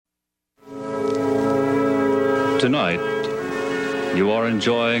Tonight, you are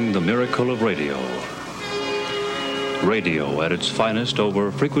enjoying the miracle of radio. Radio at its finest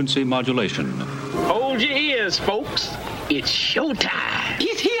over frequency modulation. Hold your ears, folks. It's showtime.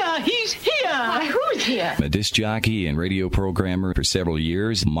 He's here. He's here. Why, who's here? A disc jockey and radio programmer for several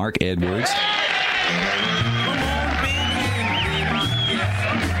years, Mark Edwards.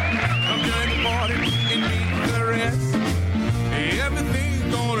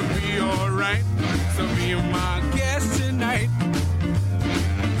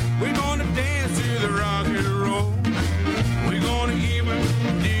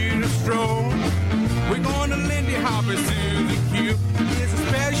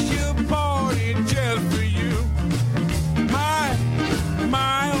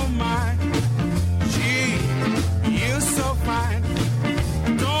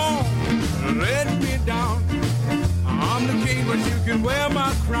 Wear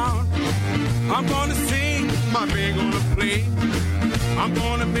my crown. I'm gonna sing, my band gonna play. I'm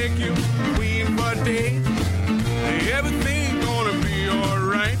gonna make you queen for a day. Everything gonna be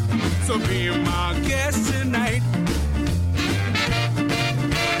alright. So be my guest tonight.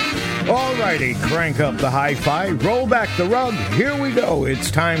 Alrighty, crank up the hi-fi, roll back the rug. Here we go. It's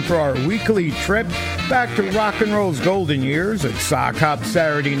time for our weekly trip back to rock and roll's golden years at Sock Hop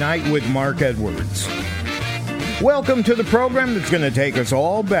Saturday Night with Mark Edwards. Welcome to the program that's going to take us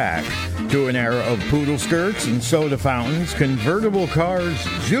all back to an era of poodle skirts and soda fountains, convertible cars,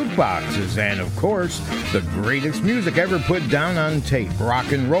 jukeboxes, and, of course, the greatest music ever put down on tape.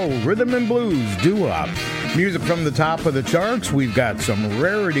 Rock and roll, rhythm and blues, doo-wop. Music from the top of the charts. We've got some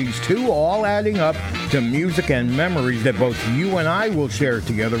rarities, too, all adding up to music and memories that both you and I will share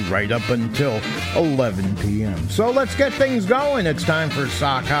together right up until 11 p.m. So let's get things going. It's time for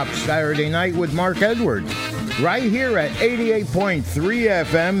Sock Hop Saturday Night with Mark Edwards. Right here at 88.3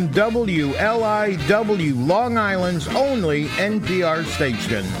 FM, WLIW, Long Island's only NPR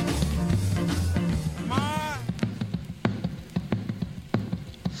station.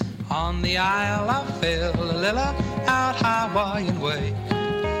 On the Isle I fell a little out Hawaiian way.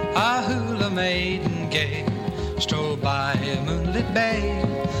 A hula maiden gay strolled by a moonlit bay.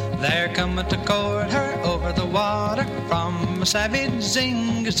 There cometh to court her over the water from a savage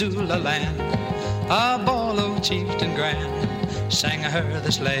Zingazula land. A bolo chieftain grand sang her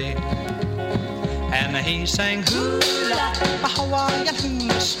this lay. And he sang hula, a Hawaiian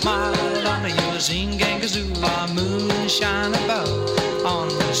hula, smile on your Zingangazula, moonshine above on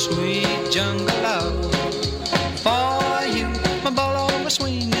the sweet jungle love. For you, my bolo was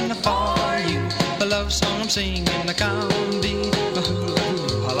swinging, for you, the love song I'm singing, the combi, my hula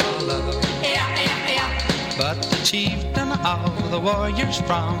hula love. But the chieftain of the warriors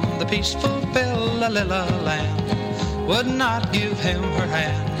from the peaceful Pilla-Lilla land would not give him her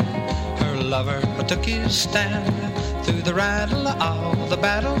hand. Her lover took his stand through the rattle of the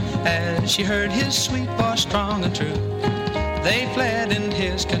battle as she heard his sweet voice strong and true. They fled in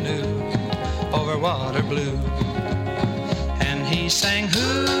his canoe over water blue. And he sang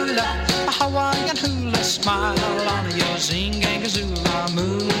hula, a Hawaiian hula, smile on your Zingangazula,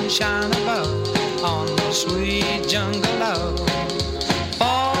 moonshine above on the sweet jungle love.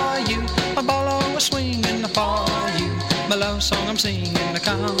 For you, my bolo was swinging, for you, my love song I'm singing, the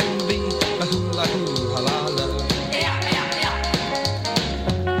combi, my hula hula love.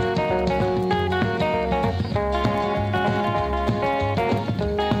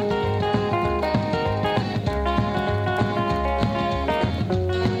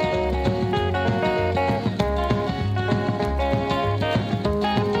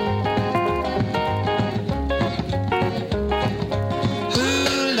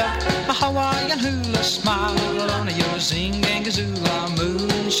 Hawaiian hula, smile on your Zingangazula,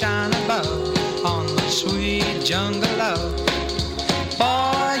 moonshine above on the sweet jungle love.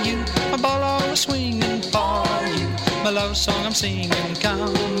 For you, my bolo is swinging, for you, my love song I'm singing,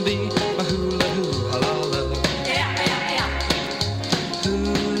 come be my hula hula love.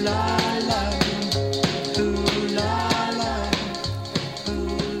 Hula love, hula love,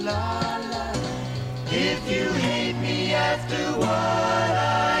 hula love. If you hate me after what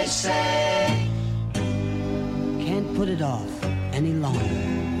I say, can't put it off any longer.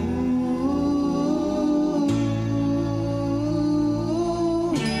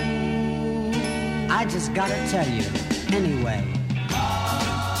 I just gotta tell you anyway.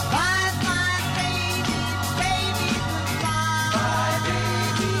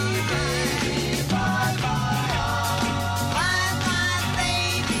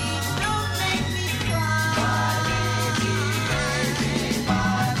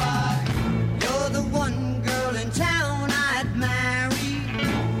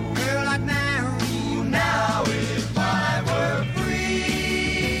 Now is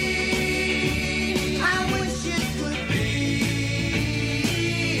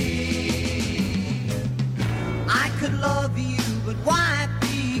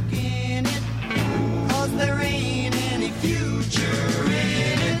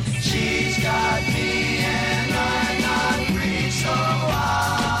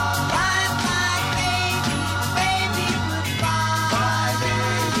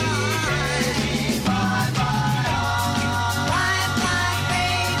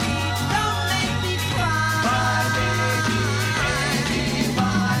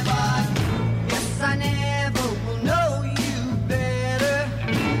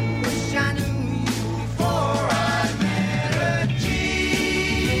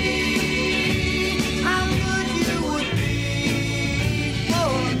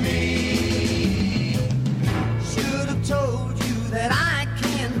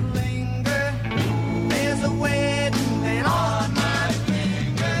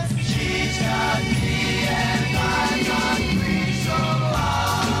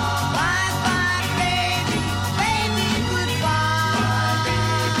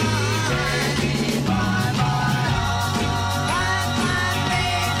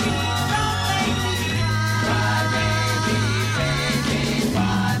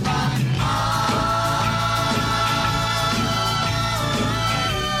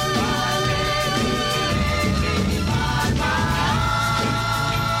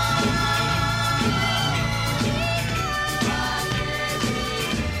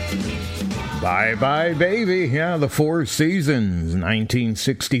Bye Bye Baby. Yeah, the Four Seasons.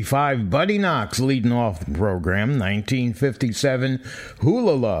 1965, Buddy Knox leading off the program. 1957,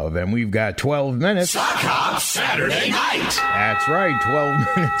 Hula Love. And we've got 12 minutes. Sock Hop Saturday Night. That's right,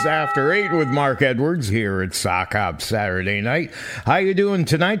 12 minutes after 8 with Mark Edwards here at Sock Hop Saturday Night. How you doing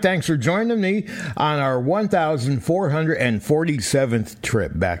tonight? Thanks for joining me on our 1,447th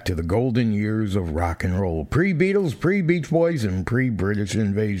trip back to the golden years of rock and roll. Pre-Beatles, pre-Beach Boys, and pre-British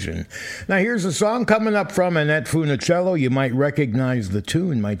Invasion. Now here's a song coming up from Annette Funicello. You might recognize the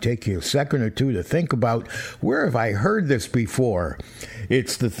tune. Might take you a second or two to think about, where have I heard this before?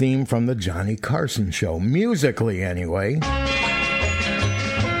 It's the theme from the Johnny Carson Show, musically anyway.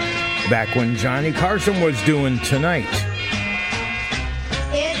 Back when Johnny Carson was doing Tonight.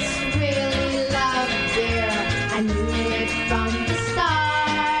 It's really love, dear. I knew it from the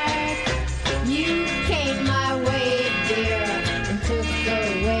start. You came my way, dear, and took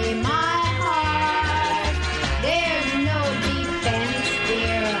away my heart. There's no defense,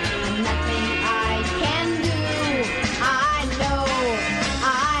 dear, and nothing I can do. I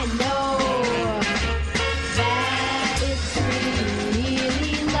know that it's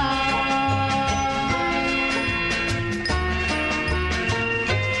really love.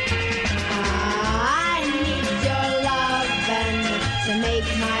 I need your lovin' to make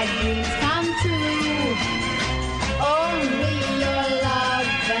my dreams come true. Only your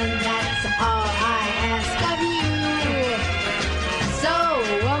lovin', that's all I ask of you. So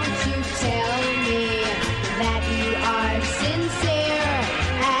won't you tell me that you are sincere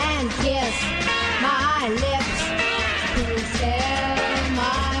and kiss my lips to tell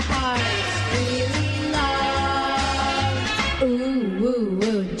my heart's really love. Ooh, ooh,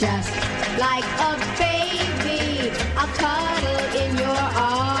 ooh, just like a baby, I'll cuddle in your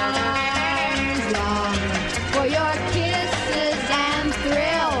arms, long for your kisses and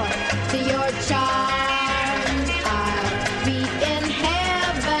thrill to your charms. I'll be in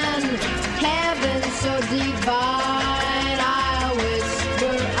heaven, heaven so divine. I'll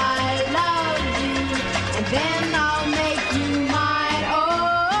whisper I love you, and then I'll make you mine.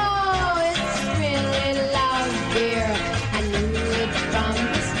 Oh, it's really love, dear. I knew it from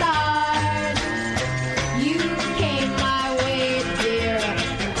the start. You came my way, dear,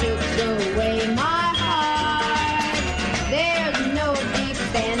 and took away my heart. There's no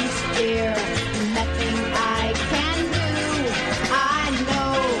defense, dear, nothing I can do. I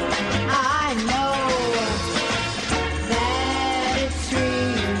know that it's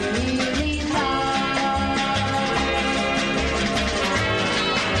really love.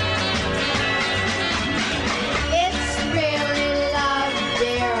 It's really love,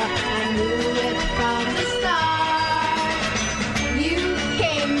 dear. I knew it from the start. You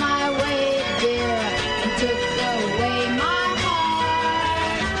came my way, dear, and took away my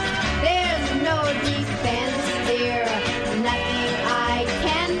heart. There's no defense, dear, nothing I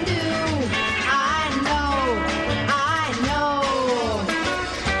can do. I know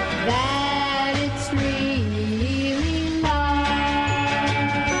that it's really love.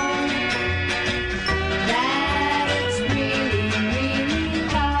 That it's really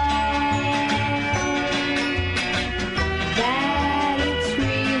love. That it's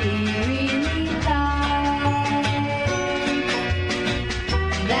really love.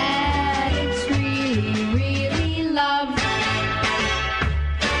 That it's really love.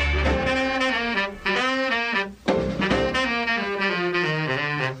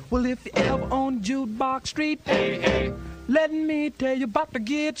 Well, if you ever on Jukebox Street, let me tell you about the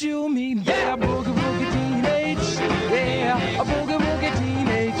get you mean. Yeah, boogie woogie teenage. Yeah, a boogie woogie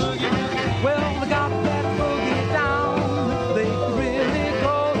teenage. Well, they got that boogie down. They really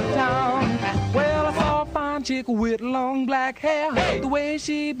go to town. Well, I saw a fine chick with long black hair. The way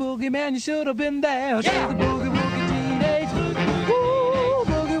she boogie, man, you should have been there. She's a boogie woogie teenage. Woo,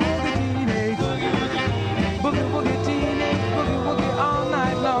 boogie woogie teenage. Boogie woogie teenage, boogie woogie all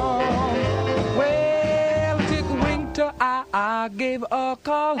night long. Well, I took a wink to I gave her a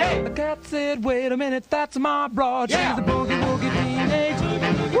call. The cat said, wait a minute, that's my broad. She's a boogie woogie teenage.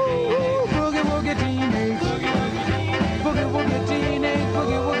 Woo, boogie woogie teenage. Boogie woogie teenage,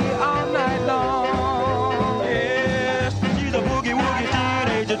 boogie woogie all night long. Yes, she's a boogie woogie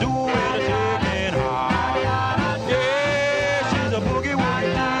teenager doing a taking high. Yes, she's a boogie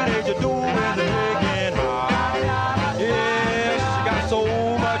woogie teenager doing a taking high. Yes, she got so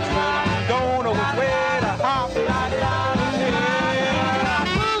much fun, don't know which way to hop. Yeah,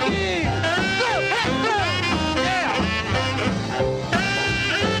 boogie, yeah.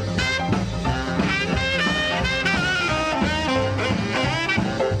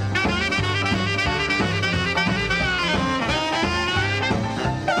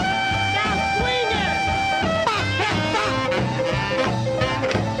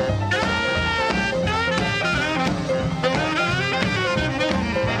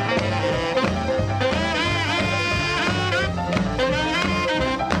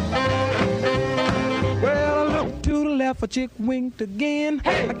 chick winked again.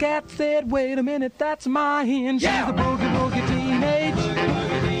 Hey. A cat said, wait a minute, that's my hen. She's a boogie woogie teenage.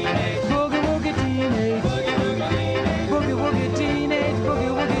 Boogie woogie teenage. Boogie woogie teenage. Boogie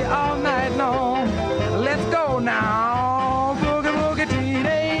woogie all night long. Let's go now. Boogie woogie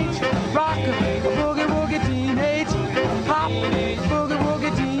teenage. Rock a boogie woogie teenage. Hop boogie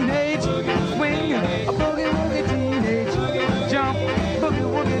woogie teenage. Swing a boogie woogie teenage. Jump boogie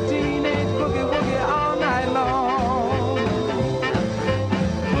woogie teenage. Boogie woogie all night long.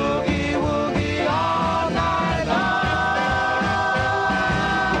 Boogie woogie all night long.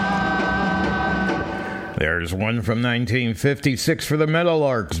 There's one from 1956 for the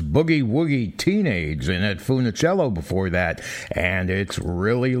Meadowlarks, Boogie Woogie Teenage, and at Funicello before that, and it's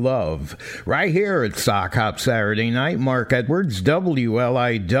Really Love. Right here at Sock Hop Saturday Night, Mark Edwards,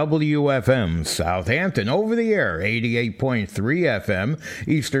 WLIW-FM, Southampton, over the air, 88.3 FM,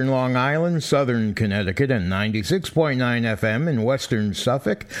 Eastern Long Island, Southern Connecticut, and 96.9 FM in Western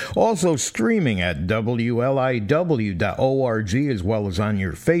Suffolk. Also streaming at WLIW.org, as well as on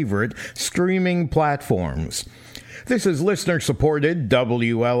your favorite streaming platforms. This is listener-supported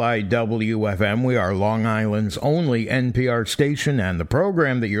WLIW-FM. We are Long Island's only NPR station, and the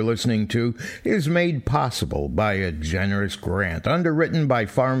program that you're listening to is made possible by a generous grant underwritten by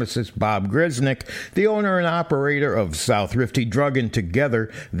pharmacist Bob Grisnick, the owner and operator of South Rifty Drug, and together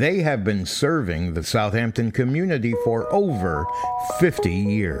they have been serving the Southampton community for over 50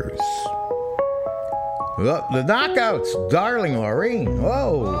 years. The Knockouts, Darling Lorraine.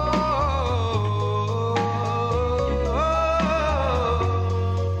 Whoa.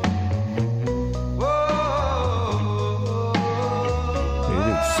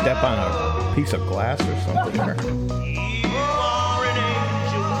 Step on a piece of glass or something there. You are an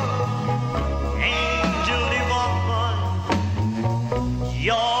angel divine.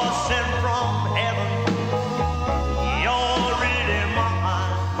 You're sent from heaven. You're really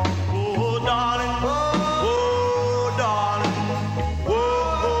mine. Oh, darling. Oh, darling. Oh,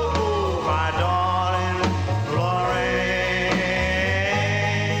 oh, oh, my darling Lorraine.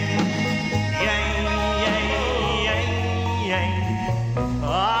 Yang, yang, yang, yang.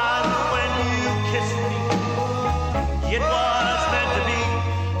 And when you kissed me, it was meant to be.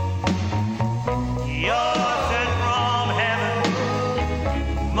 You're sent from heaven,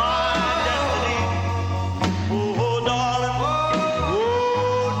 my destiny. Oh, darling, oh,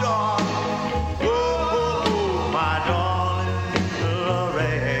 darling, oh, oh, oh, my darling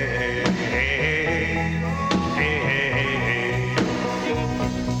Lorraine.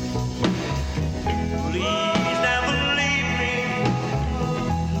 Please never leave me.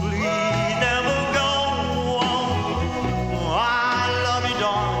 Please never go. I love you,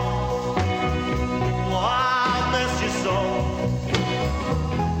 darling. I miss you so.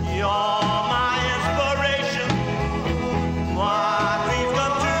 You're my inspiration. My dreams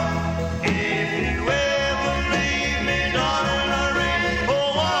come true. If you ever leave me, darling Lorraine,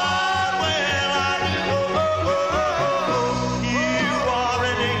 oh, what will I do? You are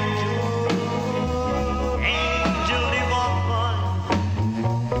an angel divine.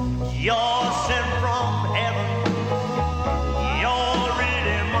 You're sent from heaven. You're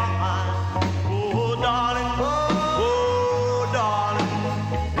really mine. Oh, darling. Oh, darling.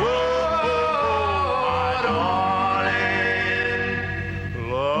 Oh, my darling.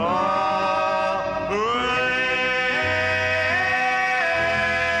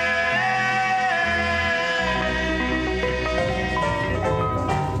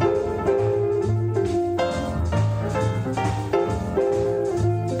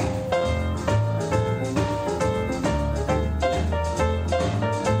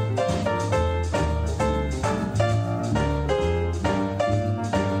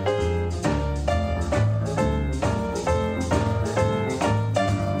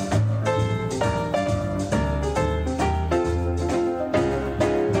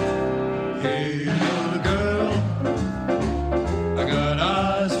 Hey, little girl, I got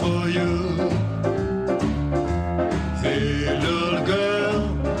eyes for you. Hey, little girl,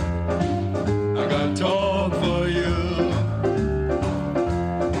 I got talk for you.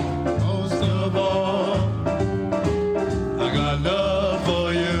 Most of all, I got love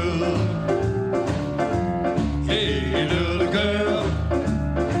for you. Hey, little girl,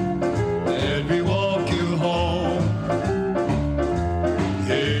 let me walk you home.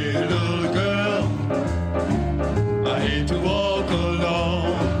 Hey, little girl, I hate to walk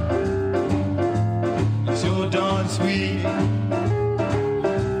alone. It's so darn sweet. I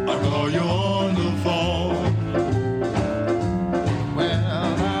call you on the phone. Well, I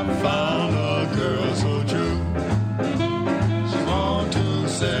found a girl so true. She want to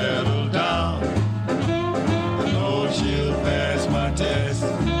settle down. I know she'll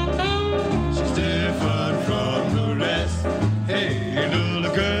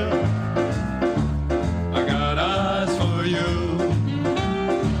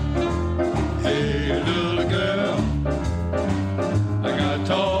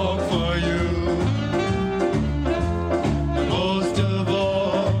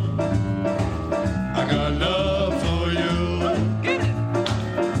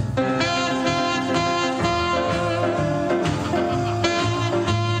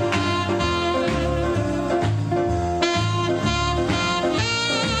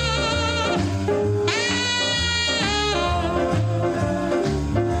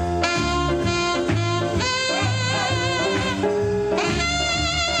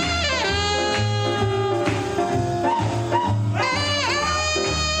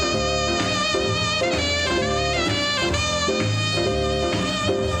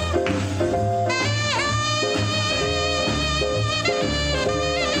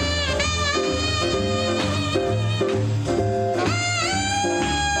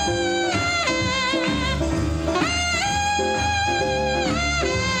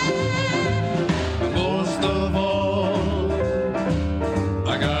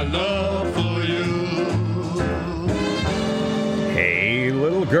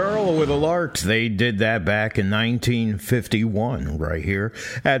the Larks. They did that back in 1951 right here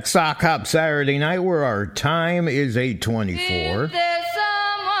at Sock Hop Saturday Night, where our time is 8:24. If there's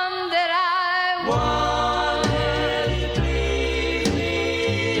someone that I want.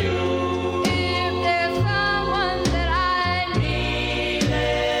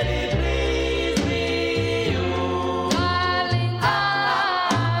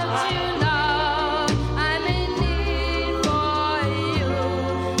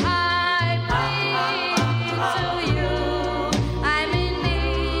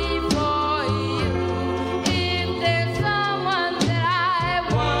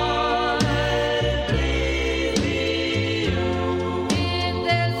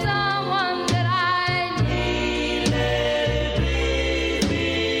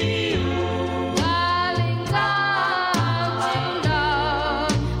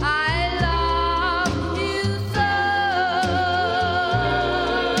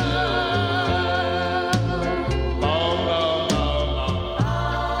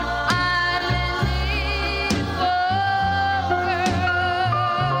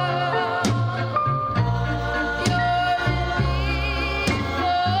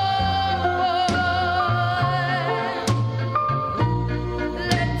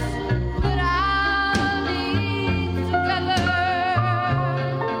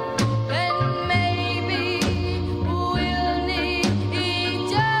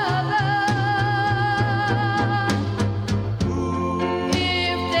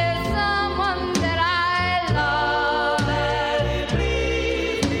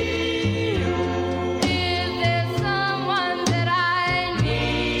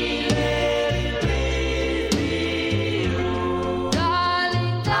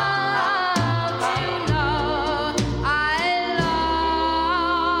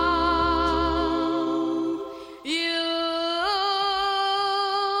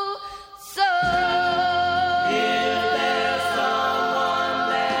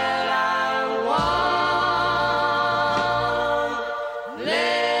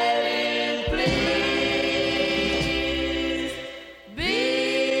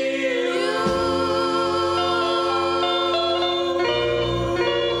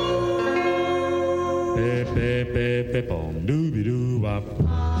 My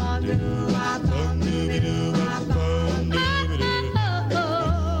girl.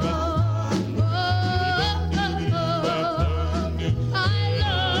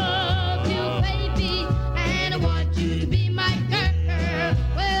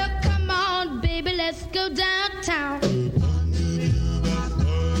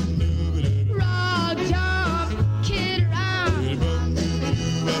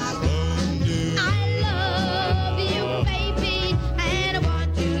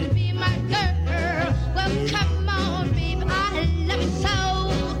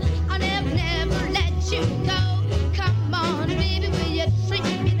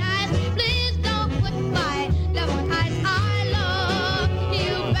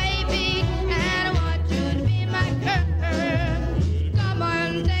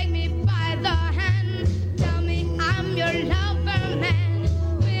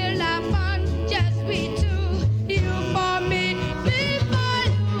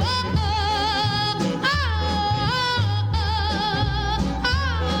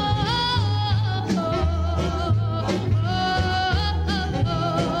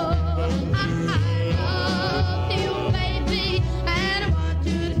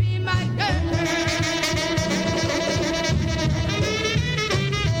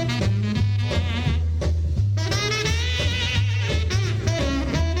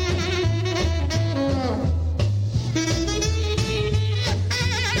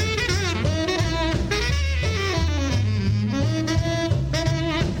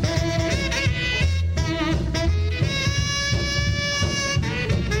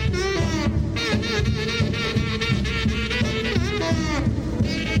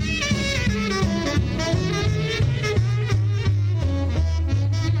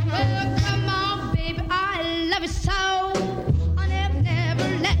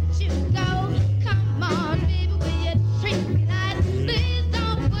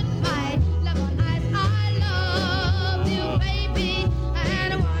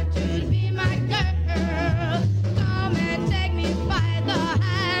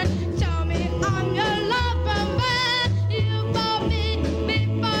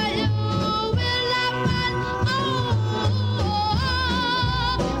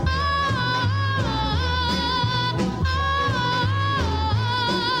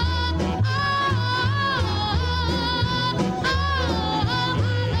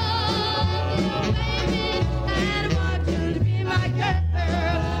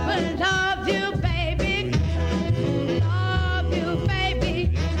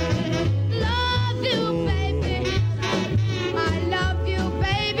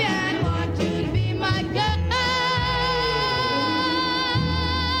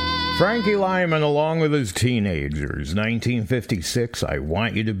 Frankie Lyman along with his teenagers. 1956, I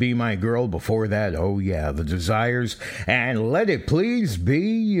Want You to Be My Girl. Before that, oh yeah, The Desires and Let It Please Be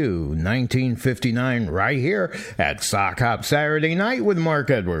You. 1959 right here at Sock Hop Saturday Night with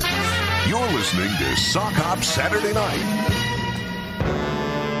Mark Edwards. You're listening to Sock Hop Saturday Night.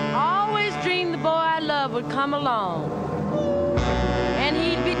 I always dreamed the boy I love would come along, and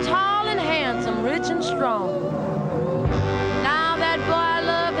he'd be tall and handsome, rich and strong. Now that boy I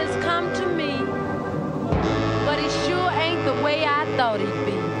love has come to me, but he sure ain't the way I thought he'd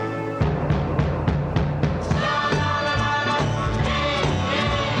be.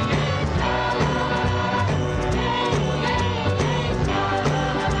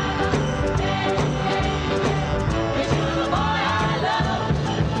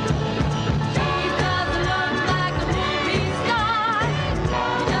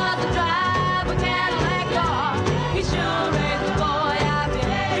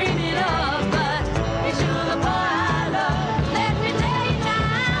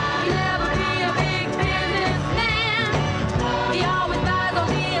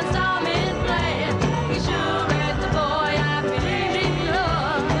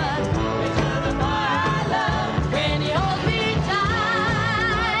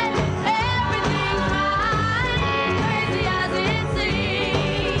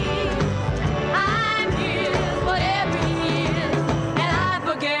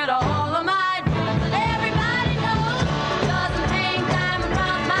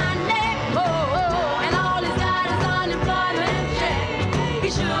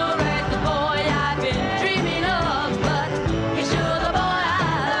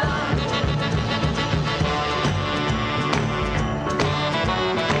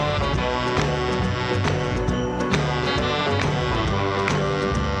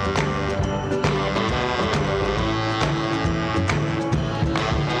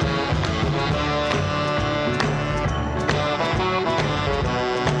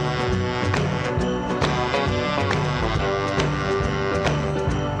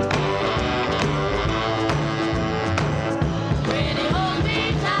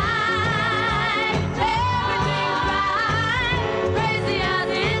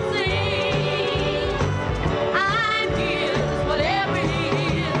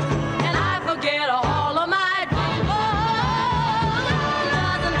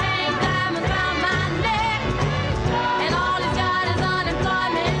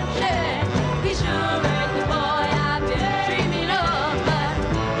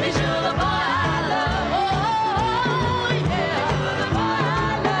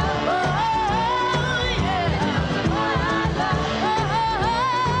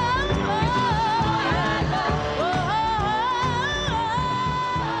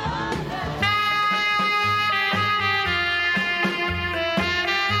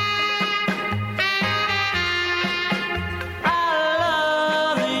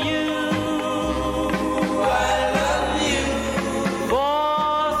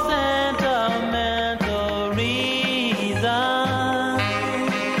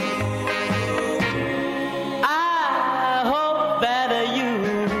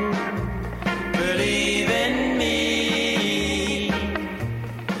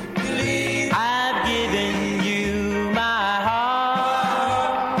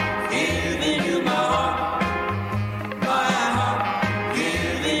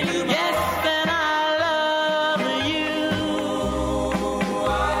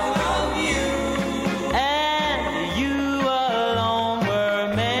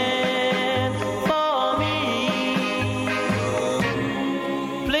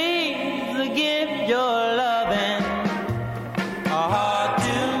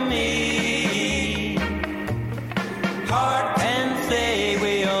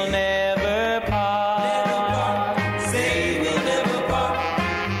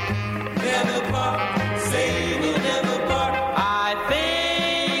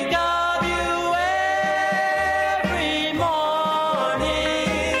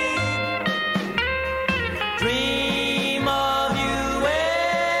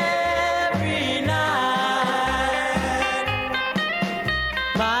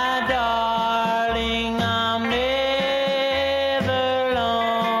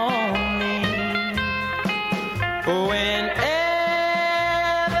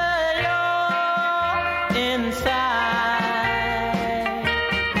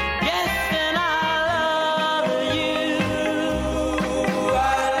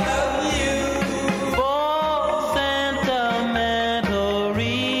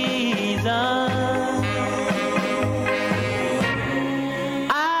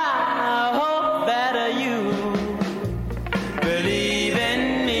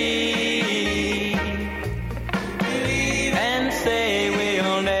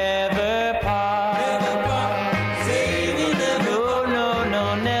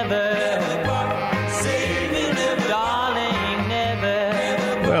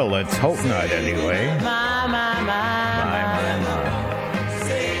 Let's hope not, anyway.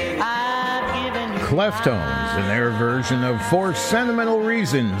 Cleftones and their version of For Sentimental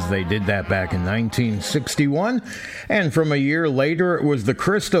Reasons. They did that back in 1961. And from a year later, it was the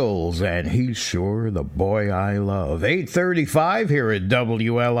Crystals, and He's Sure the Boy I Love. 8:35 here at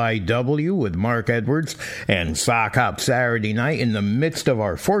WLIW with Mark Edwards and Sock Hop Saturday Night in the midst of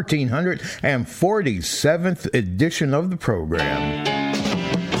our 1447th edition of the program.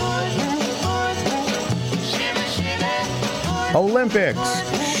 Olympics.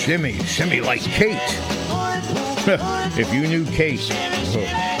 Shimmy, shimmy like Kate. If you knew Kate,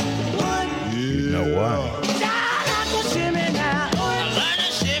 you'd know why.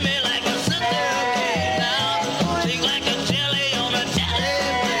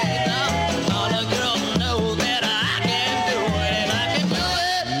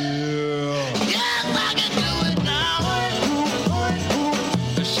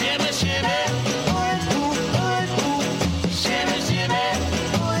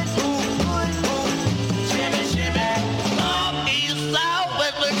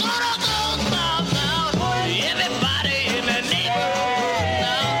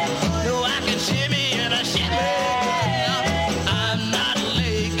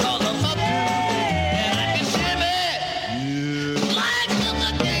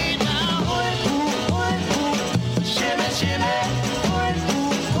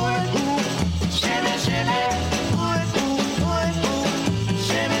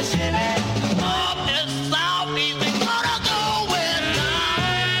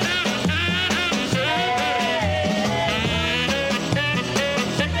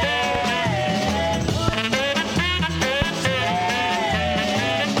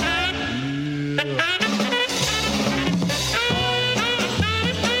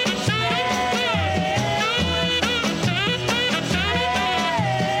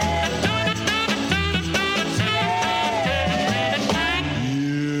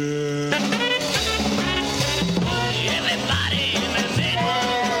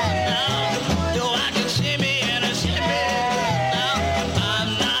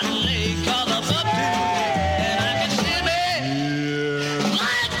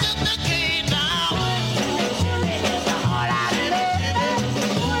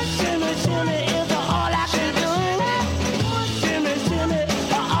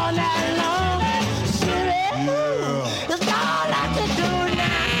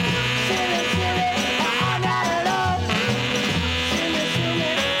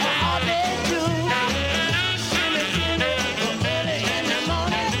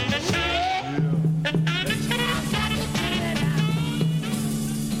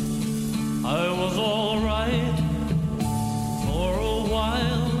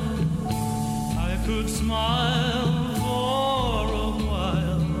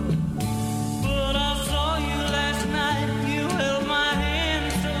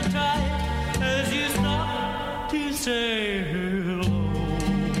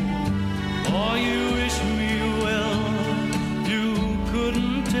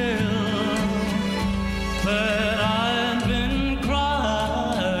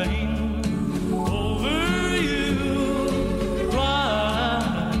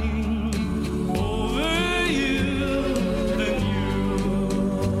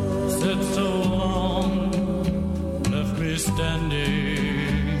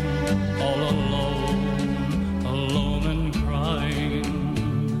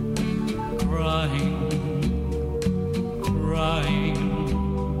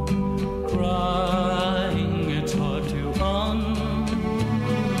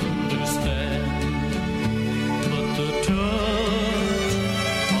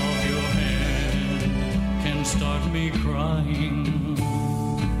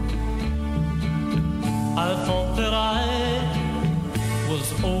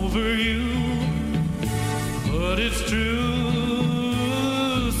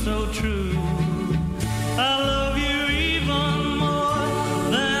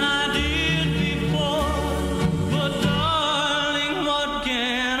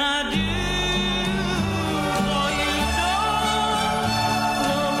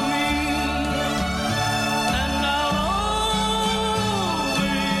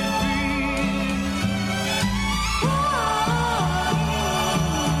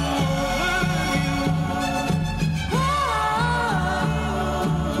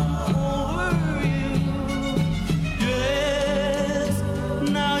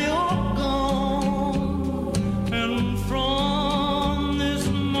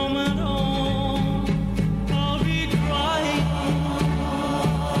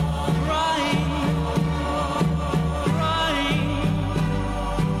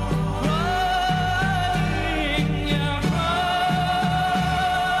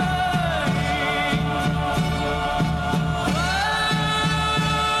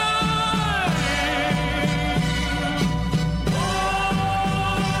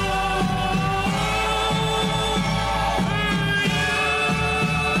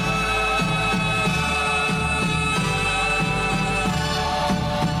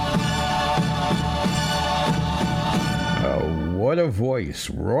 a voice.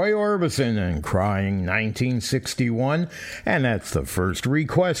 Roy Orbison and Crying 1961. And that's the first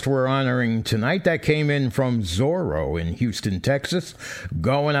request we're honoring tonight. That came in from Zorro in Houston, Texas.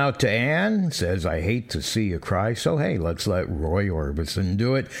 Going out to Ann. Says, I hate to see you cry. So, hey, let's let Roy Orbison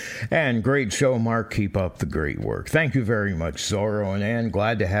do it. And great show, Mark. Keep up the great work. Thank you very much, Zorro and Ann.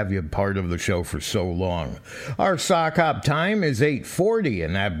 Glad to have you part of the show for so long. Our sock hop time is 8:40,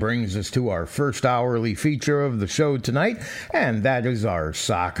 and that brings us to our first hourly feature of the show tonight, and that is our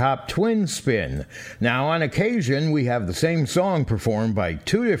sock hop twin spin. Now, on occasion, we have the same song performed by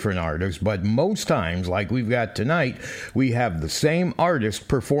two different artists, but most times, like we've got tonight, we have the same artist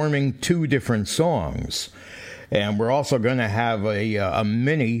performing two different songs. And we're also going to have a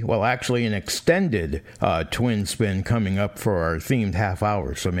mini, well, actually an extended twin spin coming up for our themed half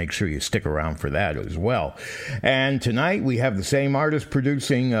hour. So make sure you stick around for that as well. And tonight we have the same artist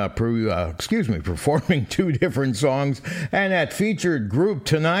performing two different songs. And that featured group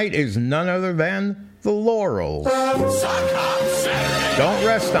tonight is none other than the Laurels. Don't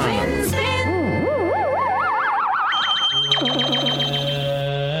rest on them.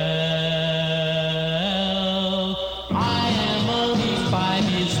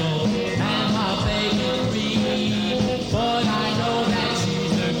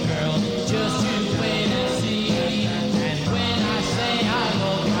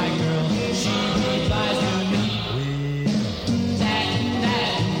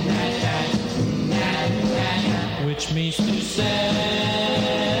 Means to say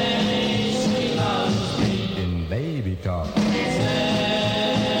she loves me in baby talk. Say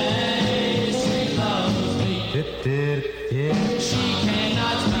she loves me. She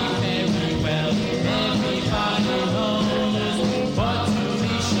cannot speak very well. Everybody knows, but to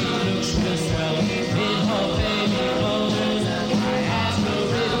me she looks real swell in her baby clothes. I asked her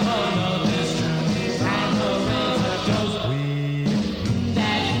if her love is true, and her answer goes,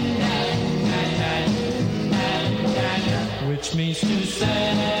 which means to say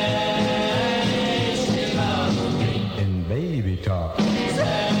she loves me in baby talk.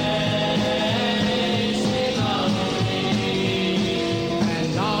 Say she loves me,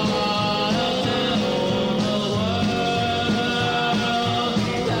 and all around the world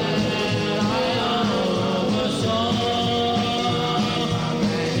that I love her so.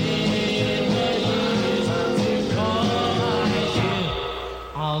 And in the years to come, I feel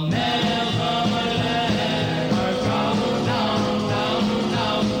I'll never let her go.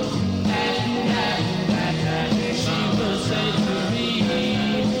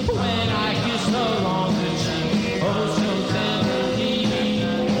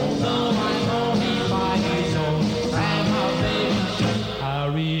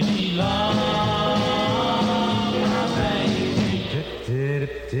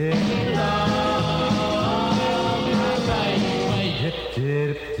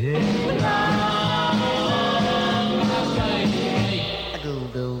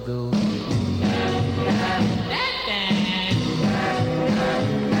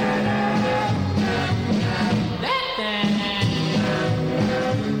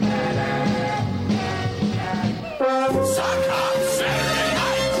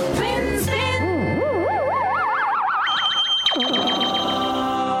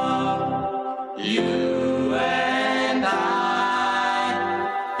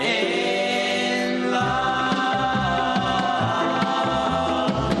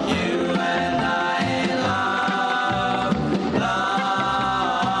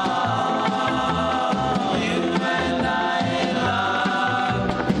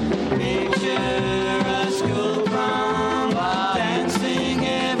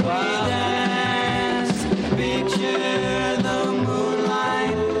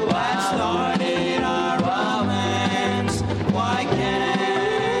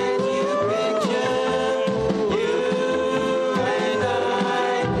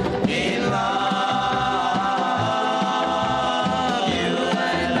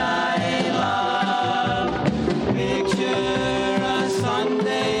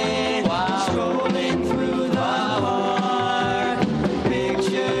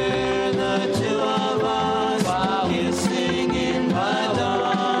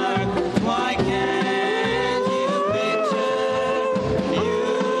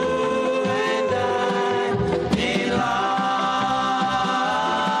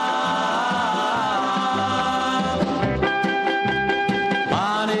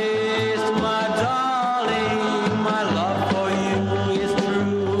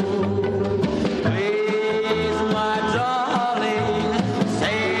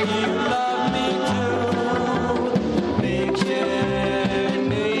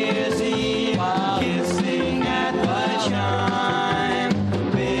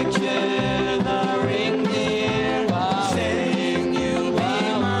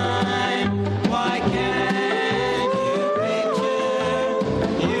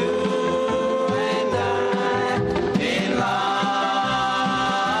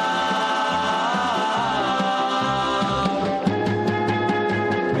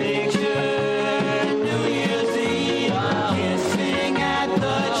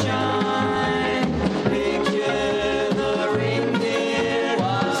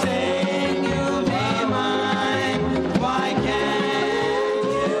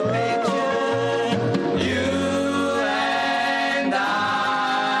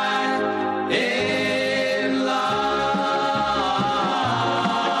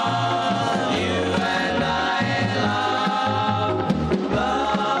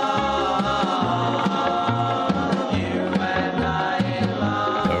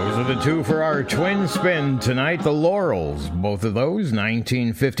 Two for our twin spin tonight, the Laurels. Both of those,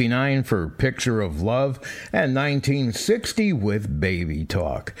 1959 for Picture of Love and 1960 with Baby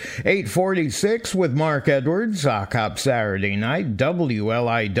Talk. 846 with Mark Edwards, Sock Hop Saturday Night,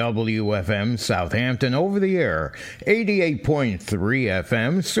 WLIW-FM Southampton over the air, 88.3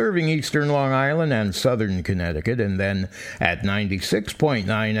 FM, serving eastern Long Island and southern Connecticut, and then at 96.9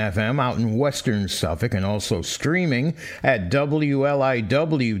 FM out in western Suffolk, and also streaming at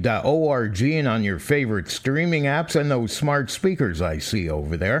WLIW.org and on your favorite streaming apps and those smart speakers I see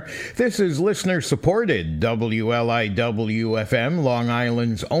over there. This is listener-supported WLIW-FM, Long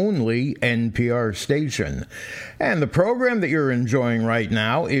Island's only NPR station. And the program that you're enjoying right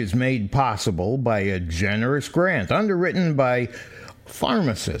now is made possible by a generous grant underwritten by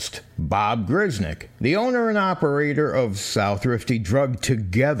pharmacist Bob Grisnick, the owner and operator of South Rifty Drug.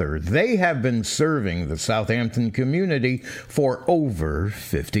 Together, they have been serving the Southampton community for over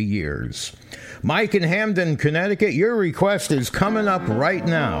 50 years. Mike in Hamden, Connecticut, your request is coming up right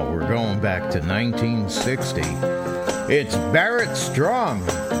now. We're going back to 1960. It's Barrett Strong.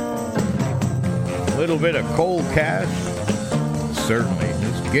 A little bit of cold cash. Certainly.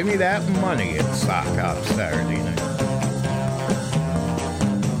 Just give me that money at Sock Hop Saturday night.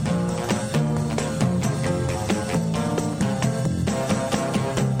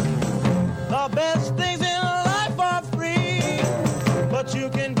 The best things in life are free, but you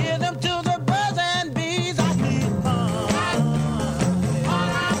can give them to the birds and bees. I need fun.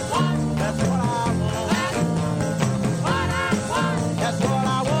 That's what I want. That's what I want. That's what I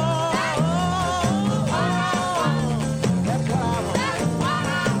want. That's what I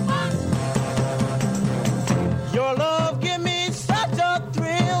want. Your love give me such a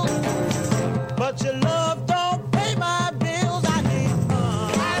thrill, but your love don't pay my bills. I need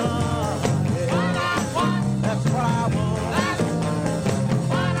fun. That's what I want.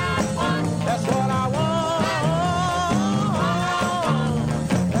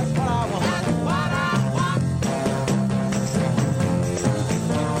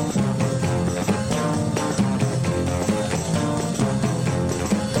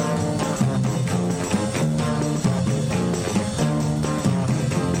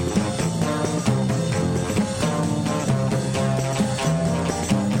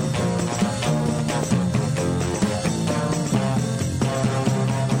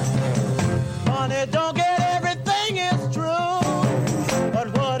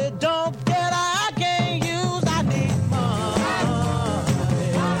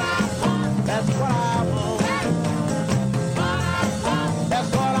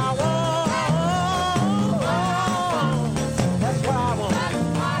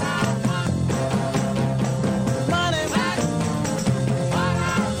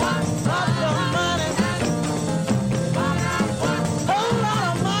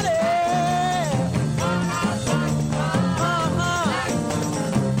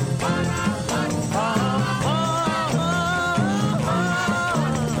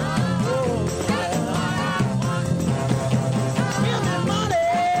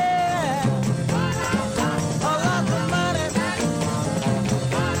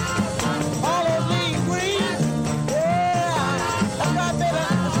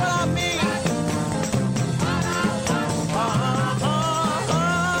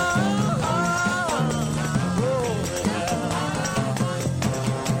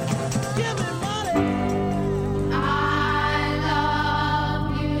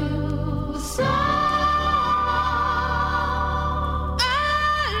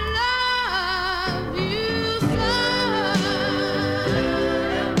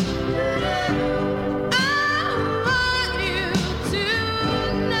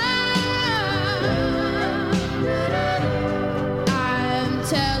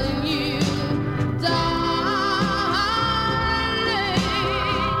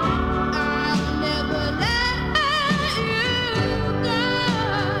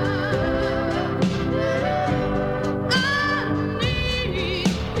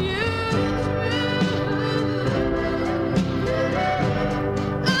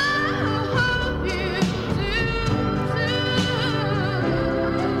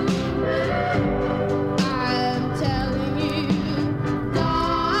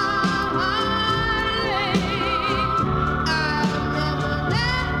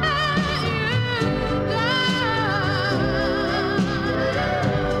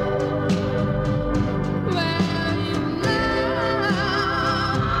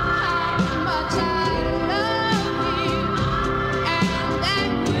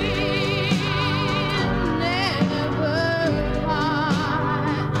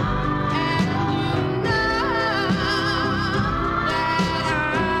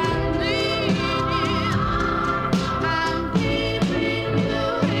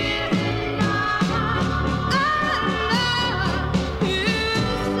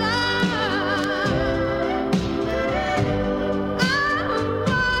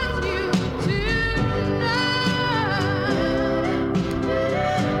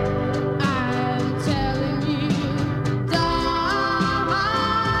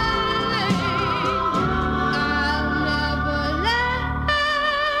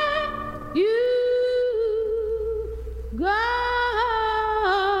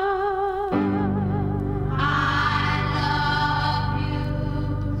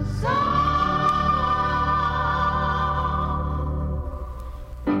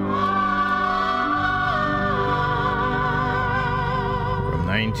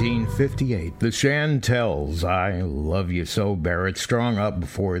 1958, the Chantels, I Love You So. Barrett Strong up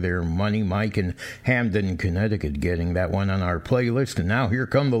before their Money Mike in Hamden, Connecticut, getting that one on our playlist. And now here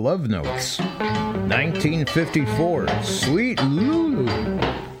come the Love Notes. 1954, Sweet Lulu.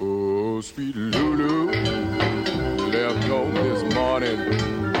 Oh, sweet Lulu, left home this morning.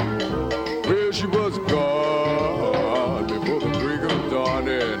 Well, she was gone before the break of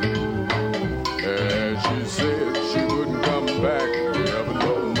dawning. And she said she wouldn't come back ever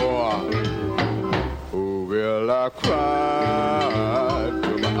no more. Oh, well, I cried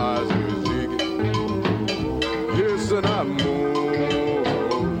till my eyes were leaking. Yes, and I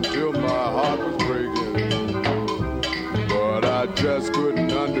moaned till my heart was breaking. But I just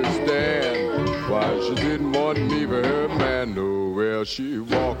couldn't understand why she didn't want me for her man. Oh, well, she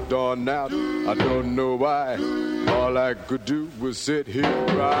walked on out. I don't know why. All I could do was sit here and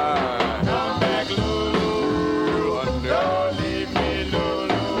cry. Come back, Lulu. Don't leave me,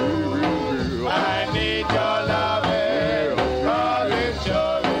 Lulu. I need your loving. Cause it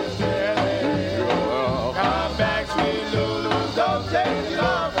sure is heavy. Come back, sweet Lulu. Don't take it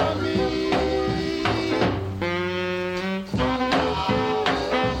off from me.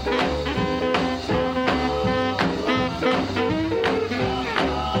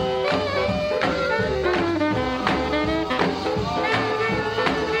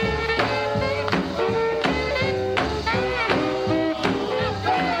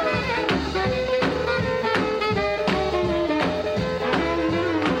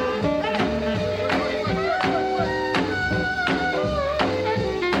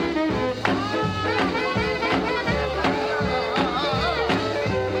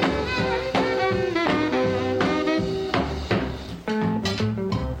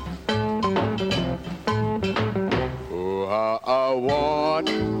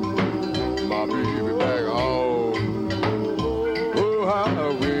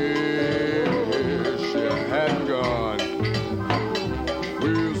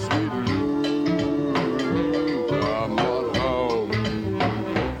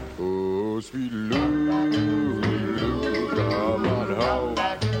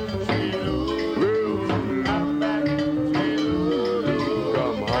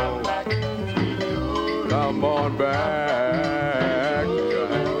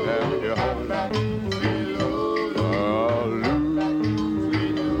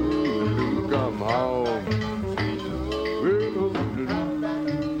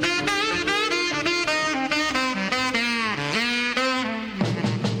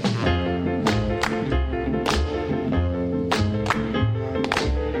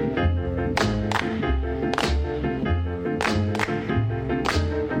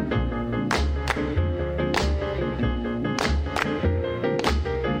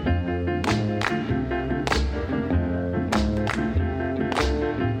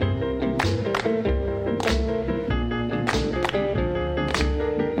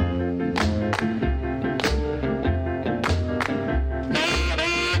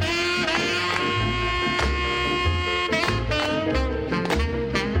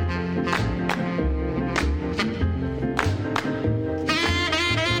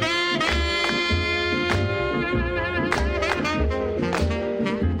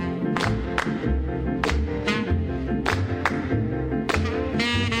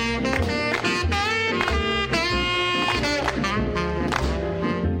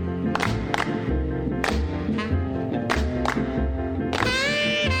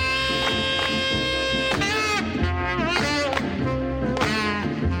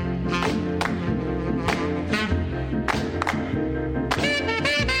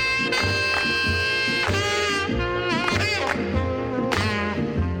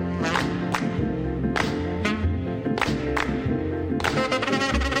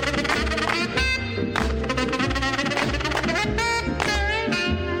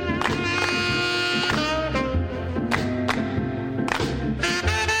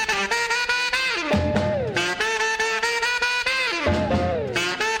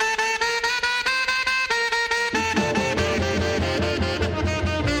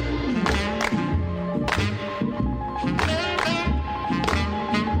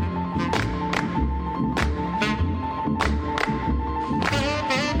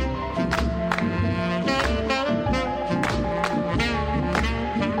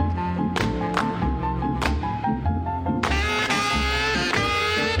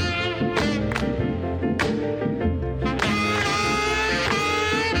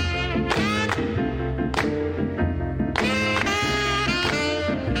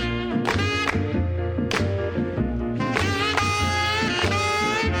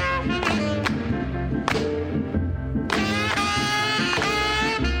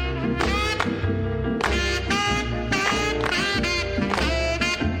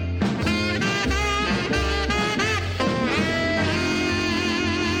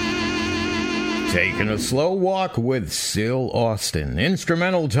 Taking a Slow Walk with Syl Austin.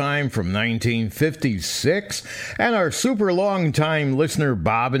 Instrumental time from 1956. And our super long time listener,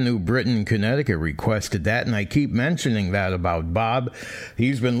 Bob in New Britain, Connecticut, requested that. And I keep mentioning that about Bob.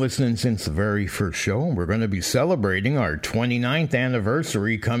 He's been listening since the very first show. And we're going to be celebrating our 29th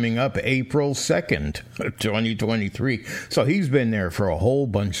anniversary coming up April 2nd, 2023. So he's been there for a whole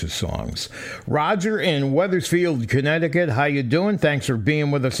bunch of songs. Roger in Wethersfield, Connecticut, how you doing? Thanks for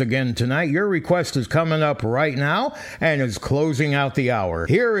being with us again tonight. Your request is coming up right now and is closing out the hour.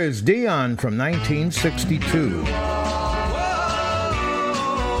 Here is Dion from 1962.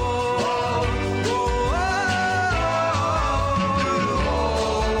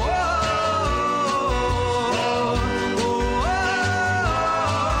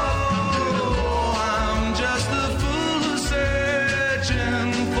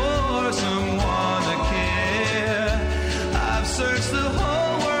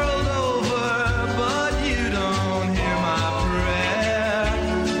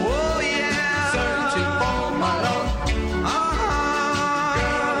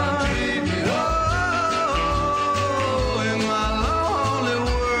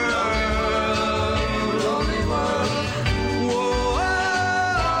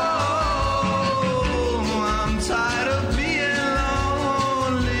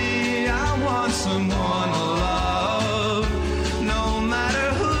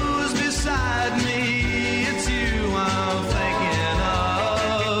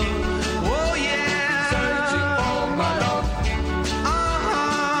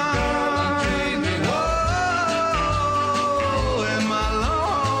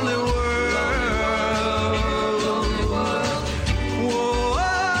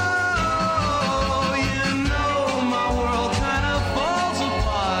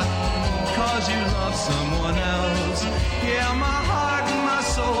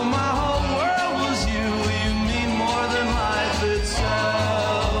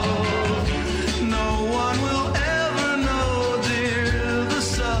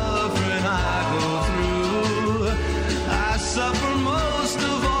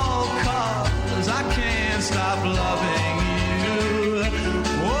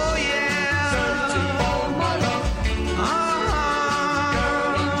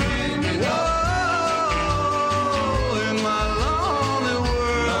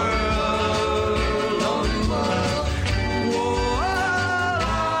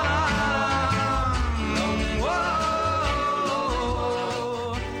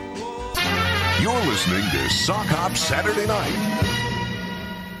 Sock Hop Saturday Night.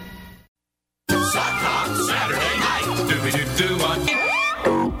 Sock Hop Saturday Night. Doobie-doo-doo-on.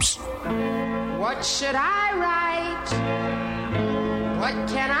 Oops. What should I write? What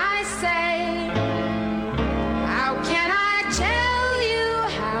can I say? How can I tell you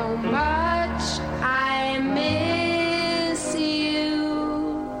how much I miss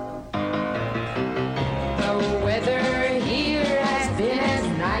you? The weather here has been as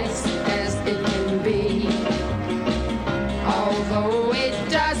nice as it can be. Although it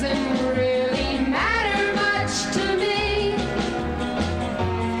doesn't really matter much to me,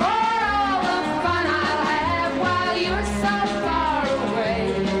 for all the fun I'll have while you're so far away,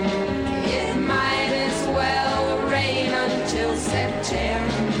 it might as well rain until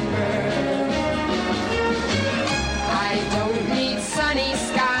September. I don't need sunny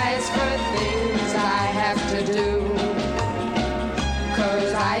skies for things I have to do,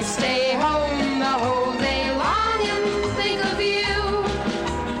 'cause I stay home the whole day long and think of you.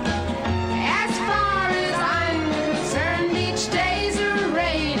 As far as I'm concerned, each day's a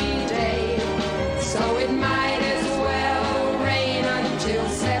rainy day, so it might as well rain until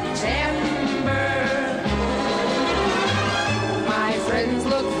September. My friends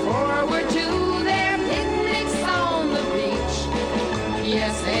look forward to their picnics on the beach.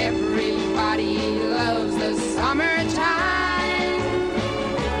 Yes, everybody loves the summertime.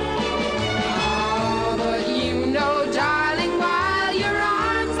 Oh, but you know, darling, while your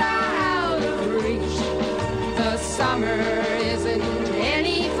arms are out of reach, the summer isn't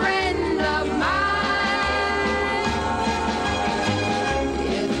any friend of mine.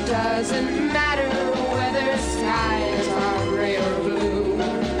 It doesn't matter whether skies are gray or blue.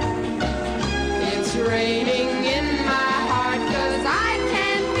 It's raining in my heart 'cause I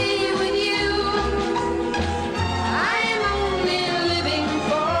can't be with you. I'm only living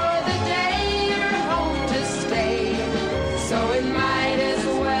for the day you're home to stay, so it might as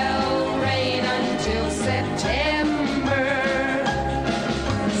well rain until September.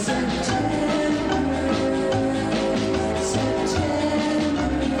 September.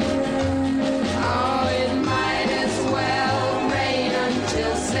 Oh, it might as well rain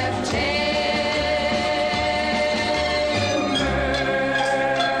until September.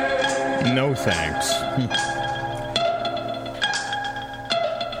 No thanks.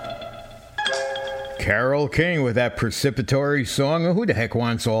 Carole King with that precipitory song. Who the heck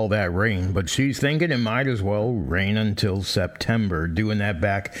wants all that rain? But she's thinking it might as well rain until September. Doing that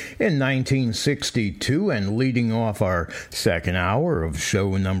back in 1962 and leading off our second hour of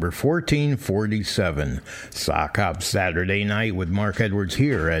show number 1447. Sock Hop Saturday Night with Mark Edwards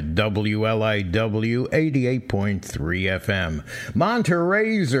here at WLIW 88.3 FM.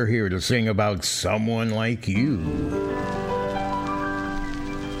 Monterey's are here to sing about Someone Like You.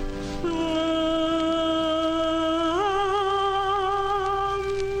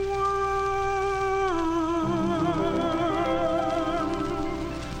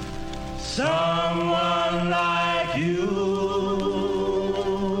 Someone like you.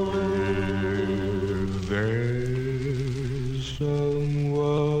 Is there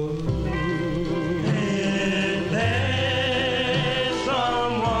someone? Is there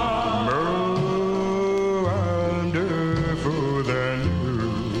someone more wonderful than you?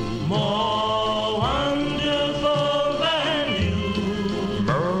 more wonderful than you?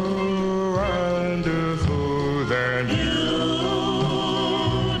 More wonderful than you.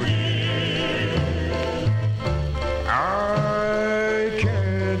 I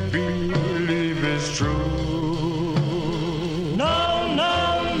can't believe it's true. No,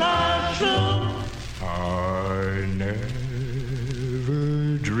 no, not true. I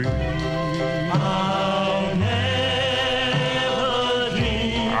never dreamed I never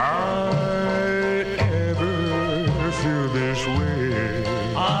dreamed I'd ever feel this way.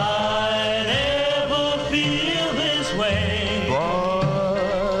 I'd ever feel this way.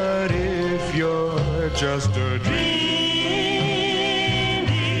 But if you're just a dream,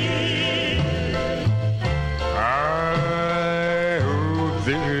 I hope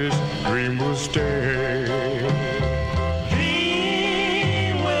this dream will stay.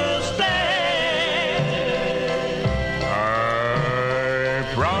 Dream will stay. I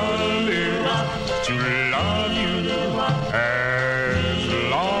promise to love you as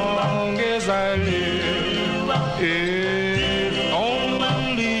long as I live. If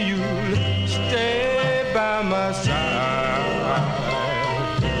only you'll stay by my side.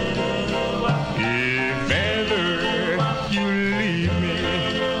 If ever you leave me,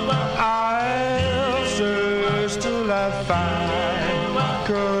 I'll search till I find.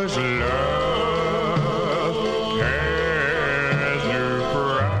 'Cause love has no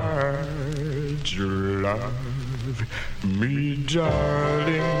pride. You love me,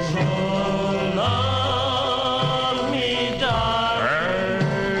 darling, Love me, darling,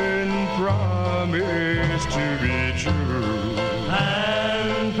 and promise to be true.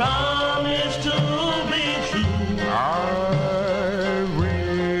 and promise to be true. I've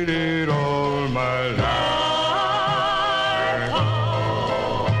waited all my life.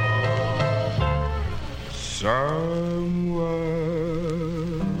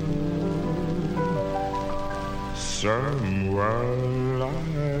 Someone like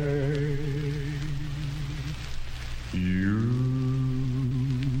you.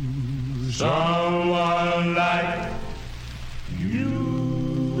 Someone like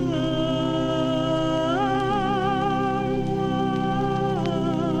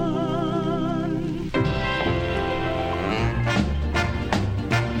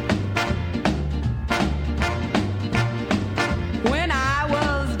When I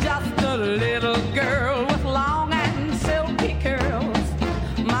was just a little girl with long and silky curls,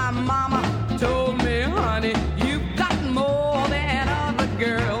 my mama told me, honey, you've got more than other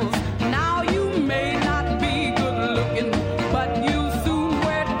girls. Now you may not be good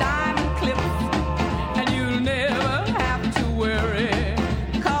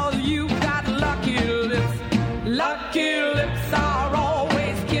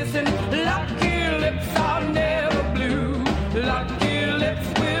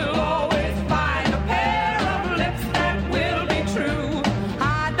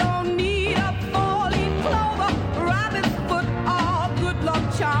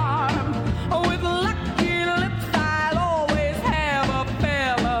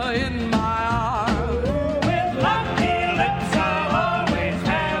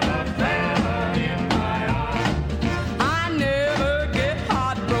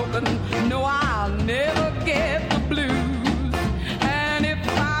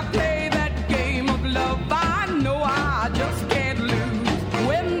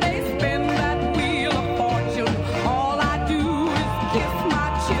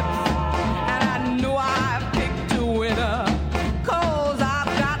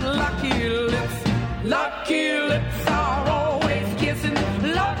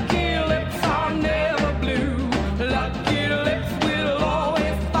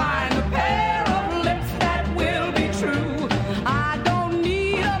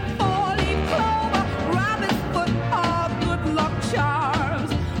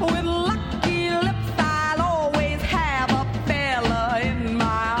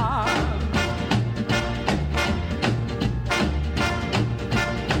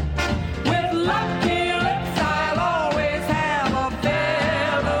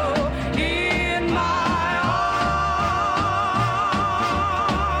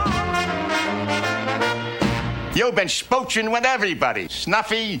You've been spooching with everybody.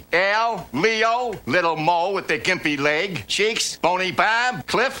 Snuffy, Al, Leo, Little Mo with the gimpy leg, Cheeks, Boney Bob,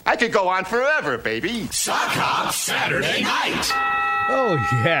 Cliff. I could go on forever, baby. Sock Hop Saturday night. Oh,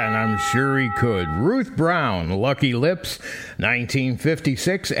 yeah, and I'm sure he could. Ruth Brown, Lucky Lips,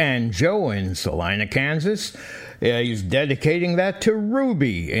 1956, and Joe in Salina, Kansas. He's dedicating that to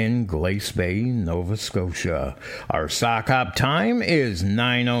Ruby in Glace Bay, Nova Scotia. Our Sock Hop time is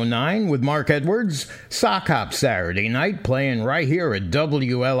 9:09 with Mark Edwards. Sock Hop Saturday night, playing right here at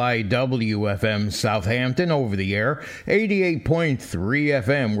WLIW-FM Southampton over the air. 88.3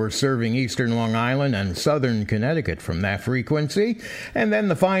 FM. We're serving Eastern Long Island and Southern Connecticut from that frequency. And then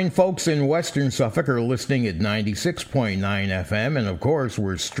the fine folks in Western Suffolk are listening at 96.9 FM. And of course,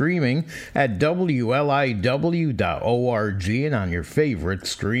 we're streaming at WLIW.org and on your favorite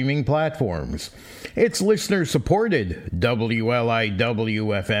streaming platforms. It's listener-supported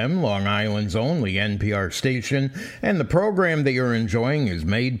WLIW-FM, Long Island's only NPR station, and the program that you're enjoying is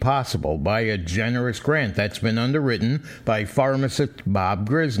made possible by a generous grant that's been underwritten by pharmacist Bob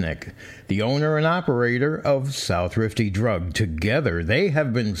Grisnick, the owner and operator of South Rifty Drug. Together, they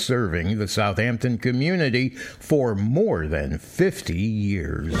have been serving the Southampton community for more than 50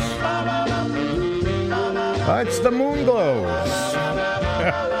 years. It's the Moonglows.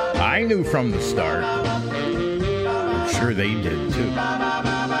 I knew from the start. I'm sure they did too.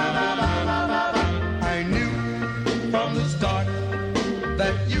 I knew from the start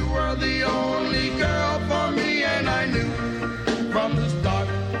that you were the only girl for me, and I knew from the start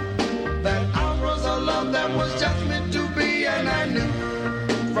that ours was a love that was just meant to be, and I knew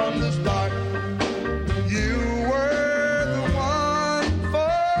from the start you were the one for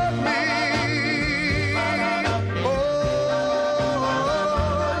me.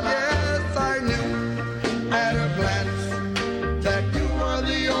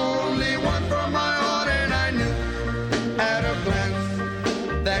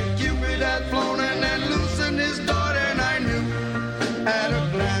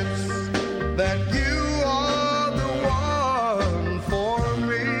 That you are the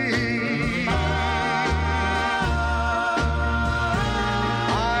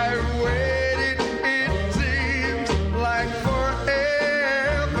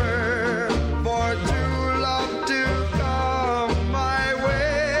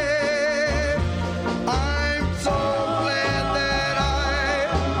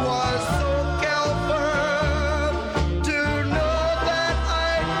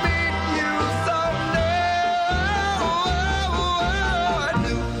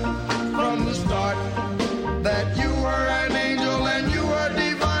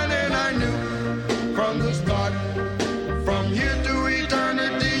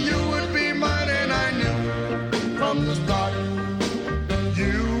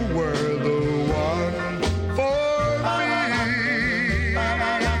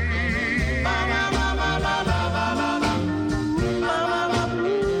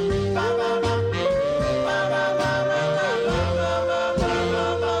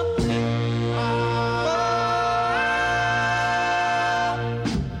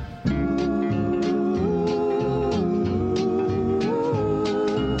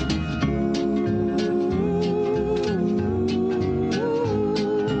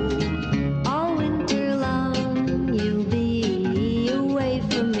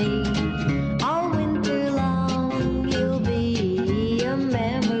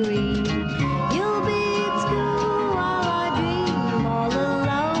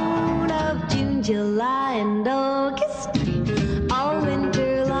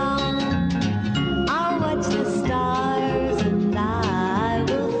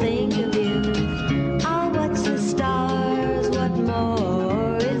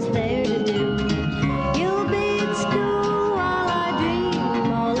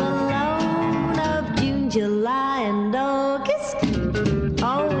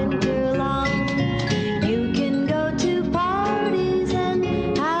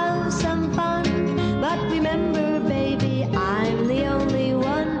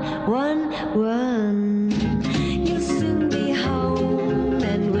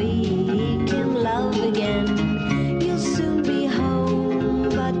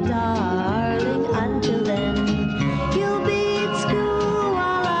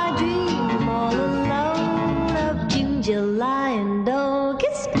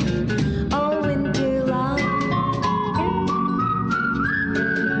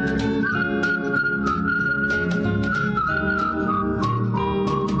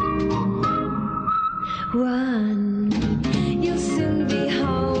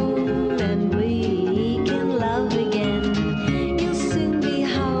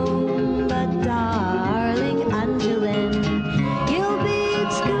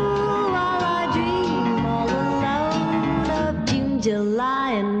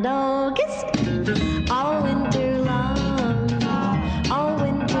and August, all winter long, all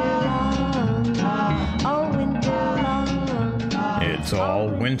winter long, all winter long. It's all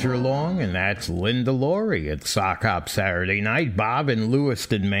winter long, and that's Linda Laurie at Sock Hop Saturday Night. Bob in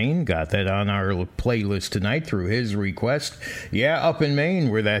Lewiston, Maine, got that on our playlist tonight through his request. Yeah, up in Maine,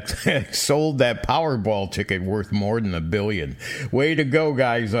 where that sold that Powerball ticket worth more than $1 billion. Way to go,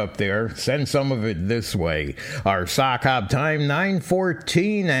 guys up there. Send some of it this way. Our Sock Hop time,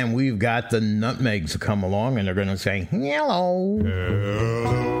 9:14, and we've got the Nutmegs come along, and they're going to say, hello.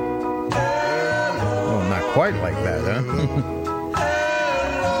 Well, not quite like that, huh?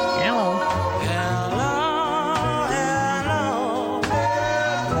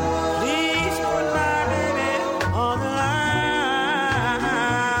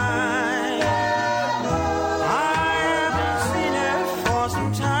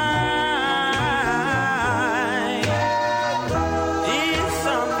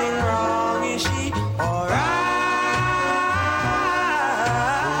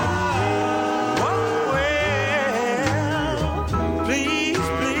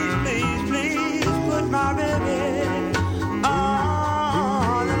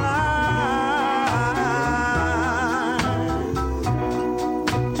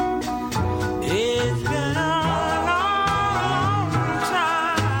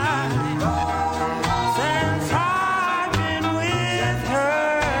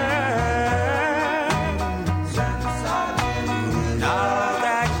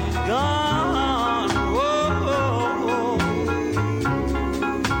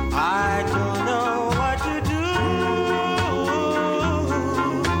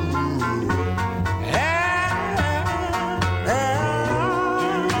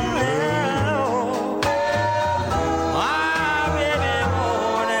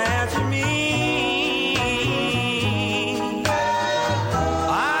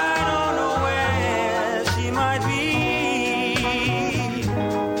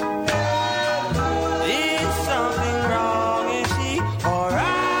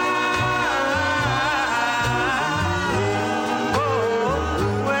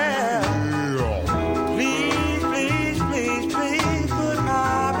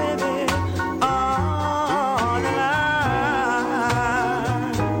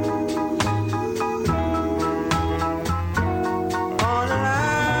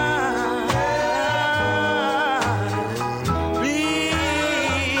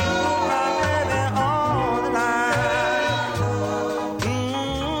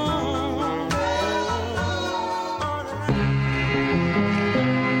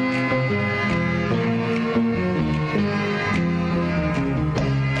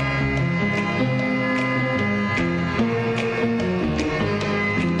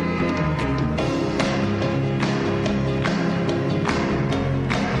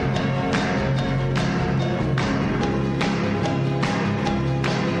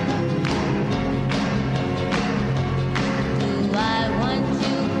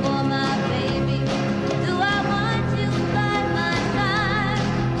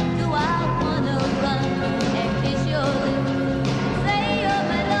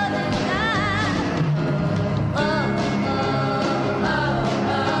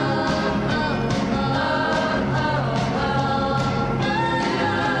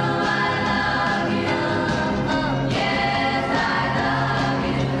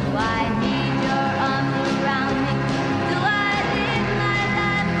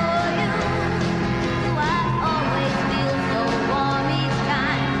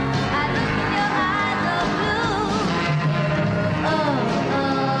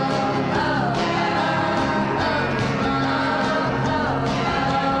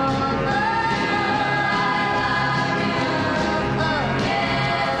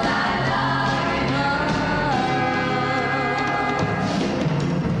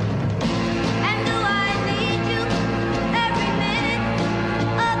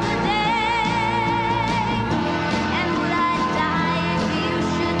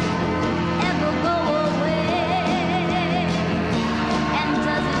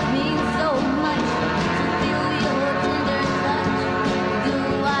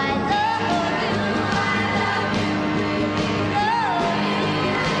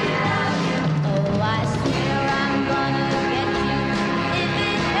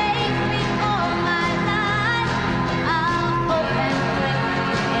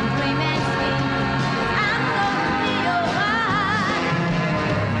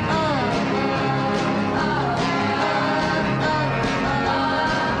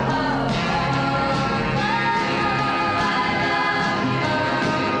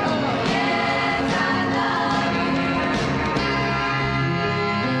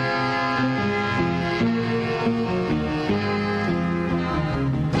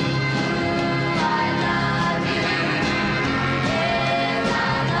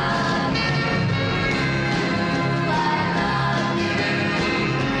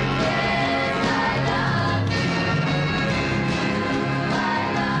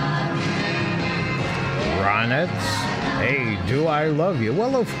 minutes. Hey, do I love you?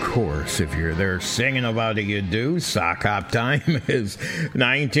 Well, of course, if you're there singing about it, you do. Sock Hop time is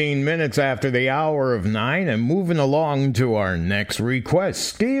 19 minutes after the hour of 9, and moving along to our next request.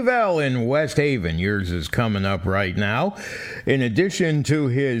 Steve L. in West Haven. Yours is coming up right now. In addition to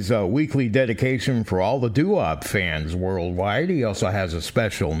his weekly dedication for all the doo-wop fans worldwide, he also has a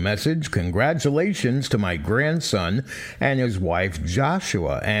special message. Congratulations to my grandson and his wife,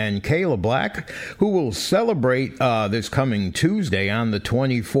 Joshua, and Kayla Black, who will celebrate this coming Tuesday on the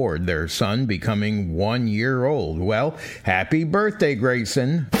 24th, their son becoming 1 year old. Well, happy birthday,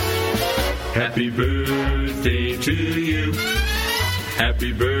 Grayson. Happy birthday to you.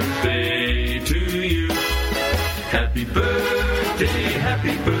 Happy birthday to you. Happy birthday,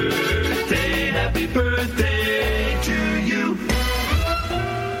 happy birthday, happy birthday to you.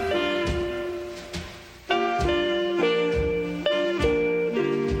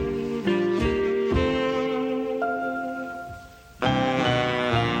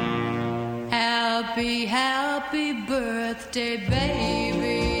 Happy, happy birthday,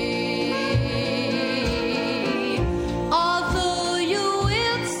 baby. Although you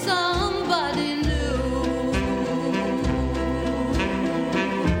with somebody new,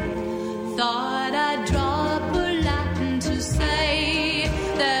 thought I'd drop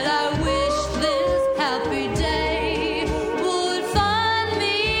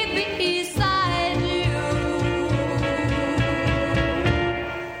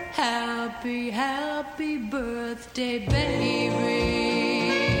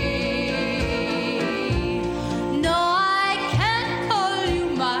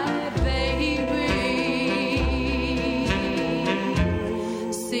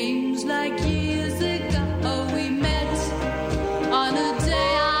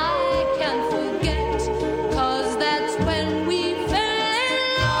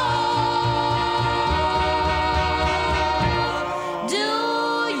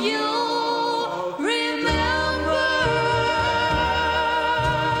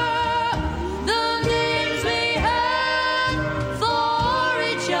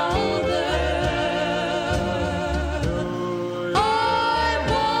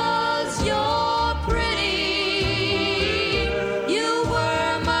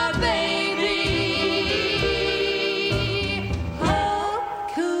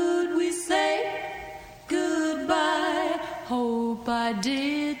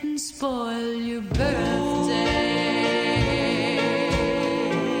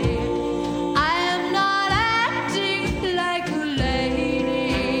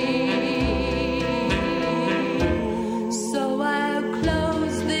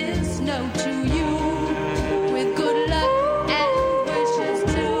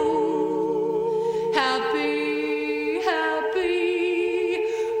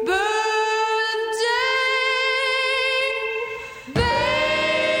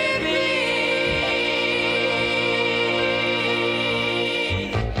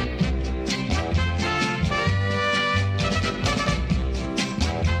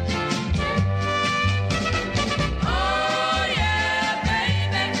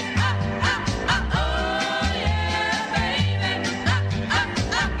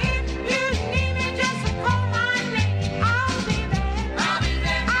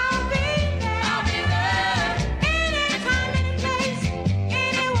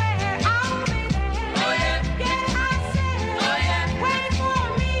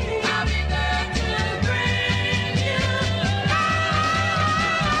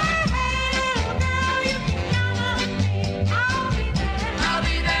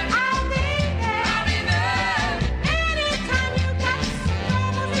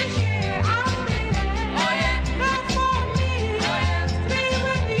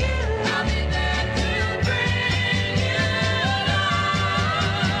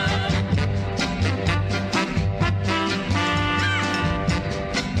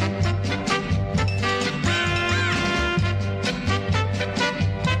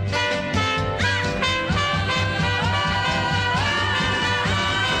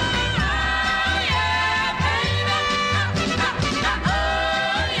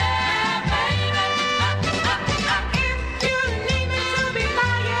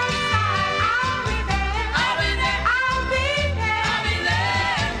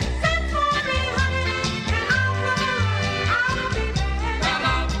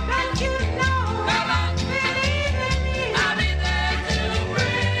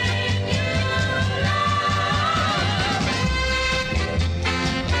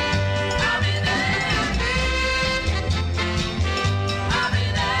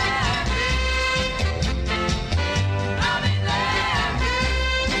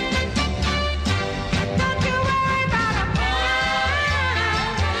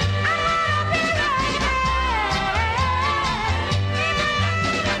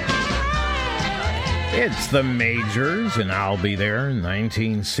It's the Majors, and I'll Be There in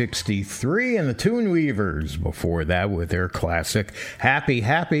 1963, and the Tune Weavers before that with their classic Happy,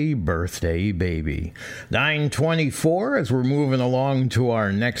 Happy Birthday, Baby. 9:24 as we're moving along to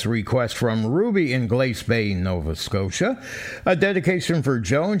our next request from Ruby in Glace Bay, Nova Scotia. A dedication for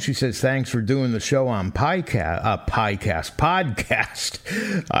Joan. She says, thanks for doing the show on podcast.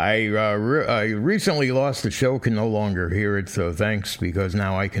 I recently lost the show, can no longer hear it, so thanks, because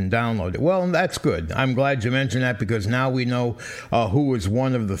now I can download it. Well, that's good. I'm glad you mentioned that, because now we know who is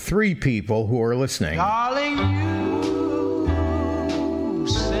one of the 3 people who are listening. Darling, you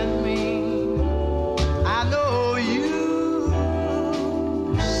send me. I know you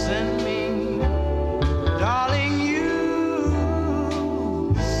send me. Darling,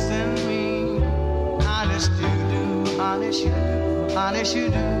 you send me. Honest you do, honest you do, honest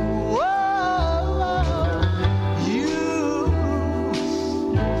you do.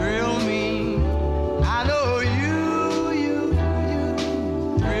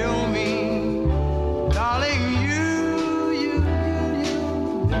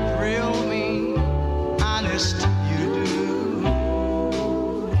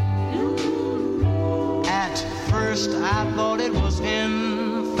 I thought it was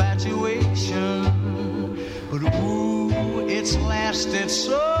infatuation, but ooh, it's lasted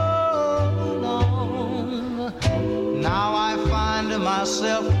so long. Now I find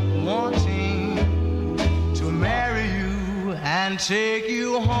myself wanting to marry you and take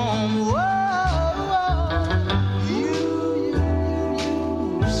you home. Whoa, you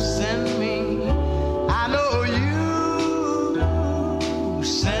send me. I know you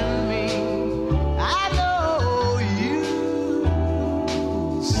send me.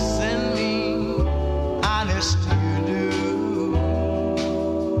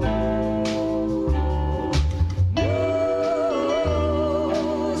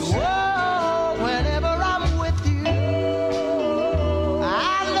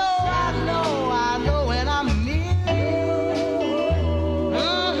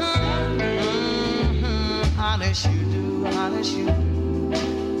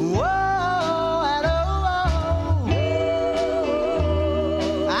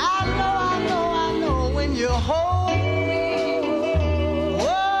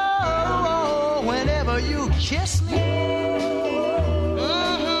 Kiss me,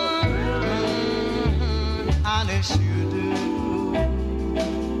 honest you do.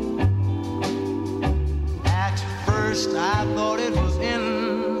 At first I thought it was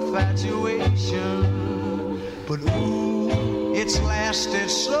infatuation, but ooh, it's lasted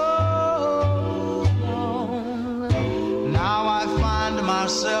so long. Now I find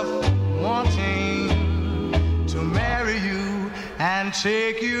myself wanting to marry you and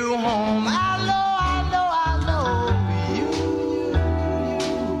take you home. I know.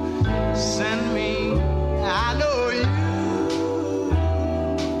 Send me, I know you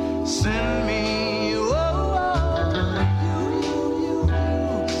send me, you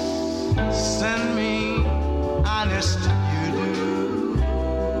send me, honest you do.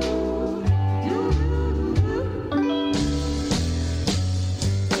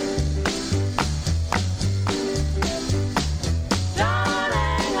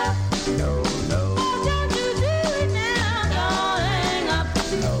 Darling, no.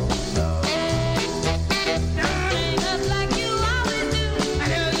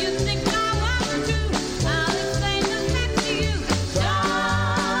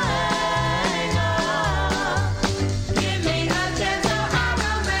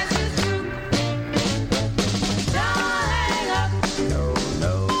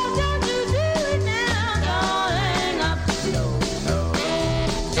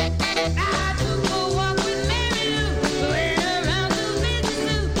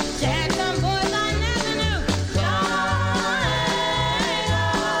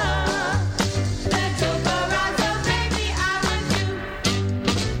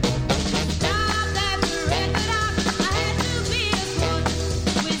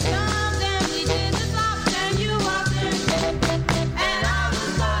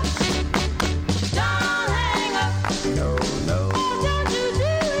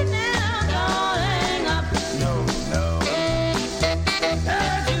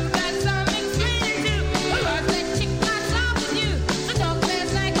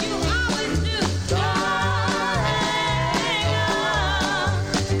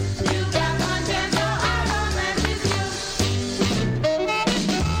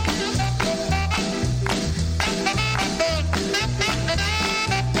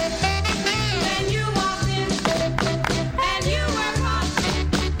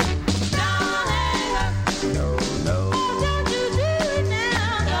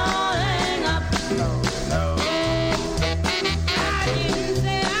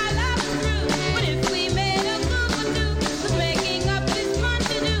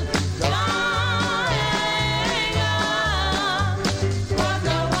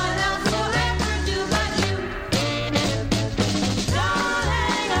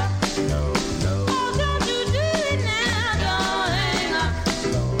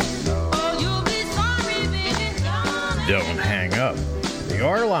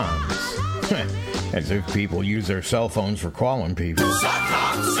 bombs. As if people use their cell phones for calling people. Sock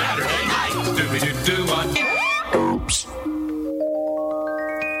Hop Saturday night. Dooby-doo-doo on. Oops.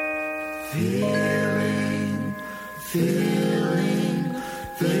 Feeling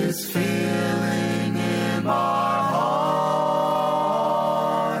this feeling in my heart.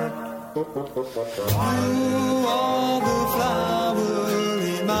 You are the flower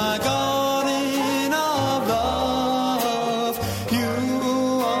in my garden of love. You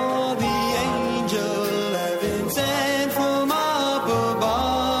are the angel heaven sent from up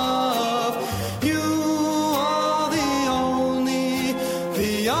above. You are the only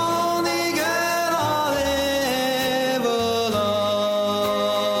girl I'll ever love.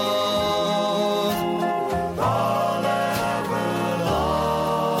 I'll ever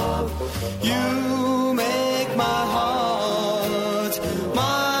love. You make my heart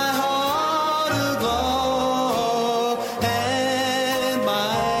aglow. And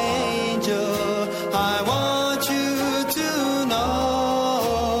my angel, I want you to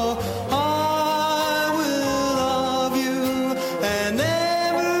know I will love you and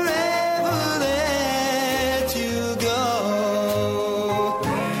never ever let you go.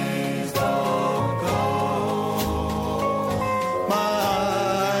 Please don't go.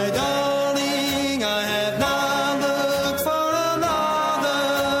 My darling, I have not looked for another,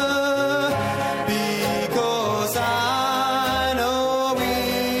 because I know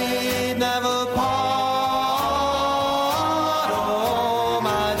we'd never part. Oh,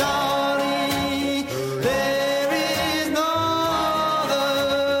 my darling, there is no other,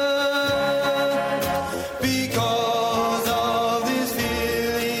 because of this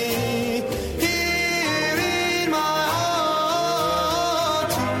feeling here in my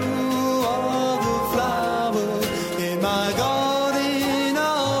heart. You are the flower in my garden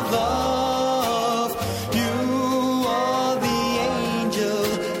of love. You are the angel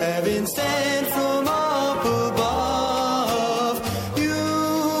heaven sent from up above. You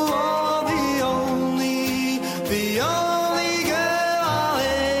are the only girl I'll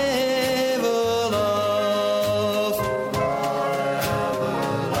ever love.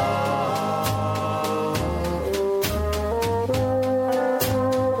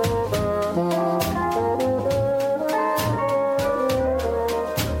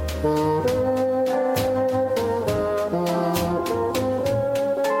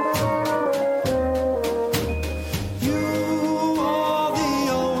 You are the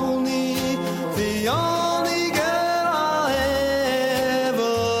only girl I'll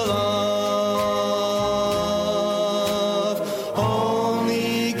ever love.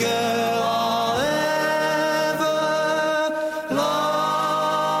 Only girl I'll ever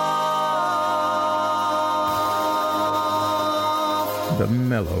love. The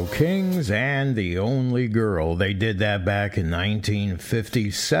Mellow Kings and The Only Girl. They did that back in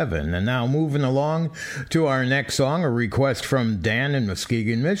 1957. And now moving along to our next song, a request from Dan in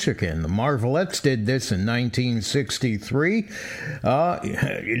Muskegon, Michigan. The Marvelettes did this in 1963.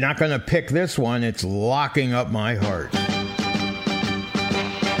 You're not going to pick this one. It's Locking Up My Heart.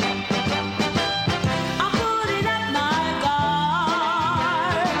 I'm putting up my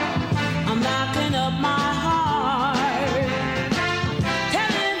guard. I'm locking up my heart.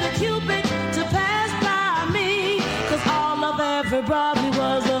 Telling the Cupid to pass by me, 'cause all I've ever brought me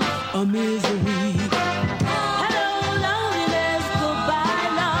was a misery. Hello, loneliness, goodbye,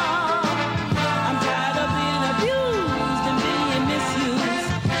 love. I'm tired of being abused and being misused.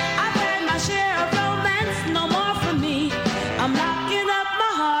 I've had my share of romance, no more for me. I'm locking up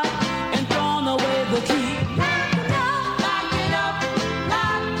my heart and throwing away the key. Locking up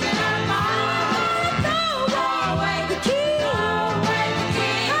my heart. Throw away the key. I'm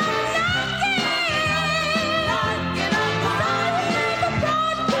locking up my heart.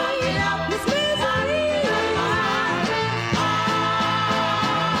 This misery.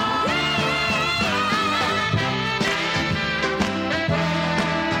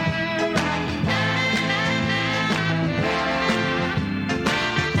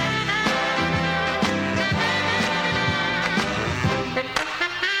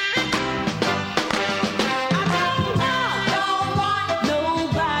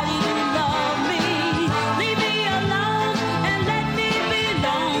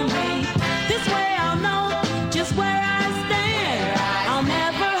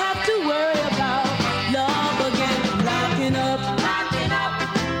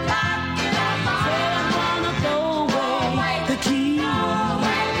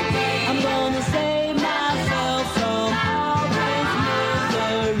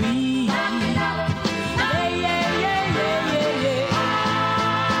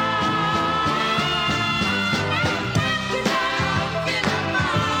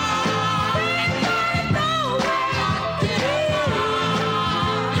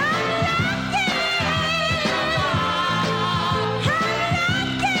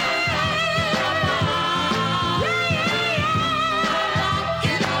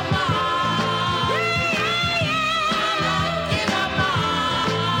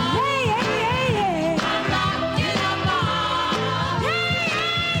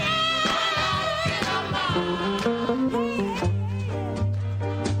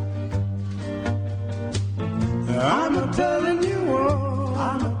 telling you, oh,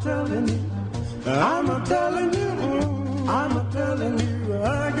 I'm a telling you, I'm a telling you, oh, I'm a telling you,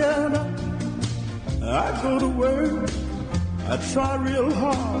 I get up, I go to work, I try real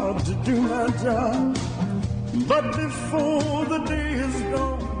hard to do my job, but before the day is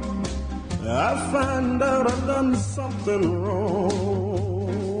gone, I find out I've done something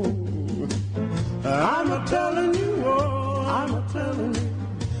wrong. I'm a telling you, oh, I'm a telling you,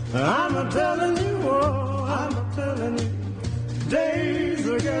 I'm a telling you, oh, I'm a telling you, days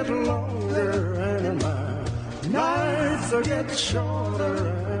will get longer and my nights will get shorter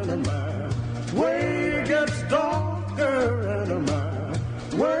and my way gets darker and my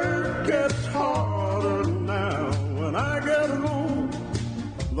work gets harder now. When I get home,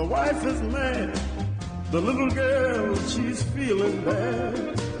 the wife is mad, the little girl, she's feeling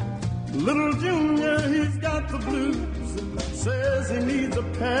bad. Little Junior, he's got the blues, says he needs a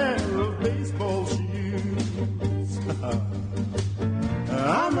pair of baseball shoes.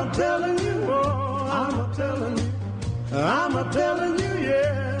 I'm a telling you, oh, I'm a telling you, I'm a telling you,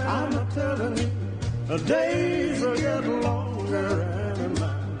 yeah, I'm a telling you, the days will get longer and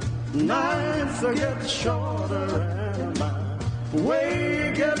my nights will get shorter and my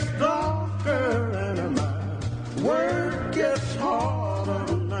way gets darker and my work gets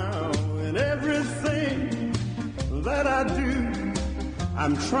harder now. And everything that I do,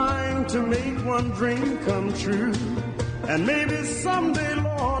 I'm trying to make one dream come true. And maybe someday,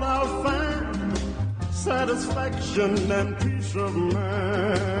 Lord, I'll find satisfaction and peace of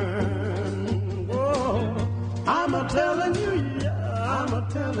mind. Whoa, I'm a telling you, yeah, I'm a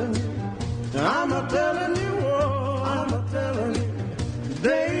telling you, I'm a telling you, oh, I'm a telling you,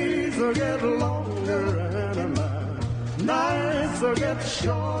 days will get longer and my nights will get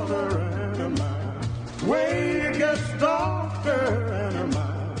shorter and my way gets darker and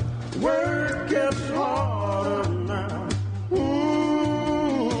my work gets harder now.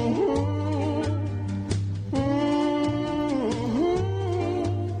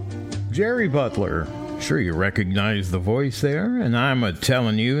 Jerry Butler. Sure you recognize the voice there. And I'm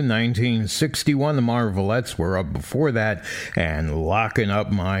telling you, 1961, the Marvelettes were up before that and Locking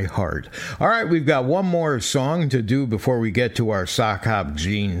Up My Heart. All right, we've got one more song to do before we get to our Sock Hop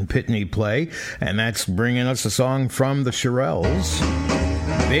Gene Pitney play, and that's bringing us a song from the Shirelles,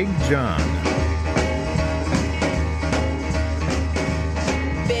 Big John.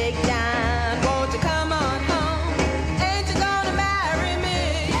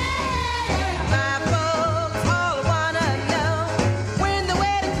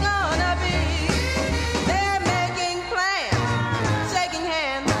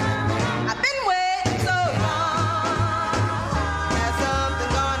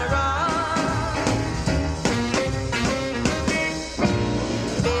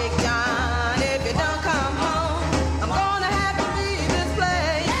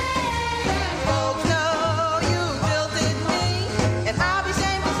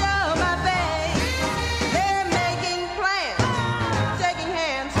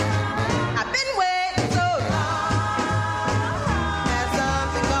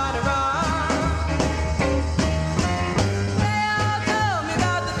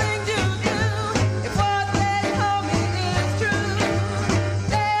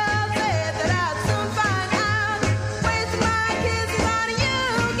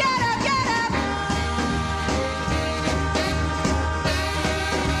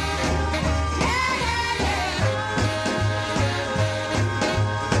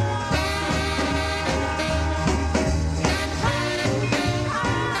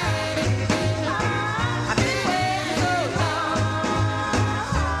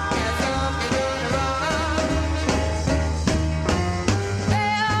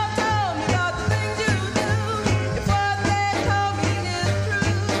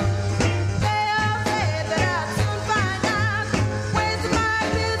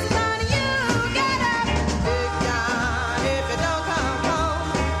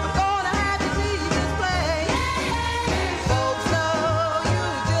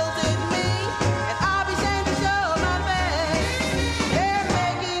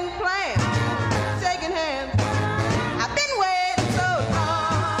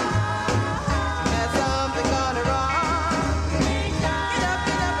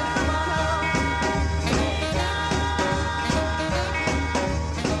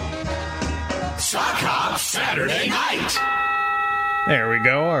 Saturday night. There we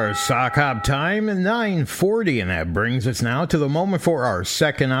go, our sock hop time at 9:40, and that brings us now to the moment for our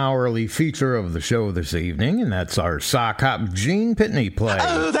second hourly feature of the show this evening, and that's our sock hop Gene Pitney play.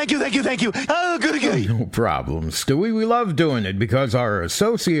 Oh, thank you. Oh, goody. No problem, Stewie. We love doing it because our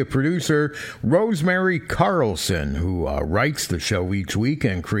associate producer, Rosemary Carlson, who writes the show each week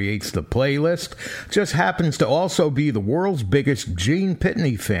and creates the playlist, just happens to also be the world's biggest Gene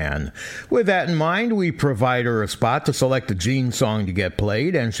Pitney fan. With that in mind, we provide her a spot to select a Gene song to get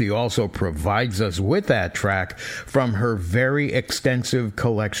played, and she also provides us with that track from her very extensive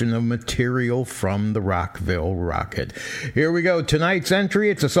collection of material from the Rockville Rocket. Here we go. Tonight's entry,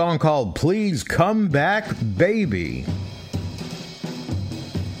 it's a song called Please Come Back, Baby.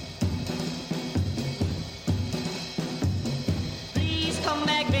 Please come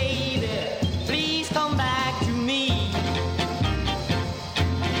back, baby. Please come back to me.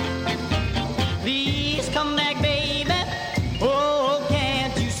 Please come back, baby. Oh,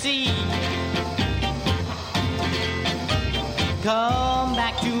 can't you see? Come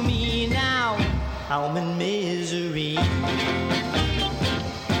back to me now. I'm in misery.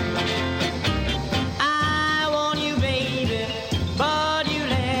 I want you, baby, but you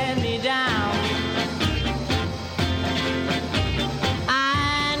let me down.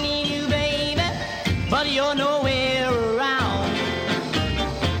 I need you, baby, but you're nowhere around.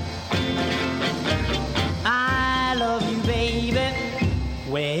 I love you, baby.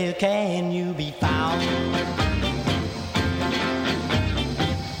 Where can you be found?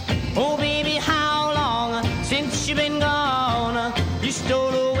 Oh, baby, how long since you've been gone? You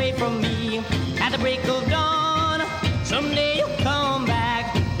stole away from me at the break of dawn. Someday you'll come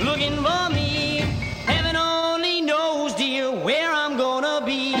back looking for me. Heaven only knows, dear, where I'm gonna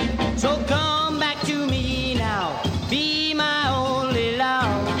be. So come back to me now. Be my only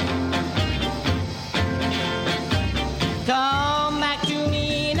love. Come back to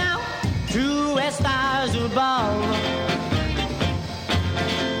me now. True as stars above.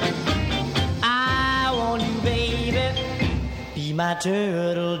 I want you, baby. Be my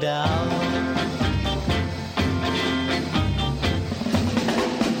turtle dove.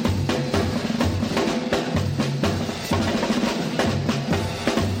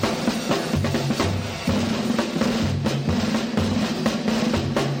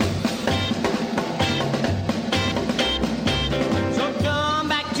 So come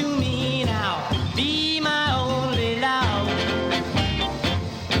back to me now. Be my only love.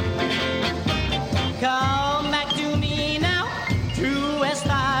 Come back to me now. True as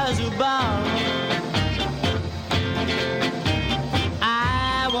stars above.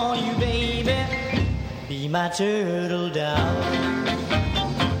 I want you, baby. Be my turtle dove.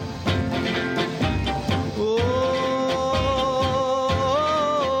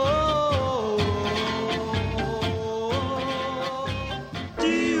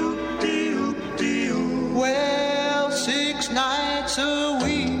 Well, 6 nights a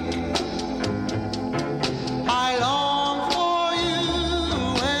week I long for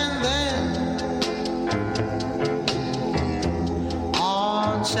you, and then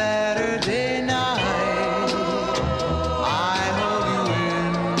on Saturday night I hold you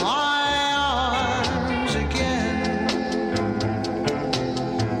in my arms again.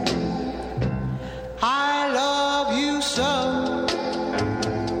 I love you so,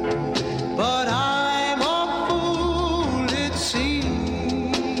 but I'm a fool, it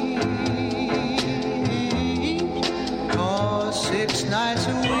seems, 'cause 6 nights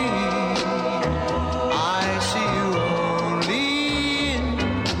a week I see you only in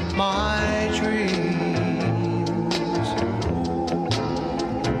my dreams.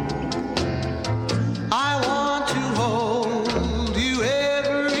 I want to hold you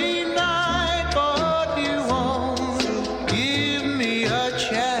every night, but you won't give me a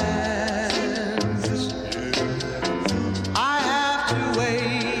chance. I have to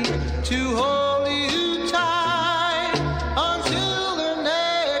wait to hold you tight until the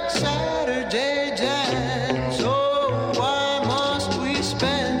next Saturday dance. Oh, why must we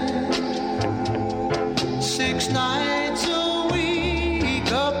spend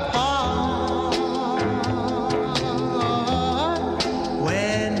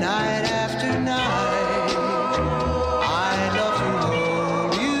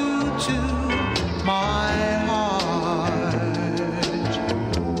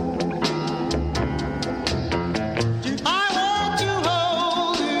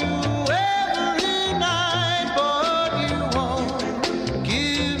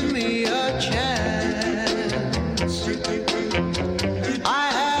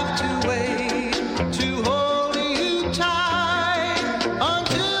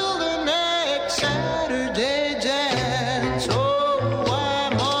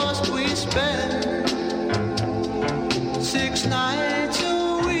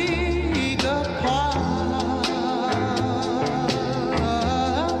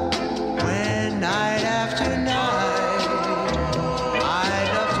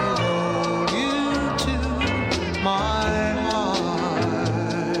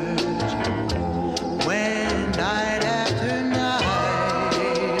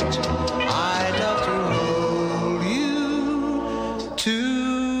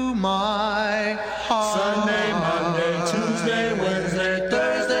my heart. Sunday, Monday, Tuesday, Wednesday,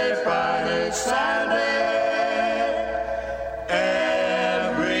 Thursday, Friday, Saturday,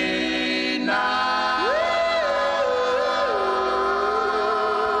 every night.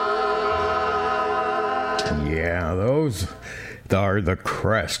 Yeah, those are the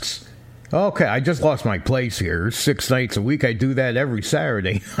Crests. Okay, I just lost my place here. 6 nights a week. I do that every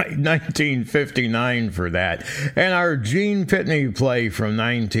Saturday. 1959 for that. And our Gene Pitney play from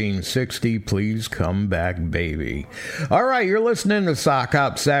 1960, Please Come Back, Baby. All right, you're listening to Sock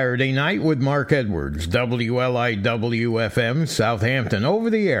Hop Saturday Night with Mark Edwards, WLIW-FM, Southampton, over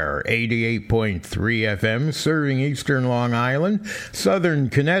the air, 88.3 FM, serving eastern Long Island, southern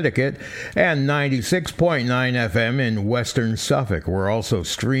Connecticut, and 96.9 FM in western Suffolk. We're also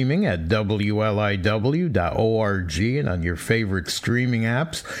streaming at WLIW.org and on your favorite streaming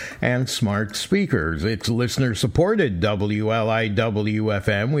apps and smart speakers. It's listener-supported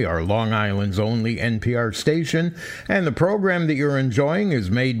WLIW-FM. We are Long Island's only NPR station, and the program that you're enjoying is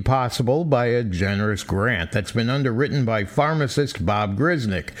made possible by a generous grant that's been underwritten by pharmacist Bob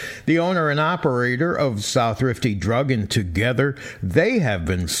Grisnick, the owner and operator of South Thrifty Drug, and together they have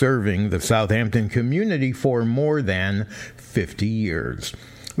been serving the Southampton community for more than 50 years.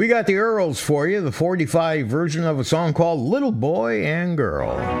 We got the Earls for you, the 45 version of a song called Little Boy and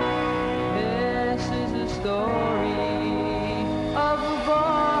Girl. This is the story of a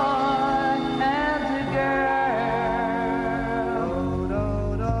boy and a girl.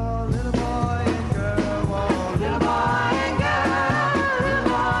 Little boy and girl, little boy and girl, little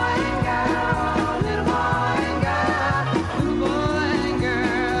boy and girl, little boy and girl, little boy and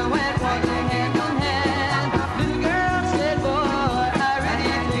girl went walking hand in hand. Little girl said, "Boy, I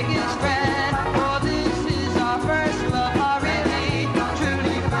really think it's grand. For this is our first love, our really,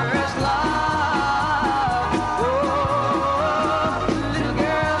 truly first love." Oh, little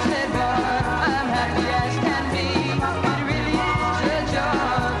girl said, "Boy, I'm happy as can be. It really is a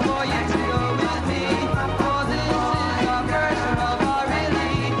joy for you to go with me. For this is our first love, our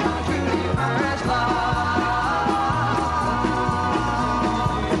really, truly first love."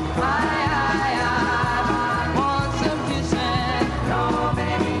 I want some kissing. No,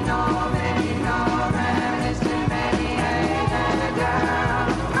 baby, no, reminiscing, baby, hey, girl,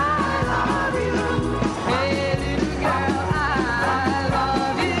 I love you. Hey, little girl, I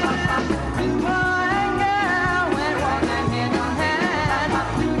love you. Little boy and girl went walking hand in hand.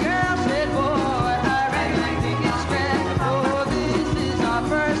 Little girl said, "Boy, I really think it's grand. Oh, this is our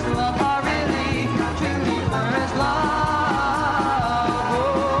first love, our really, truly first love." Oh,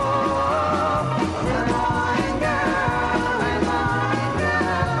 little boy and girl, little boy and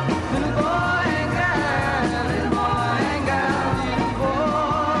girl, little boy and girl, little boy and girl,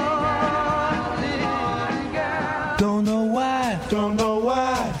 little girl. Don't know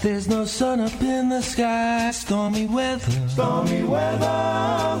why. There's no sun up in the sky. Stormy weather.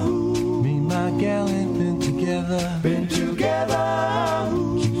 Me and my gal ain't been together. Keeps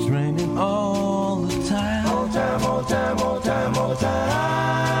raining all the time. All time.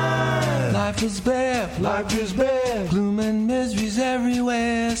 Life is bare. Gloom and misery's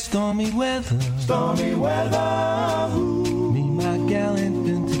everywhere. Stormy weather. Me and my gal ain't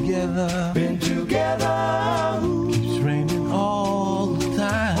been together. Keeps raining all the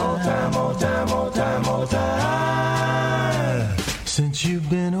time. All time. Since you've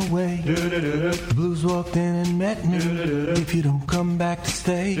been away, the blues walked in and met me. If you don't come back to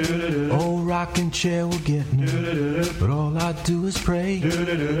stay, old rocking chair will get me. But all I do is pray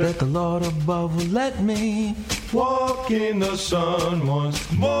that the Lord above will let me walk in the sun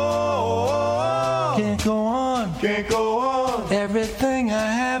once more. Can't go on. Everything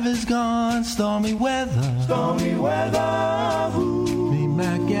I have is gone. Stormy weather. Me and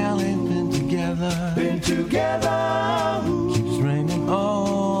my gal ain't been together. Keeps raining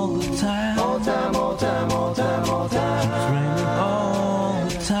all the time. All time. Keeps raining all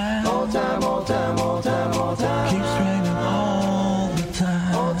the time. Keeps raining all the time. Keeps raining all the time.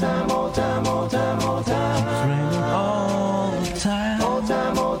 Keeps raining all the time. Keeps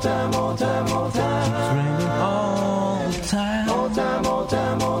raining all the time.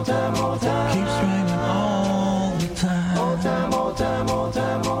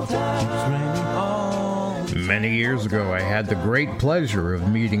 Many years ago, I had the great pleasure of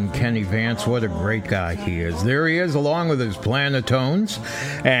meeting Kenny Vance. What a great guy he is. There he is, along with his Planetones,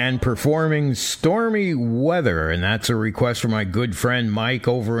 and performing Stormy Weather. And that's a request from my good friend Mike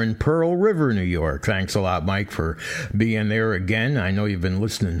over in Pearl River, New York. Thanks a lot, Mike, for being there again. I know you've been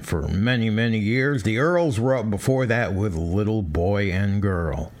listening for many, many years. The Earls were up before that with Little Boy and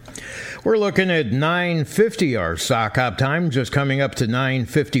Girl. We're looking at 9:50, our sock hop time, just coming up to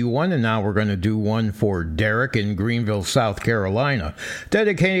 9:51, and now we're going to do one for Derek in Greenville, South Carolina,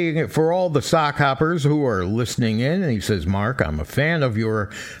 dedicating it for all the sock hoppers who are listening in. And he says, Mark, I'm a fan of your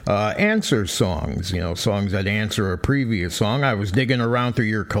answer songs, songs that answer a previous song. I was digging around through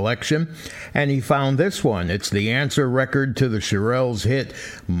your collection, and he found this one. It's the answer record to the Shirelles hit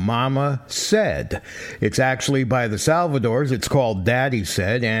Mama Said. It's actually by the Salvadors. It's called Daddy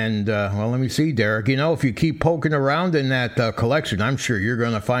Said, and well, let me see, Derek. If you keep poking around in that collection, I'm sure you're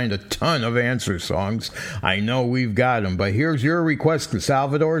going to find a ton of answer songs. I know we've got them, but here's your request to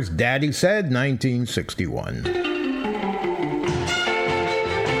Salvador's Daddy Said, 1961.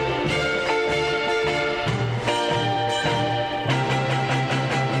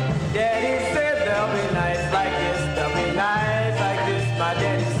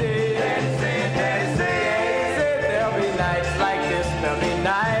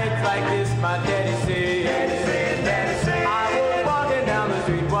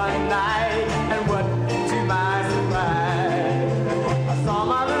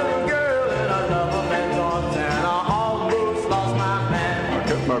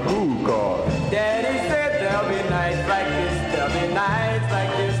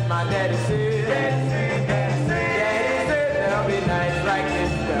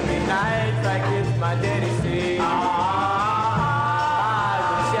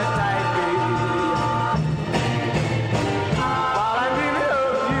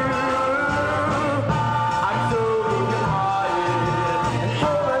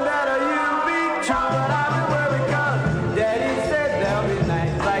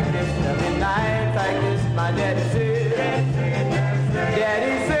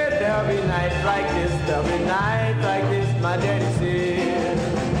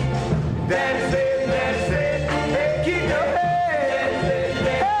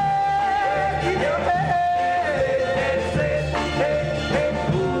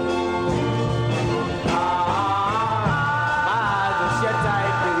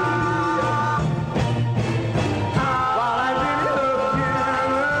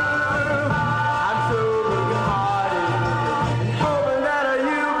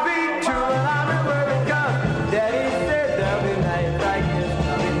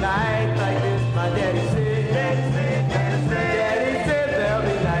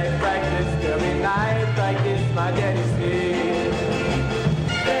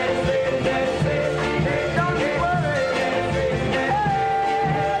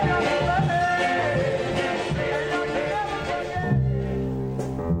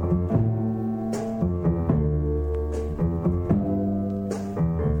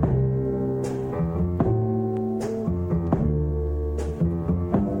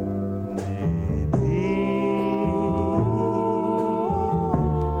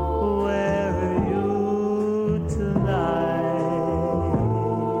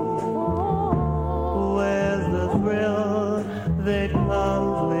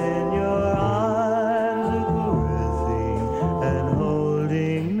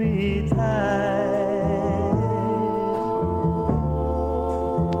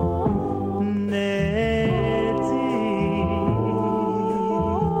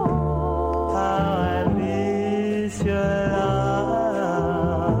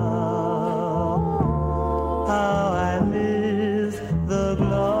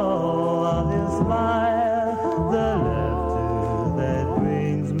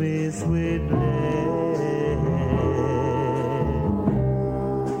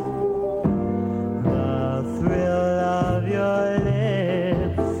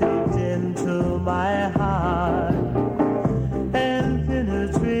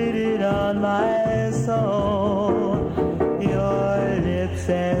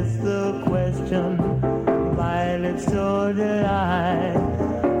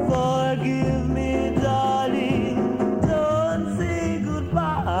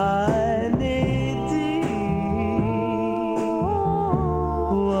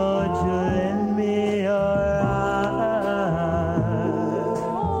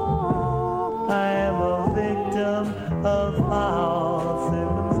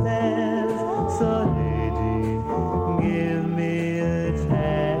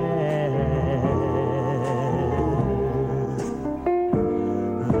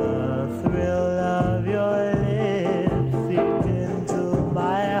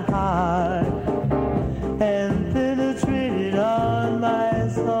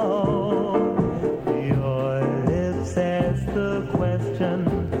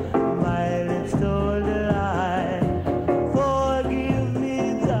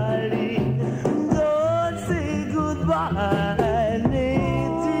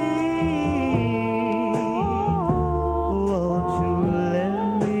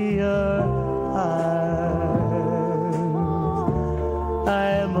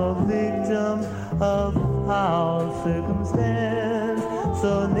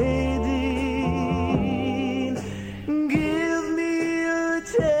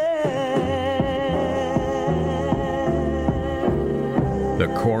 The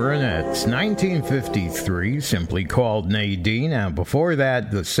Coronets, 1953, simply called Nadine. Now, before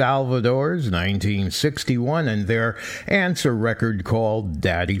that, the Salvadors, 1961, and their answer record called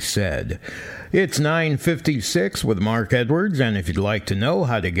Daddy Said. It's 9:56 with Mark Edwards, and if you'd like to know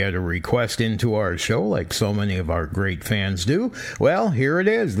how to get a request into our show, like so many of our great fans do, well, here it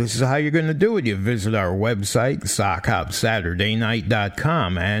is. This is how you're going to do it. You visit our website,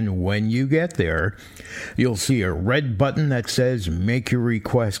 SockHopSaturdayNight.com, and when you get there, you'll see a red button that says Make Your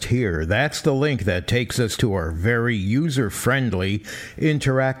Request Here. That's the link that takes us to our very user-friendly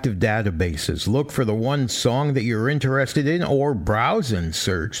interactive databases. Look for the one song that you're interested in, or browse and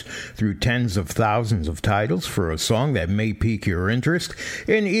search through tens of thousands of titles for a song that may pique your interest.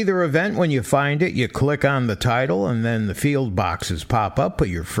 In either event, when you find it, you click on the title, and then the field boxes pop up. Put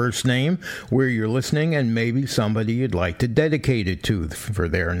your first name, where you're listening, and maybe somebody you'd like to dedicate it to for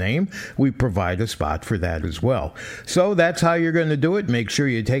their name. We provide a spot for that as well. So that's how you're going to do it. Make sure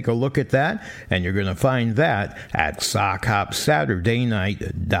you take a look at that, and you're going to find that at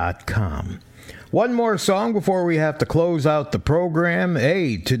SockHopSaturdayNight.com. One more song before we have to close out the program.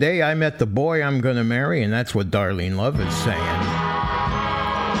 Hey, today I met the boy I'm going to marry, and that's what Darlene Love is saying. I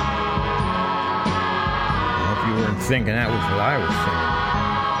hope you weren't thinking that was what I was saying.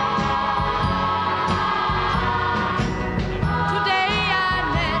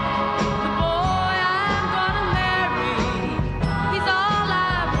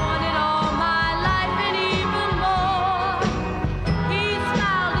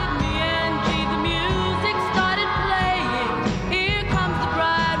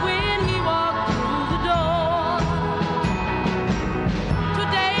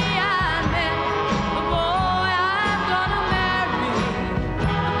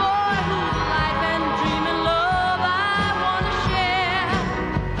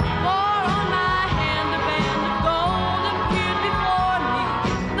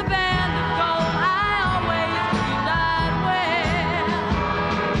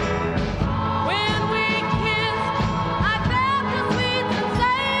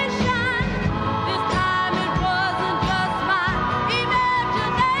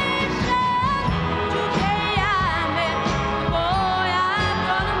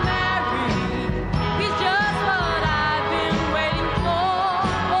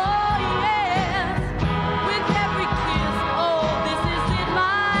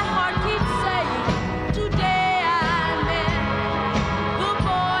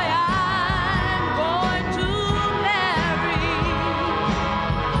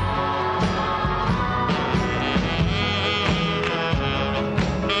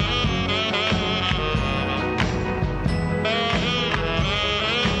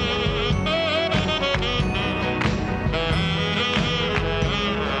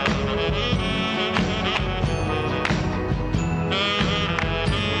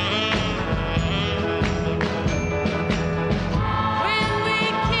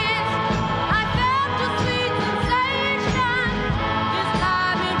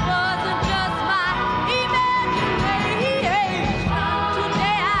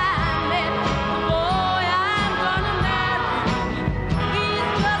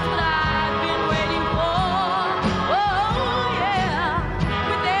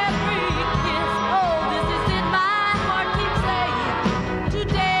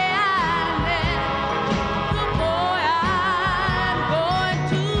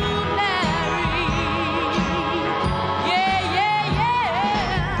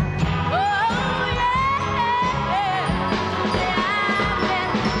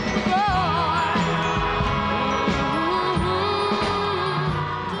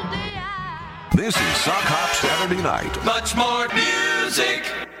 This is Sock Hop Saturday Night. Much more music.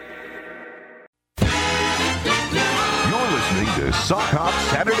 You're listening to Sock Hop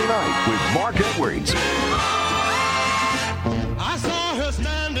Saturday Night with Mark Edwards. I saw her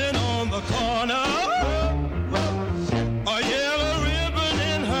standing on the corner, a yellow ribbon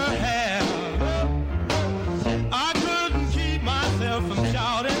in her hair. I couldn't keep myself from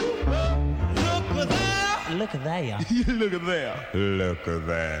shouting, look at there. Look at there. Look at there. Look at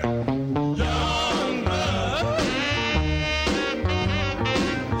there. Young blood.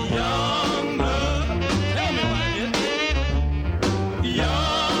 Young blood. Tell me what it is.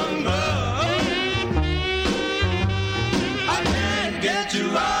 Young blood. I can't get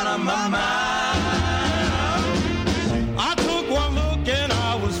you out of my mind. I took one look and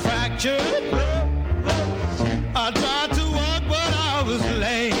I was fractured. I tried to walk but I was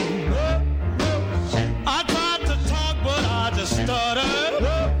lame. I tried to talk but I just stuttered.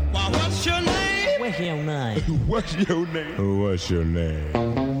 Why, what's your name? What's your name? What's your name? What's your name?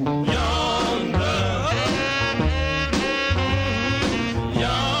 Young blood.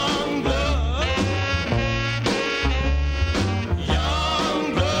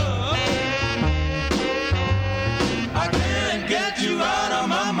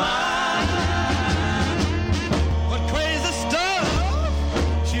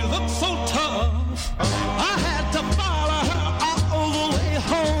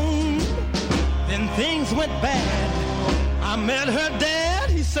 went bad. I met her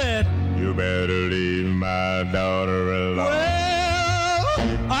dad, he said, "You better leave my daughter alone." Well,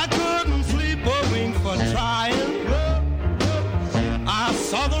 I couldn't sleep a wink for trying. I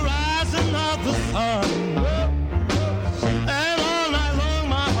saw the rising of the sun, and all night long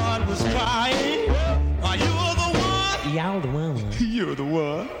my heart was crying. Why, you were the one. Y'all the one. You're the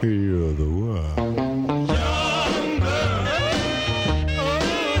one. You're the one. Young girl.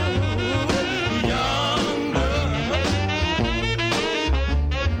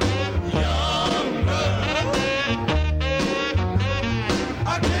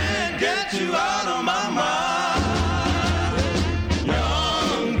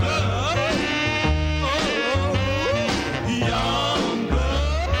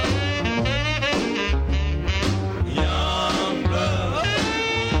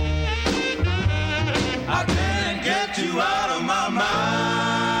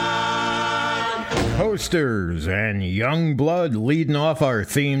 Coasters and Young Blood leading off our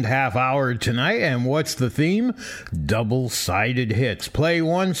themed half hour tonight. And what's the theme? Double-sided hits. Play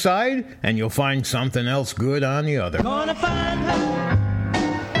one side and you'll find something else good on the other. Gonna find her.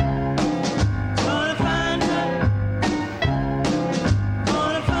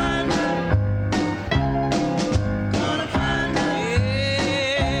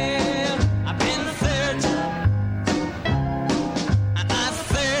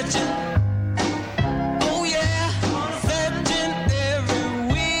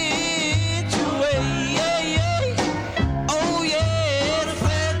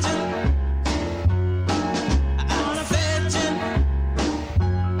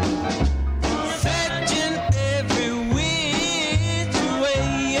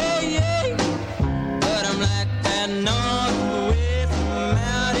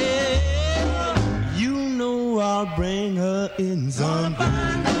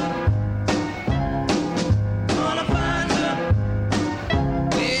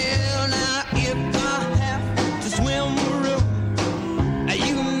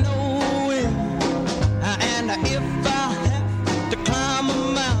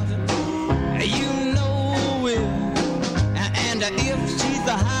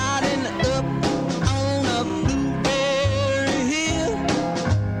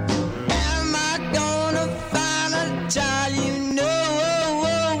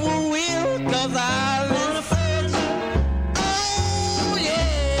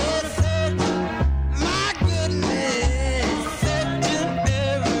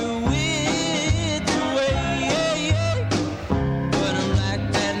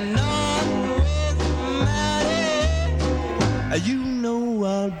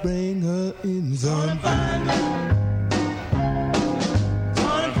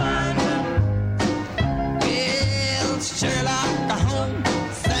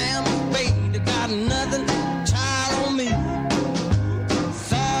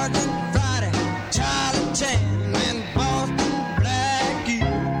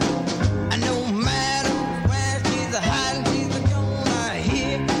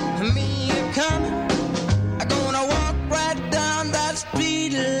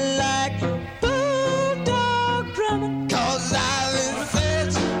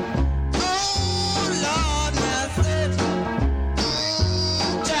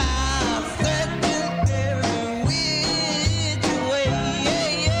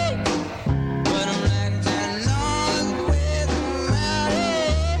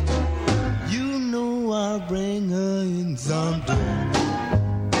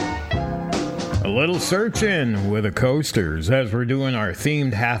 Searching with the Coasters as we're doing our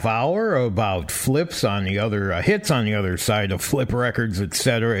themed half hour about flips on the other hits on the other side of flip records,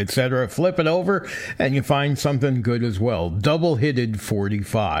 etc., etc. Flip it over and you find something good as well. Double-hitted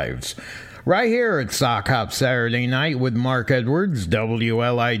 45s. Right here at Sock Hop Saturday Night with Mark Edwards,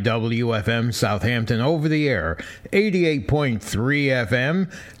 WLIW-FM Southampton over the air, 88.3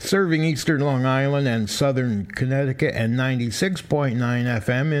 FM, serving eastern Long Island and southern Connecticut, and 96.9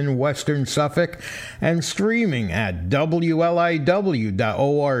 FM in western Suffolk, and streaming at WLIW.org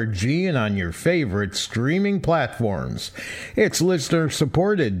and on your favorite streaming platforms. It's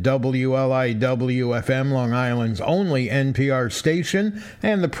listener-supported WLIW-FM, Long Island's only NPR station,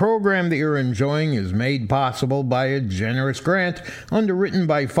 and the program that you're enjoying is made possible by a generous grant underwritten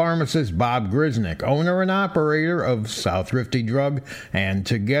by pharmacist Bob Grisnick, owner and operator of South Rifty Drug, and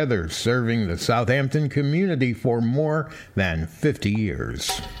together serving the Southampton community for more than 50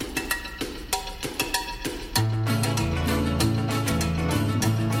 years.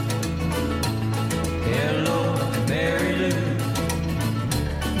 Hello, Mary Lou.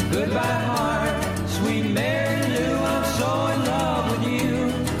 Goodbye, heart, sweet Mary Lou. I'm so in love with you.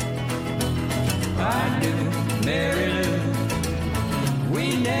 I knew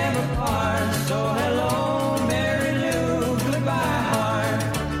we never part. So hello, Mary Lou, goodbye, heart.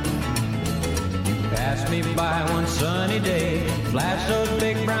 You passed me by one sunny day, flashed those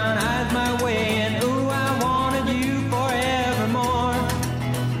big brown eyes my way, and ooh, I wanted you forevermore.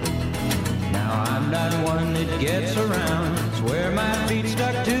 Now I'm not one that gets around, swear my feet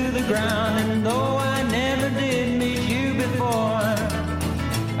stuck to the ground, and though I never did meet you before,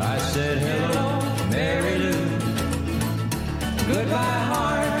 I said hello, Mary Lou, goodbye,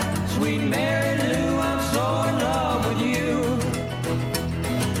 heart, sweet Mary Lou, I'm so in love with you.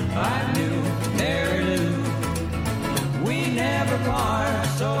 I knew, Mary Lou, we never part.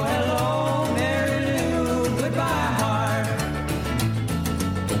 So hello, Mary Lou, goodbye, heart.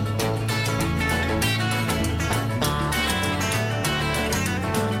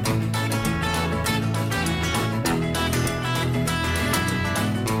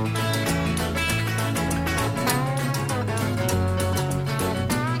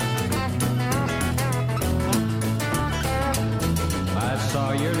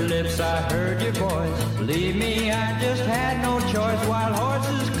 Your lips, I heard your voice. Believe me, I just had no choice. Wild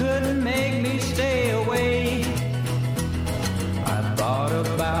horses couldn't make me stay away. I thought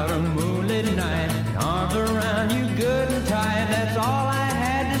about a moonlit night, arms around you good and tight. That's all I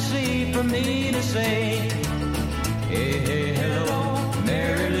had to see for me to say. Hey, hey, hello,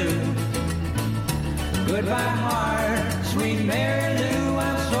 Mary Lou, goodbye, heart, sweet Mary Lou,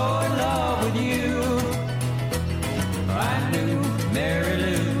 I'm so in love with you. I knew, Mary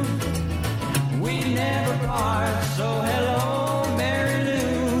Lou, we never part. So hello, Mary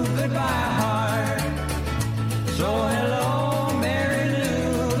Lou, goodbye, heart. So hello, Mary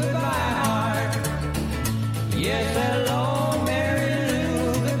Lou, goodbye, heart. Yes, hello, Mary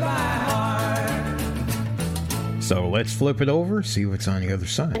Lou, goodbye, heart. So let's flip it over, see what's on the other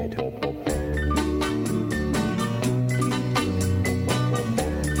side.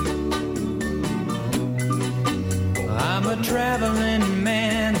 I'm a traveling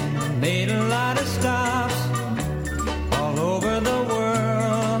man, made a lot of stops all over the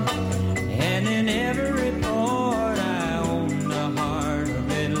world, and in every port I own the heart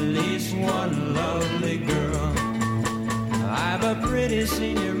of at least one lovely girl. I've a pretty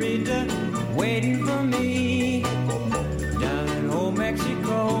senorita waiting for me down in old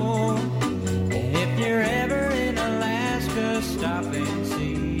Mexico, and if you're ever in Alaska, stop and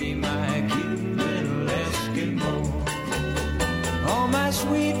see my cute little Eskimo. Oh, my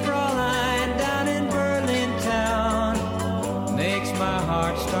sweet Fraulein down in Berlin town makes my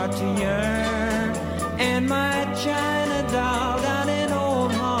heart start to yearn, and my China doll down in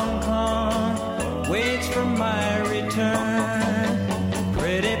old Hong Kong waits for my return.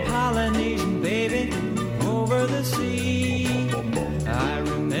 Pretty Polynesian baby over the sea, I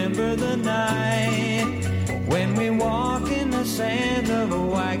remember the night when we walk in the sands of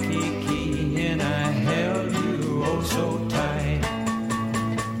Waikiki, and I held you oh so tight.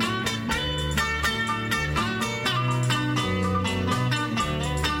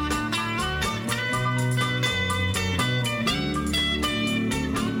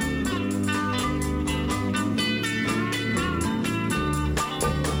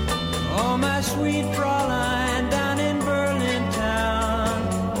 Oh, my sweet Fraulein down in Berlin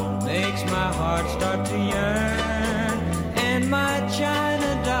town makes my heart start to yearn, and my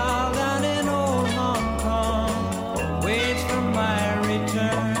China doll down in old Hong Kong waits for my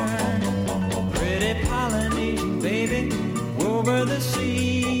return. Pretty Polynesian baby over the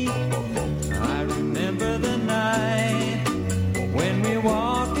sea, I remember the night when we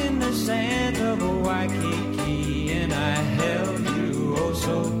walked in the sands of Waikiki, and I held you oh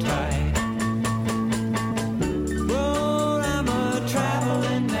so tight. Well, I'm a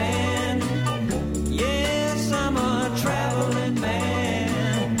traveling man. Yes, I'm a traveling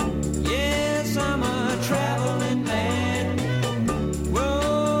man. Yes, I'm a traveling man.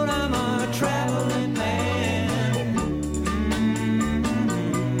 Well, I'm a traveling man.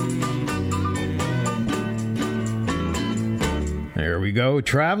 There we go.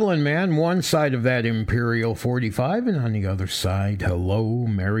 Traveling Man, one side of that Imperial 45, and on the other side, hello,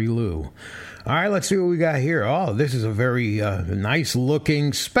 Mary Lou. All right, let's see what we got here. Oh, this is a very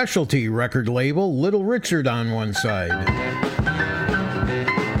nice-looking specialty record label. Little Richard on one side.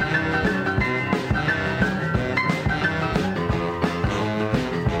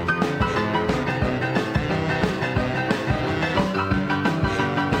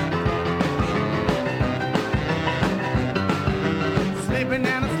 Slipping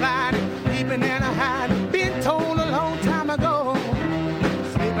and a sliding, peeping and a hiding, been told a long time ago.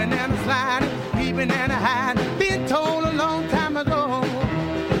 Slipping and a sliding, peeping and a hiding, been told a long time ago.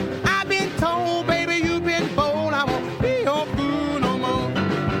 I've been told, baby, you've been bold, I won't be your fool no more.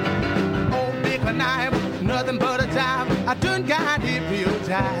 knife, nothing but a jive. I done got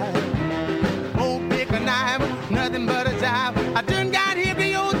hypnotized. Oh, pick a knife, nothing but a jive. I done got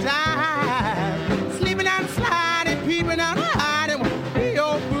hypnotized. Sleeping out and sliding, peeping out and hiding. Won't be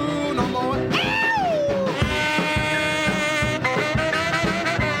your boo no more.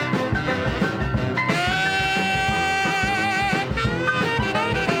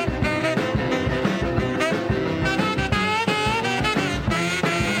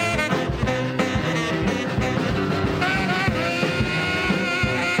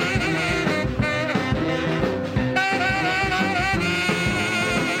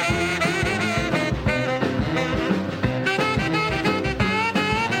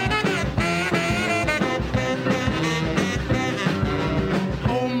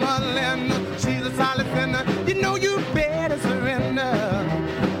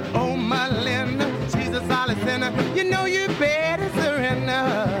 You know you better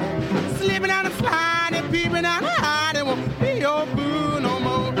surrender. Slipping out and sliding, peeping out and hiding. Won't be your boo no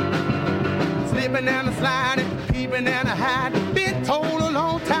more. Slipping out and sliding, peeping out and hiding. Been told a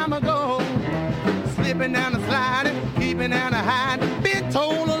long time ago. Slipping out and sliding, peeping out and hiding. Been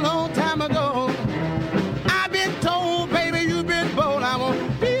told a long time ago. I've been told, baby, you've been bold. I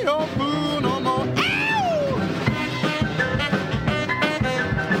won't be your boo no more.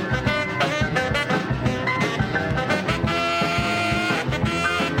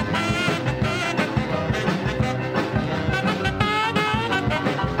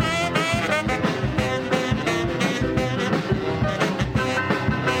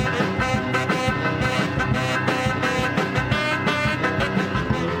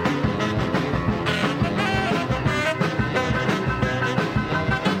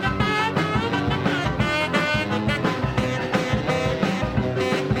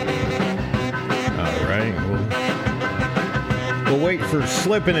 Wait for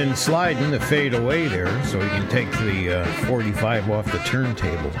slipping and sliding to fade away there so we can take the 45 off the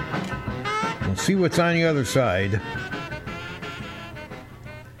turntable. We'll see what's on the other side.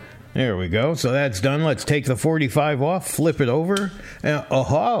 There we go. So that's done. Let's take the 45 off, flip it over.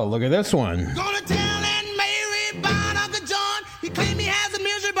 Aha, look at this one. Gonna tell Aunt Mary about Uncle John. He claimed he has a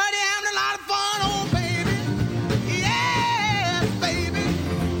misery, but he having a lot of fun. Oh, baby. Yes, baby.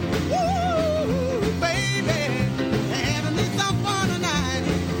 Woo, baby. Having me some fun tonight.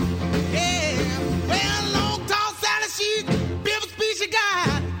 Yeah. Well, long, tall, Sally, she's beautiful species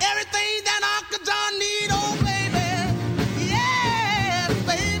guy. Everything that Uncle John need. Oh, baby. Yes,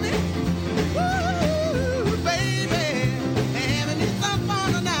 baby. Woo, baby. Having me some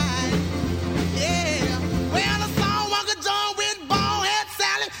fun tonight. Yeah. Well, I saw Uncle John with bald head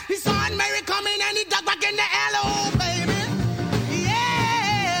Sally. He saw Aunt Mary coming and he ducked back in the alley. Oh, baby.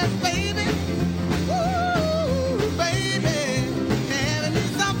 Yes, baby. Woo, baby. Having me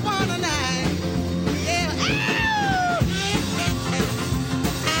some fun tonight. Yeah.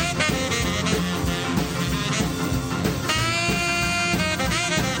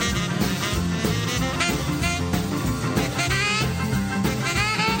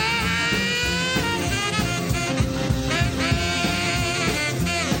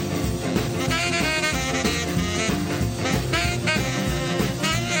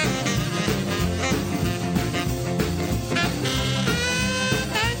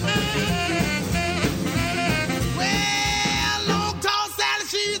 Well, long, tall Sally,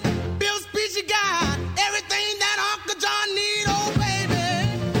 she's built species guy. Everything that Uncle John need, oh, baby.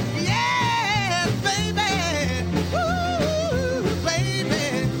 Yes, baby. Woo,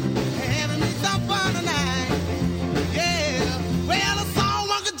 baby. Having me some fun tonight. Yeah. Well, I saw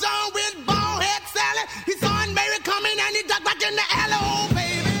Uncle John with bald head Sally. He saw Aunt Mary coming and he ducked back in the alley, oh,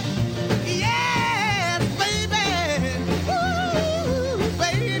 baby. Yes, baby. Woo,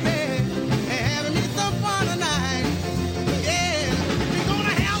 baby. Having me some fun tonight. Yeah. We're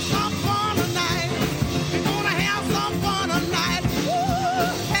gonna have some fun tonight. We're gonna have some fun tonight. Woo,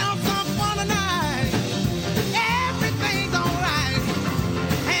 have some fun tonight. Everything's alright.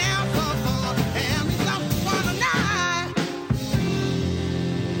 Have some fun. Have me some fun tonight.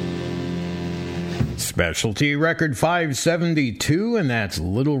 Specialty record 572, and that's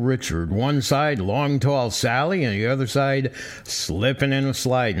Little Richard. One side, Long Tall Sally, and the other side, Slippin' and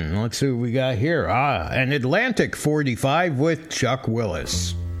Slidin'. Let's see what we got here. An Atlantic 45 with Chuck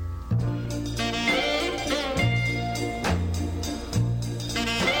Willis.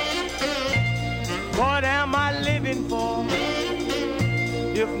 What am I living for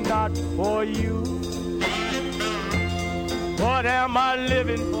if not for you? What am I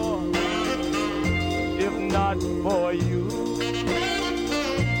living for if not for you?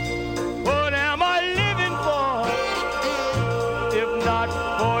 What am I living for if not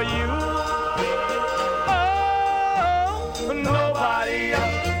for you?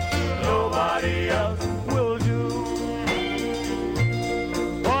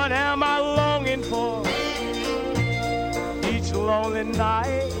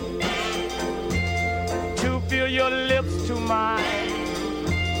 day to feel your lips to mine,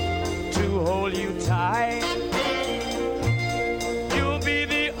 to hold you tight. You'll be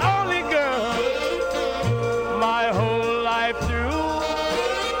the only girl my whole life through.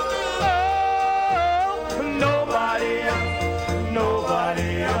 Oh, nobody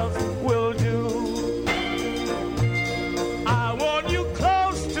else will do. I want you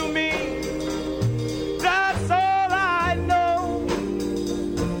close to me, that's all I know.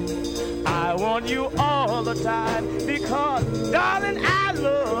 I want you all the time because, darling, I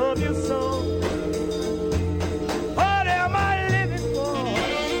love you so. What am I living for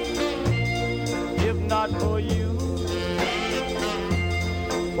if not for you?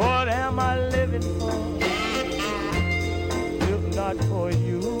 What am I living for if not for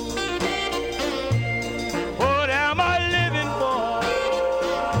you? What am I living for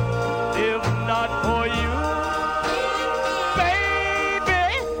if not for you? Baby,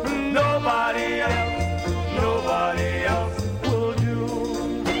 nobody else will do.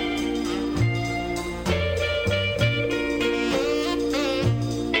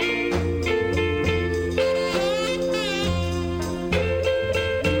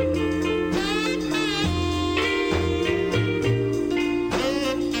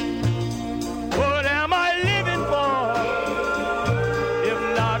 What am I living for if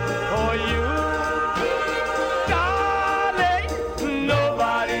not for you? Darling,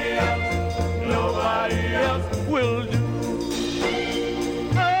 nobody else will do.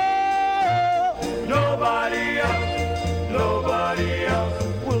 Oh, nobody else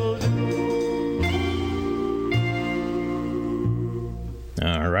will do.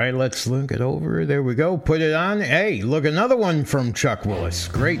 All right, let's look it over. There we go. Put it on. Hey, look, another one from Chuck Willis.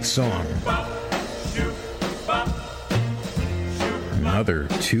 Great song. Another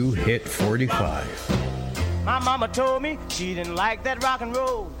two-hit 45. My mama told me she didn't like that rock and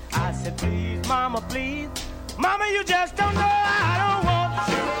roll. I said, please, mama, please. Mama, you just don't know I don't want to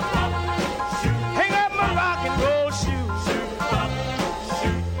hang up my rock and roll shoes.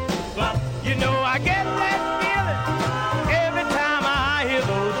 You know I get that feeling every time I hear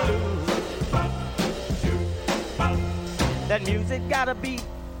those blues. That music got a beat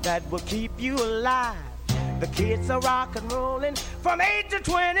that will keep you alive. The kids are rock and rolling from 8 to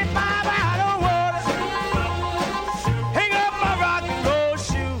 25. I don't want to hang up my rock and roll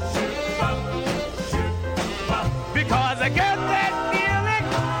shoes because I get that feeling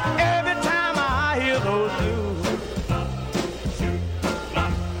every time I hear those blues.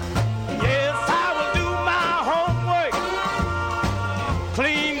 Yes, I will do my homework,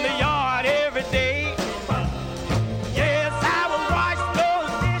 clean the yard every day. Yes, I will wash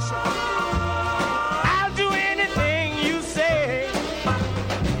those dishes. I'll do anything you say.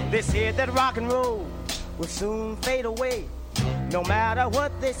 They said that rock and roll will soon fade away. No matter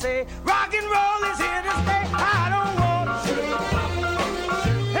what they say, rock and roll is here to stay. I don't want to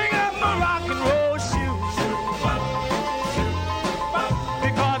hang up my rock and roll shoes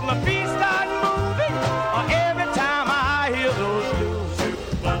because my feet start moving every time I hear those blues.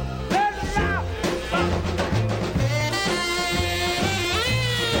 Let's rock.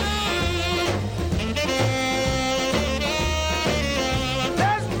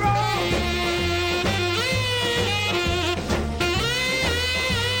 Let's roll.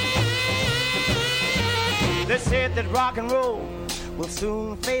 They said that rock and roll will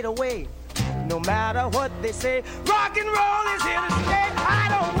soon fade away. No matter what they say, rock and roll is here to stay. I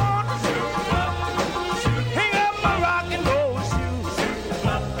don't want to hang up my rock and roll shoes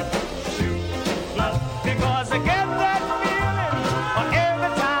because I get that feeling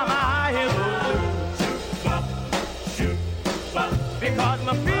every time I hear those blues. Because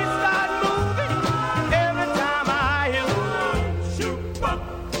my feet start moving every time I hear those.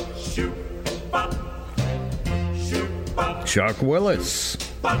 Chuck Willis.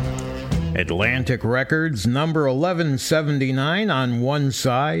 Atlantic Records, number 1179 on one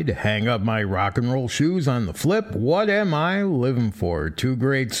side. Hang up my rock and roll shoes on the flip. What am I living for? Two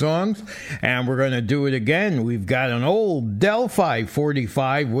great songs. And we're going to do it again. We've got an old Delphi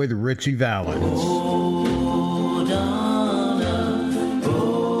 45 with Richie Valens.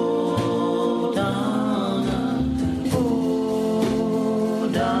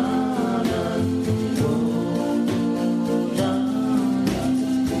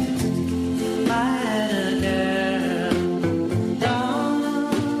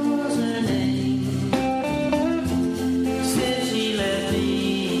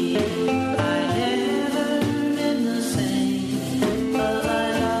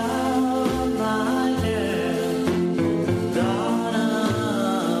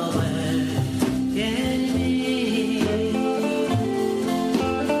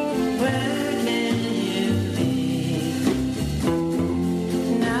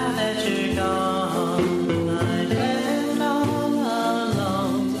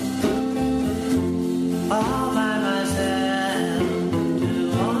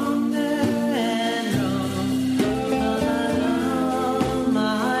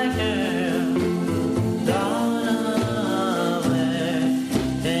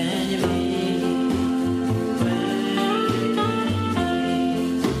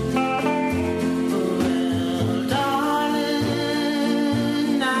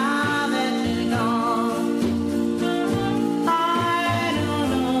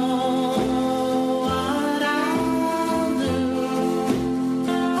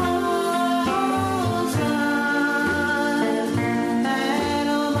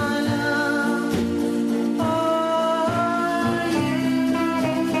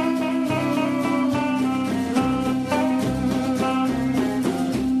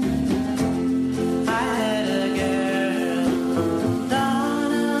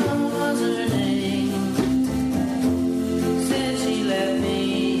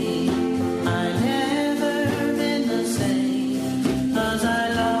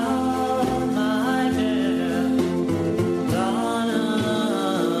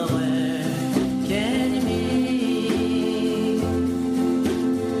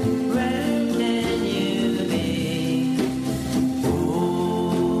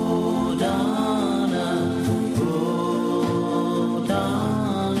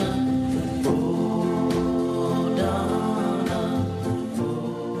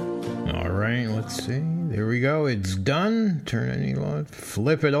 it's done. Turn any load.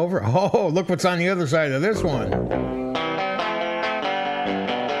 Flip it over. Oh, look what's on the other side of this one.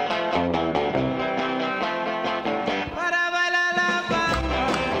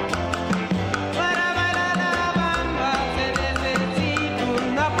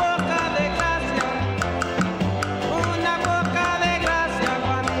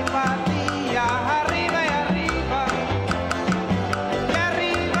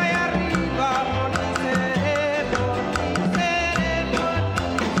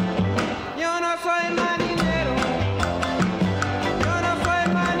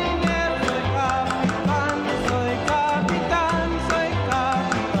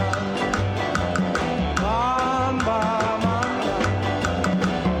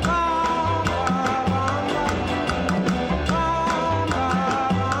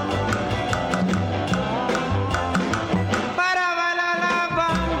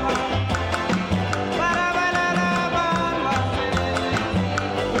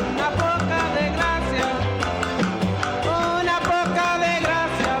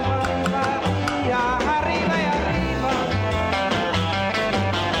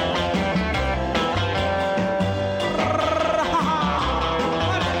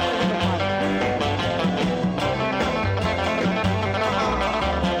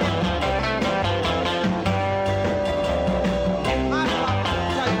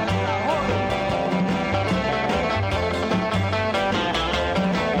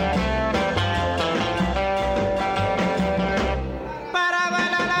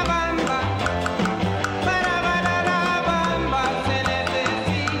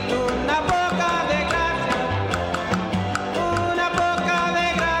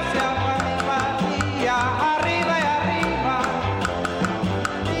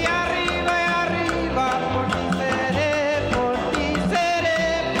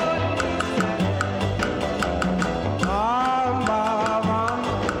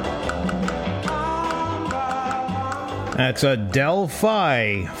 That's a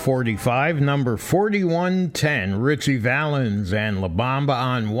Delphi 45, number 4110. Richie Valens and La Bamba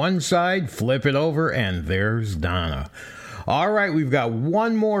on one side. Flip it over, and there's Donna. All right, we've got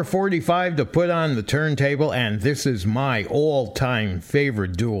one more 45 to put on the turntable, and this is my all-time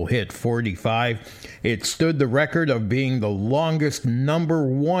favorite dual hit 45. It stood the record of being the longest number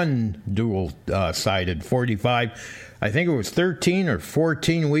one dual-sided 45. I think it was 13 or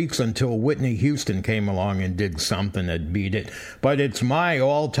 14 weeks until Whitney Houston came along and did something that beat it. But it's my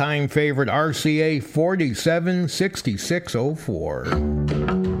all-time favorite RCA 476604.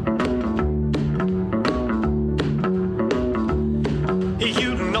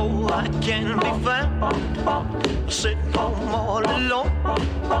 You know I can be found sitting home all alone.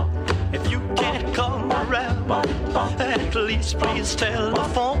 If you can't come around, at least please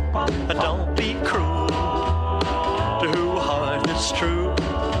telephone. Don't be cruel to who heart is true.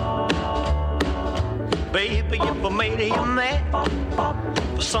 Baby, if I made you mad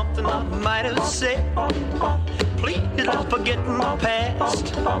for something I might have said, please don't forget my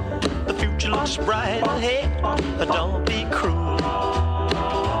past. The future looks bright ahead. Don't be cruel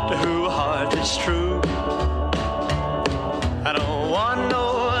to who heart is true. I don't want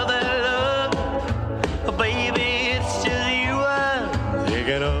no other love, baby, it's just you I'm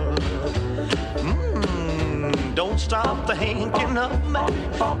thinking of. Don't stop thinking of me.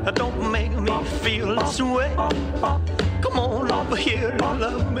 Don't make me feel this way. Come on over here and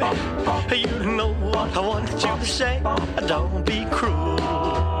love me. You know what I want you to say. Don't be cruel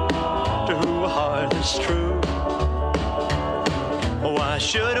to who heart is true. Why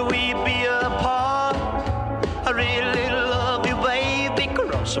should we be apart? I really love you, baby,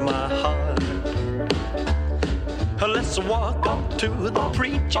 cross my heart. Let's walk up to the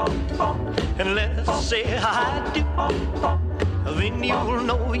preacher and let's say I do. Then you'll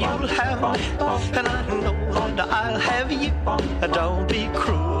know you'll have me, and I know that I'll have you. Don't be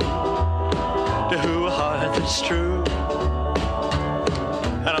cruel to who heart is true.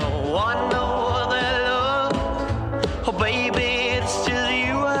 I don't want no other love, oh baby, it's just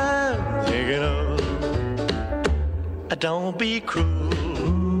you I'm thinking of. Don't be cruel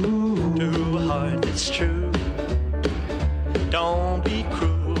to who heart is true. Don't be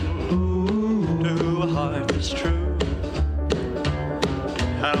cruel to who heart is true.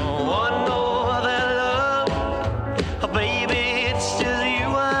 I don't want no other love, oh, baby, it's just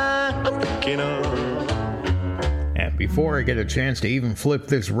you I'm thinking of. And before I get a chance to even flip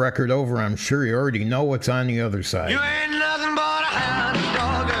this record over, I'm sure you already know what's on the other side. You ain't nothing but a hound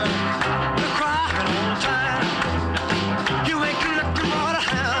dog, crying all the time. You ain't nothing but a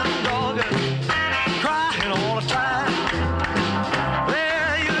hound dog, crying all the time.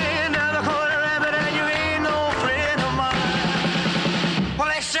 Well, you ain't never caught a rabbit and you ain't no friend.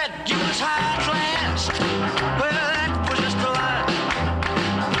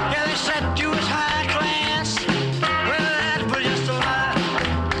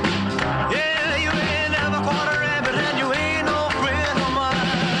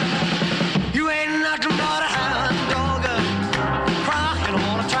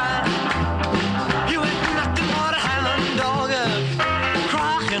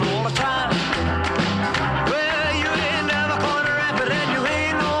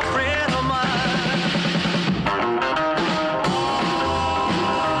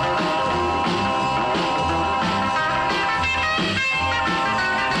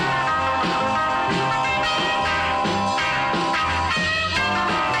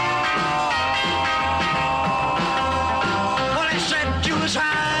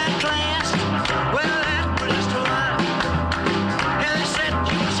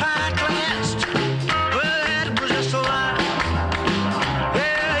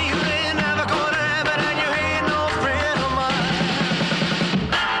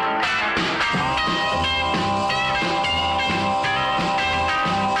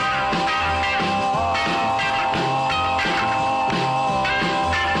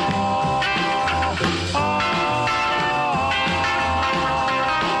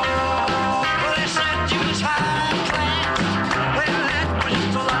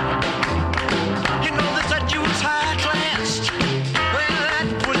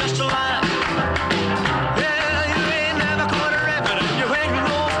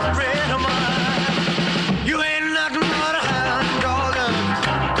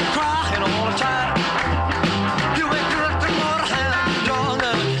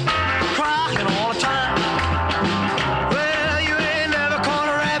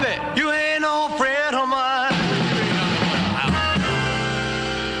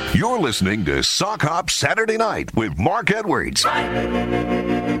 listening to Sock Hop Saturday Night with Mark Edwards. I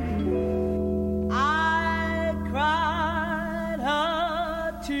cried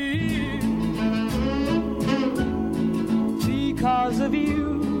a tear because of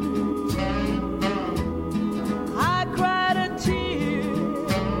you. I cried a tear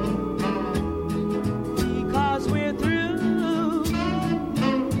because we're through.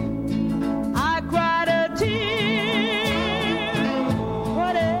 I cried a tear.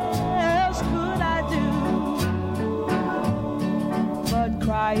 What else could I do but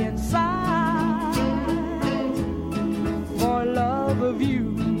cry inside for love of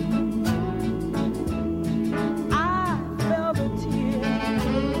you? I felt a tear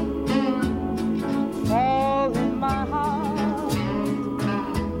fall in my heart.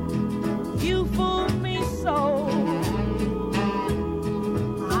 You fooled me so.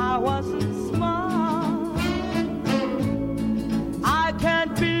 I wasn't smart. I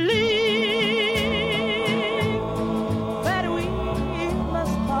can't believe that we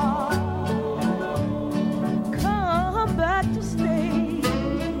must part. Come back to stay.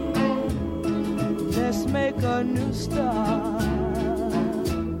 Let's make a new start.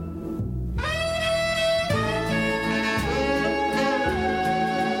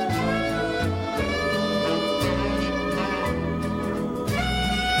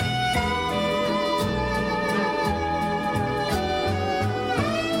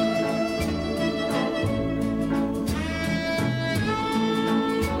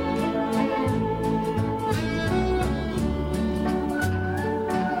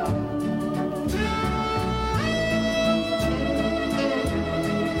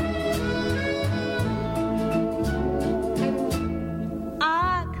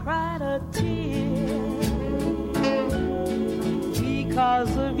 I cried a tear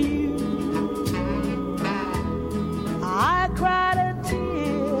because of you. I cried a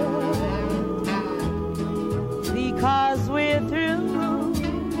tear because we're through.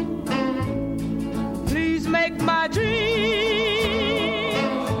 Please make my dream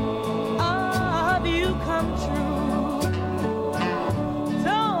of you come true.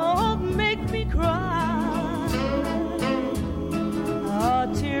 Don't make me cry a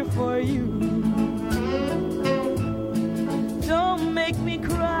tear for you. Don't make me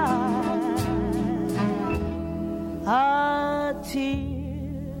cry a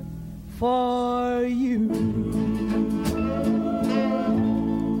tear for you.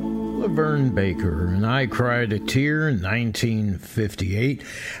 Laverne Baker, and I Cried a Tear in 1958.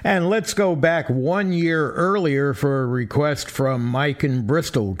 And let's go back 1 year earlier for a request from Mike in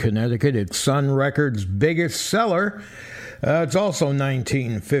Bristol, Connecticut. It's Sun Records' biggest seller. It's also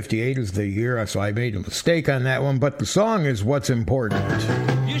 1958 is the year, so I made a mistake on that one, but the song is what's important.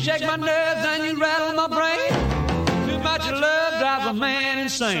 You shake my nerves and you rattle my brain. Too much love drives a man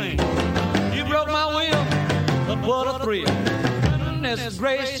insane. You broke my will, but what a thrill. Goodness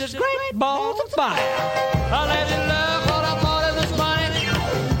gracious, great balls of fire. I let you love what I thought it was funny.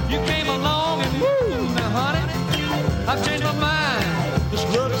 You came along and woo, now honey, I've changed my mind. This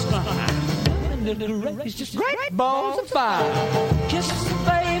love is fine. It's just great balls of fire. Kisses,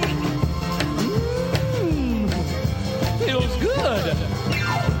 baby. Feels good.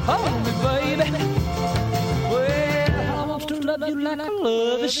 Hold me, baby. Well, I want to love you like I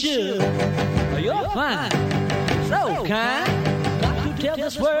love a should. You're fine, so kind. Got to tell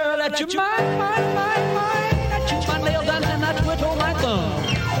this world that you're mine. I chew my nails down and I twiddle my thumb.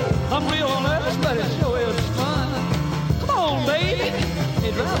 I'm real nervous, but it sure is fun. Come on, baby.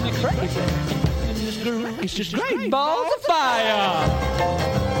 It drives me crazy. It's just great balls of fire.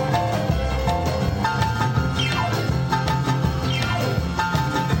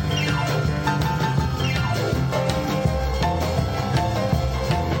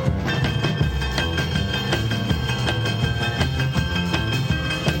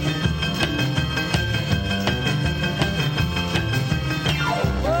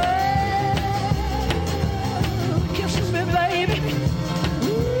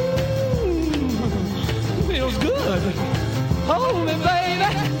 Hold me, baby.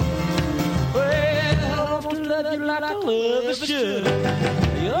 Well, I love to love you like I love a should.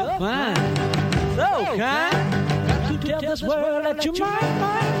 You're fine, so kind. Got to tell this world that you're mine.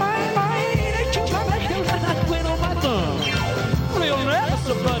 That you're my nails and I quit on my thumb. Real nervous,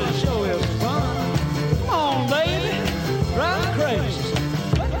 but it sure is fun. Come on, baby, drive me crazy.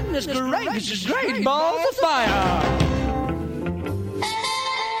 Goodness gracious, great balls of fire.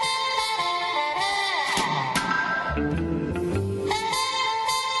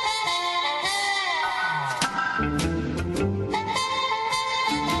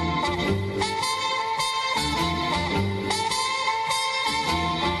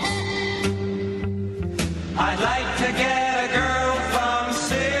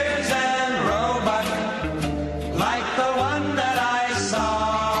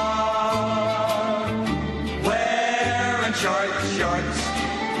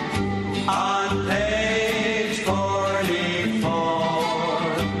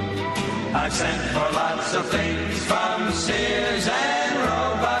 I've sent for lots of things from Sears and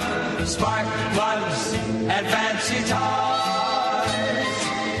Roebuck, spark plugs and fancy toys.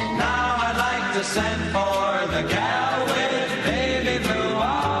 Now I'd like to send for the gal with baby blue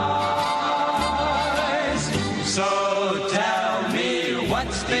eyes. So tell me,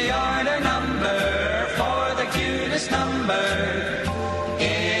 what's the order number for the cutest number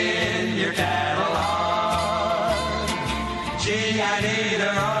in your catalog? Gee, I need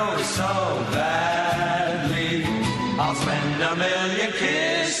her oh so badly. I'll spend a million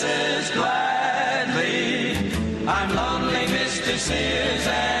kisses gladly. I'm lonely, Mr. Sears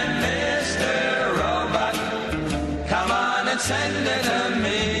and Mr. Roebuck. Come on and send it to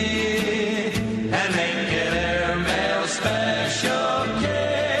me, and make it airmail special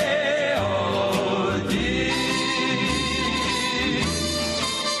K.O.D.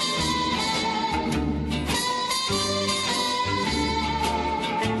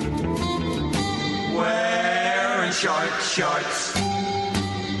 Wearing short shorts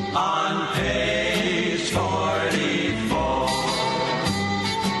on page 44.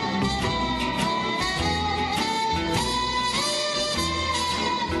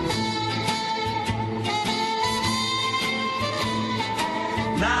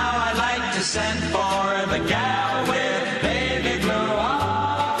 Now I'd like to send for the gal with baby blue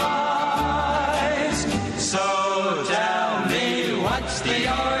eyes. So tell me, what's the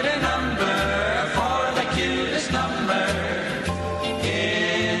order number for the cutest number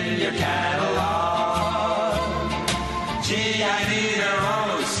in your catalog? Gee, I need her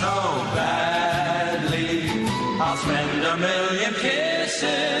oh so badly. I'll spend a million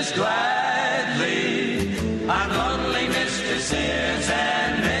kisses gladly. I'm lonely, Mr. Sears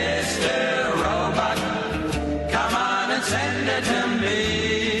and Mr. Roebuck. Come on and send it to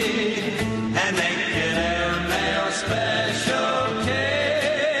me, and make it airmail special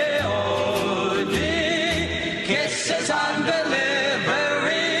K.O.D. Kisses on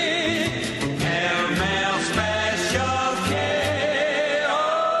delivery, airmail special K.O.D.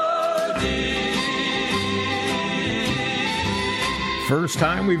 First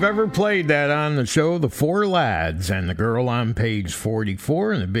time we've ever played that on the show, the Four Lads and the girl on page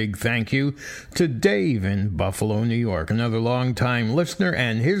 44. And a big thank you to Dave in Buffalo, New York, another long-time listener,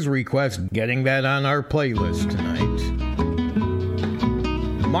 and his request getting that on our playlist tonight.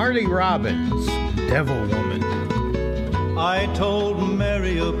 Marty Robbins, Devil Woman. I told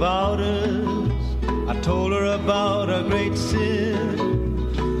Mary about us. I told her about our great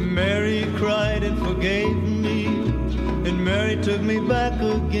sin. Mary cried and forgave me, and Mary took me back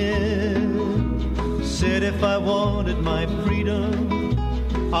again. Said if I wanted my freedom,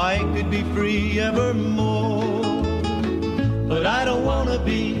 I could be free evermore. But I don't want to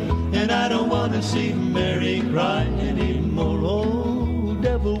be, and I don't want to see Mary cry anymore. Oh,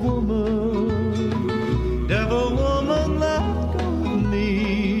 devil woman, let go of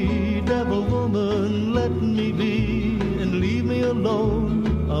me. Devil woman, let me be, and leave me alone.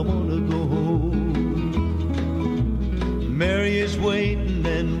 I want to go home. Mary is waiting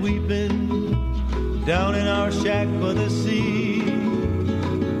and weeping down in our shack by the sea.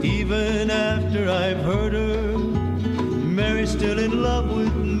 Even after I've hurt her, Mary's still in love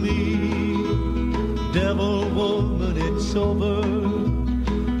with me. Devil woman, it's over.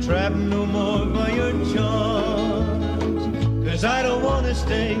 Trapped no more by your charms. 'Cause I don't want to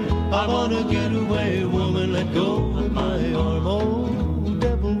stay, I want to get away. Woman, let go of my arm. Oh,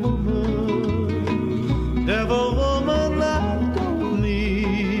 devil woman, devil woman, let go of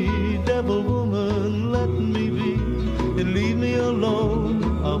me. Devil woman, let me be, and leave me alone.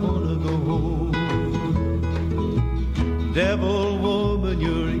 I want to go home. Devil woman,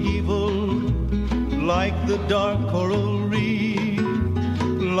 you're evil, like the dark coral reef,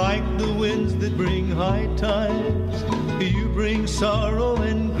 like the winds that bring high tides. You bring sorrow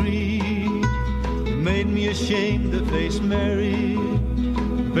and grief. Made me ashamed to face Mary,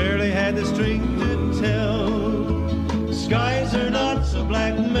 barely had the strength to tell. Skies are not so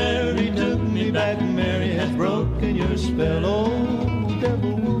black. Mary took me back. Mary has broken your spell. Oh,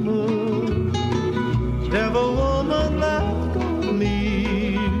 devil woman, let go of me.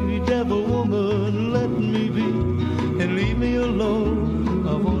 Devil woman, let me be, and leave me alone.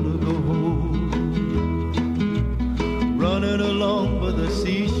 I want to go home. Running along by the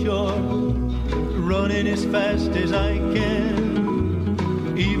seashore, running as fast as I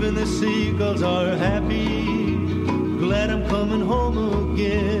can. Even the seagulls are happy, glad I'm coming home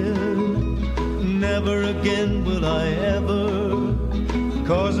again. Never again will I ever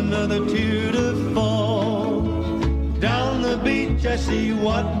cause another tear to fall. Down the beach I see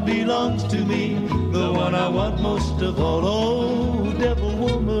what belongs to me, the one I want most of all. Oh, devil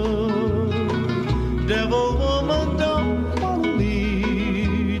woman, Devil woman, don't follow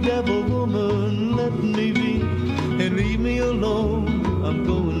me. Devil woman, let me be and leave me alone. I'm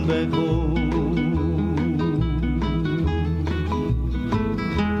going back home.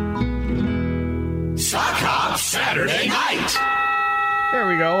 Sock Hop Saturday Night. There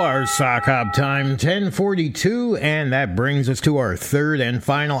we go, our Sock Hop time, 10:42, and that brings us to our third and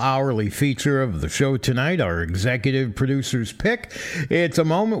final hourly feature of the show tonight, our executive producer's pick. It's a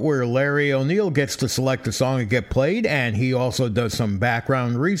moment where Larry O'Neill gets to select a song and get played, and he also does some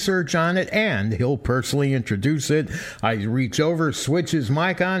background research on it, and he'll personally introduce it. I reach over, switch his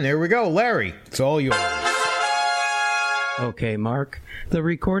mic on. There we go, Larry, it's all yours. Okay, Mark. The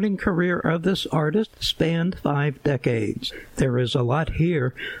recording career of this artist spanned 5 decades. There is a lot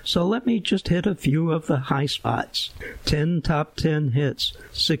here, so let me just hit a few of the high spots. 10 top 10 hits,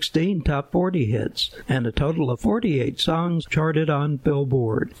 16 top 40 hits, and a total of 48 songs charted on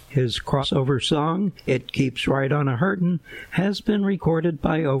Billboard. His crossover song, It Keeps Right On a Hurtin', has been recorded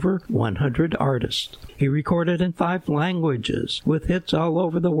by over 100 artists. He recorded in 5 languages, with hits all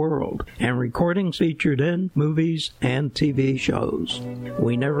over the world, and recordings featured in movies and TV shows.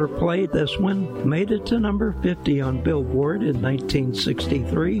 We Never Played This One made it to number 50 on Billboard in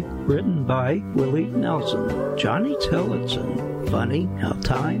 1963, written by Willie Nelson. Johnny Tillotson, Funny How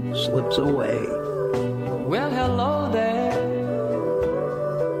Time Slips Away. Well, hello there.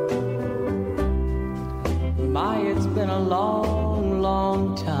 My, it's been a long,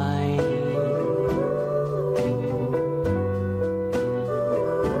 long time.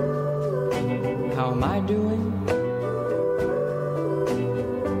 How am I doing?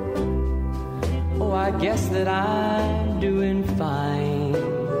 Oh, I guess that I'm doing fine.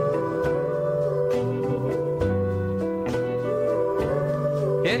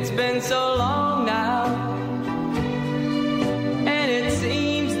 It's been so long now, and it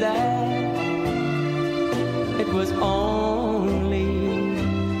seems that it was only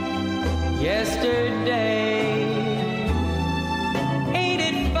yesterday. Ain't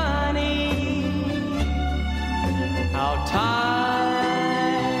it funny how time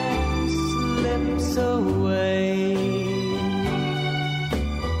slips away?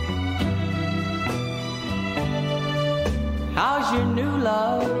 How's your new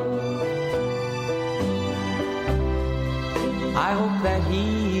love? I hope that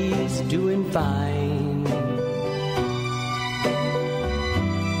he's doing fine.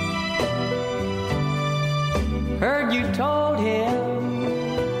 Heard you told him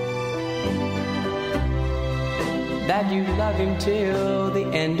that you love him till the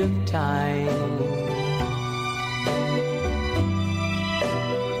end of time.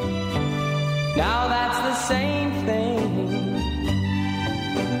 Now that's the same thing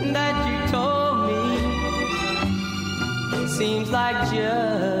that you told me. Seems like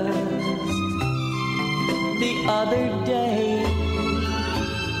just the other day.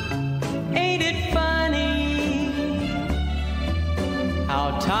 Ain't it funny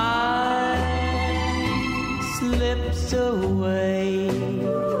how time slips away?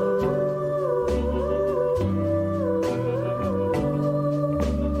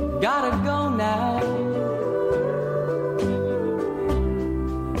 Gotta go now.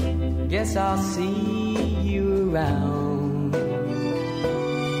 Guess I'll see you around.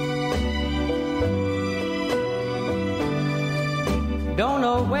 Don't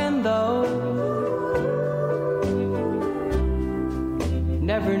know when though.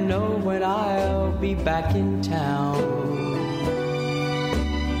 Never know when I'll be back in town.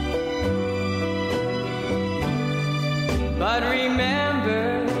 But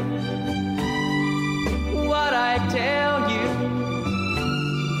remember what I tell you,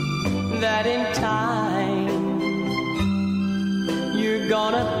 that in time you're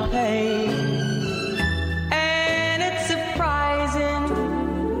gonna pay. And it's surprising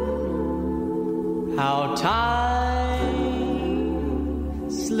how time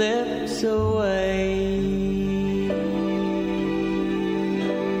slips away.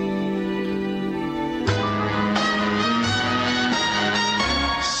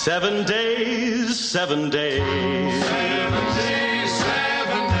 7 days, 7 days. 7 days,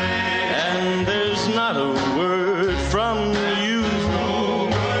 7 days. And there's not a word from you. No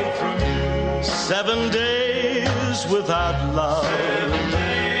word from you. 7 days without love. 7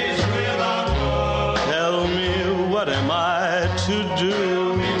 days without love. Tell me, what am I to do?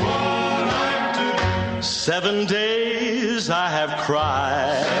 Tell me what I'm to do. 7 days I have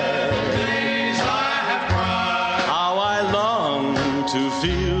cried. 7 days I have cried. How I long to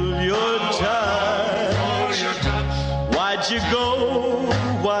feel your touch. Oh, your touch. Why'd you go?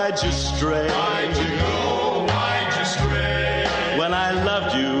 Why'd you stray? Why'd you go? Why'd you stray? When I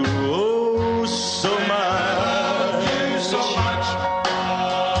loved you, oh, you so much.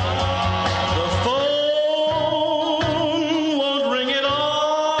 The phone won't ring at all.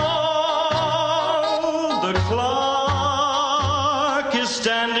 The clock is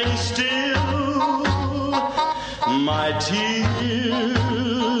standing still. My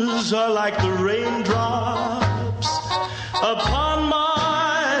tears are like the raindrops upon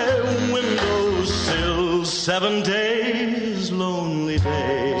my windowsill. 7 days, lonely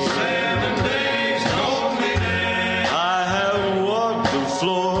days. 7 days, lonely days. I have walked the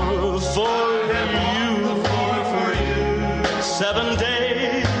floor for you. 7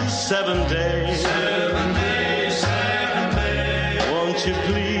 days, 7 days. 7 days, 7 days. Won't you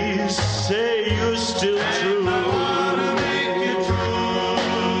please say you're still true?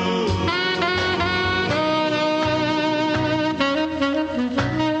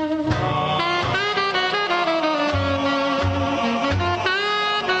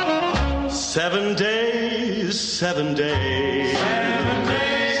 7 days, 7 days. 7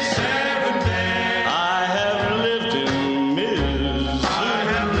 days, 7 days. I have lived in misery.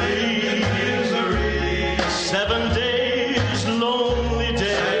 7 days, lonely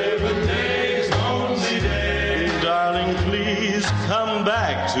days. 7 days, lonely days. Darling, please come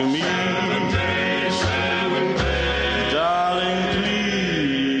back to me. 7 days, 7 days. Darling,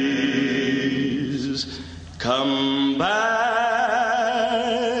 please come back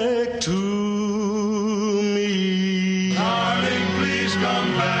to me. Darling, please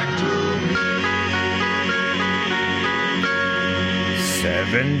come back to me.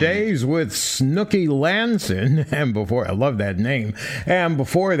 7 Days with Snooky Lanson, and before, I love that name, and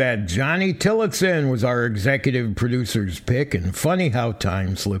before that, Johnny Tillotson was our executive producer's pick, and funny how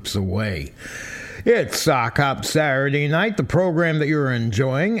time slips away. It's Sock Hop Saturday Night, the program that you're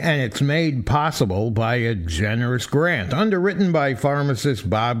enjoying, and it's made possible by a generous grant underwritten by pharmacist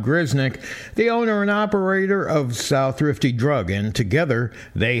Bob Grisnick, the owner and operator of South Thrifty Drug, and together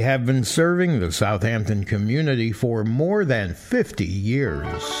they have been serving the Southampton community for more than 50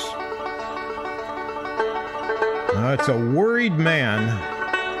 years. Now, it's a worried man.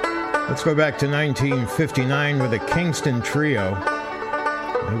 Let's go back to 1959 with the Kingston Trio.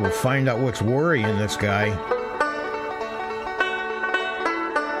 And we'll find out what's worrying this guy.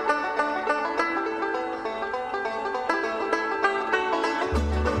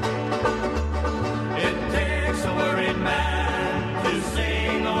 It takes a worried man to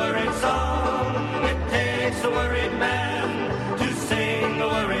sing a worried song. It takes a worried man to sing a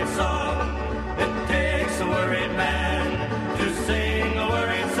worried song. It takes a worried man to sing a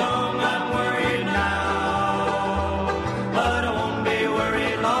worried song. I'm worried now, but I won't be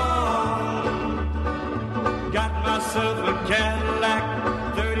worried long. Got myself a Cadillac,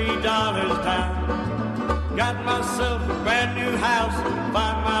 $30 down. Got myself a brand new house, 5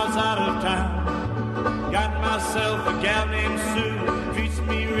 miles out of town. Got myself a gal named Sue, treats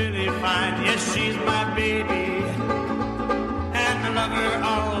me really fine. Yes, she's my baby, and I love her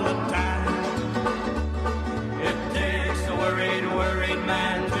all the time. It takes a worried, worried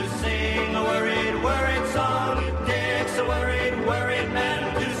man to sing a worried, worried song. It takes a worried, worried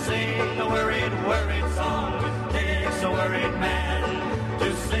man to sing a worried, worried song. It takes a worried man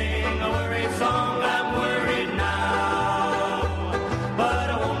to sing a worried song. I'm worried now, but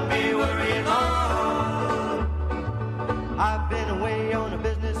I won't be worried long. I've been away on a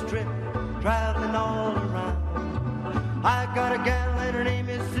business trip, traveling all around. I got a gal and her name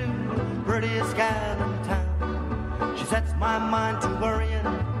is Sue, prettiest gal in town. She sets my mind to worrying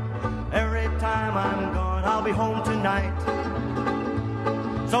every time I'm gone. I'll be home tonight,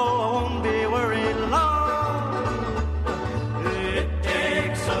 so I won't be worried long. It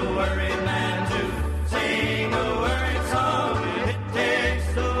takes a worried man to sing a worried song. It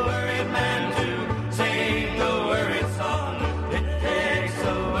takes a worried man to sing a worried song. It takes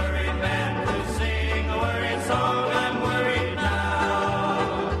a worried man to sing a worried song. I'm worried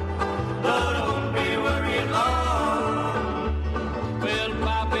now, but I won't be worried long. Well,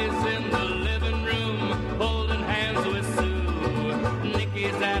 Bobby's in the living room, holding hands with Sue.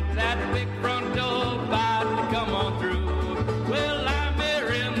 Nicky's at that big front door, about to come on through. Well, I'm here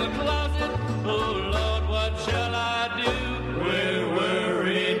in the closet. Oh, Lord, what shall I do? We're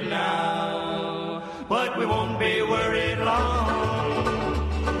worried now, but we won't be worried long.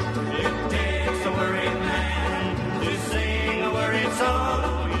 It takes a worried man to sing a worried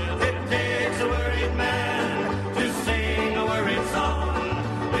song. It takes a worried man to sing a worried song.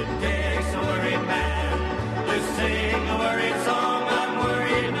 It takes a worried man to sing a worried song. I'm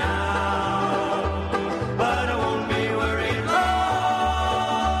worried now, but I won't be worried long.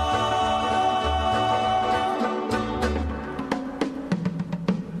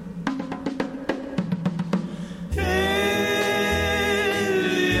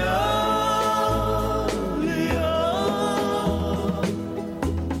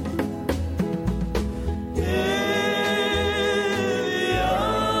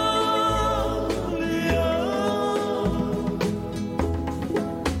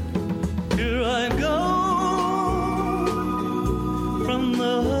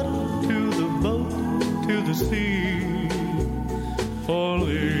 for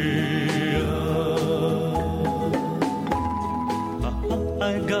Leah.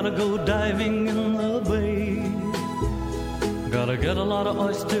 I gotta go diving in the bay. Gotta get a lot of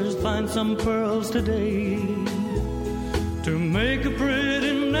oysters, find some pearls today to make a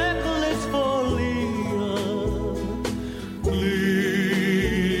pretty necklace for Leah.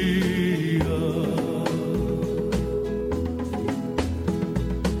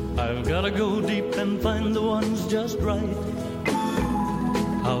 I've gotta go deep and find the ones just right.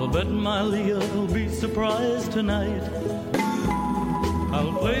 I'll bet my Leah will be surprised tonight.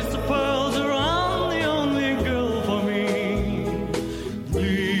 I'll place the pearls around the only girl for me,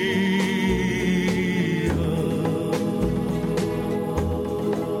 Leah.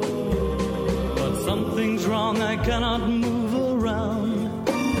 But something's wrong, I cannot move around.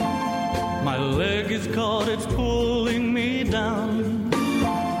 My leg is caught, it's pulling me down.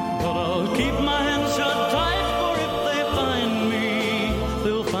 But I'll keep my hands shut tight, for if they find me,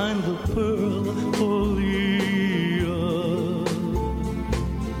 they'll find the pearl for Leah.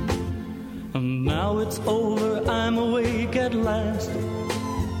 And now it's over, I'm awake at last.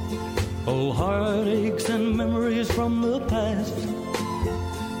 Oh, heartaches and memories from the past.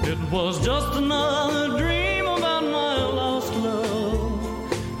 It was just another dream about my lost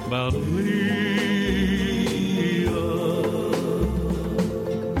love, about Leah.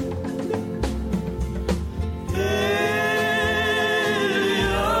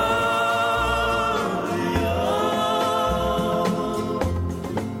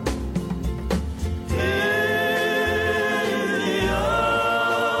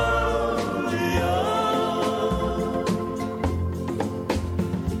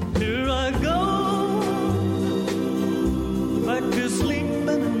 Here I go, back to sleeping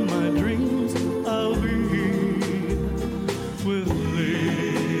in my dreams. I'll be with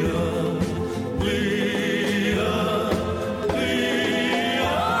Leah, Leah,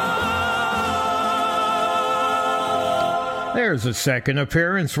 Leah. There's a second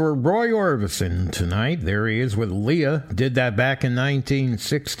appearance for Roy Orbison tonight. There he is with Leah. Did that back in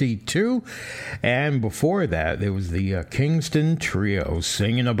 1962. And before that, there was the Kingston Trio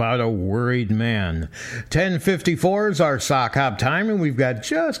singing about a worried man. 10:54 is our sock hop time, and we've got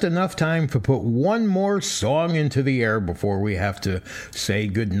just enough time to put one more song into the air before we have to say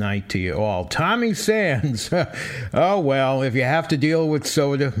goodnight to you all. Tommy Sands. Oh, well, if you have to deal with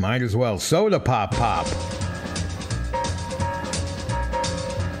soda, might as well. Soda Pop Pop.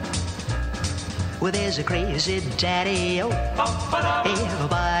 Well, there's a crazy daddy-o.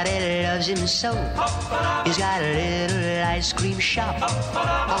 Everybody loves him so. He's got a little ice cream shop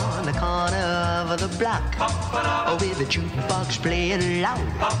on the corner of the block. With a jukebox playing loud,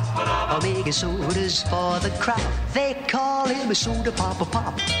 making sodas for the crowd. They call him a soda pop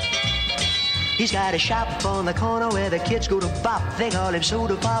pop. He's got a shop on the corner where the kids go to bop. They call him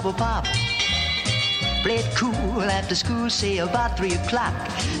soda pop pop. Play it cool after school, say about 3 o'clock.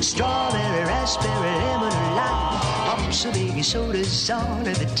 Strawberry, raspberry, lemon, and lime. Pops and baby sodas all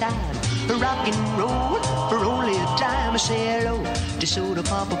of the time. Rock and roll for only a dime. Say hello to soda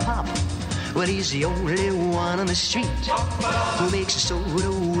pop pop. Well, he's the only one on the street who makes a soda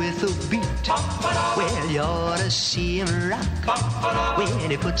with a beat. Well, you ought to see him rock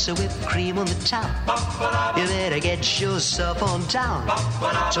when he puts a whipped cream on the top. You better get yourself on down,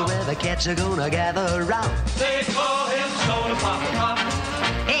 so where the cats are gonna gather around. They call him Soda Pop Pop.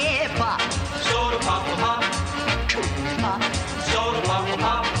 Hey, pop. Soda Pop Pop. Cool pop. Soda Pop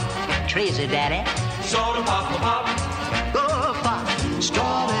Pop. Crazy daddy. Soda Pop Pop. Go pop.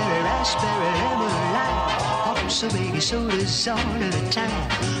 Strawberry, raspberry, lemon, lime. Pops and baby sodas all of the time.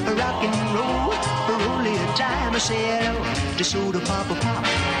 Rock and roll for only a dime. I say hello to soda pop pop.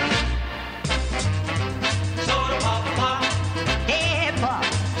 Soda Pop Pop. Hey, pop.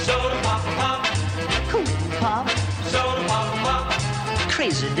 Soda Pop Pop. Cool pop. Soda Pop Pop.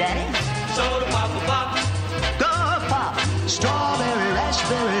 Crazy daddy. Soda Pop Pop. Go pop. Strawberry,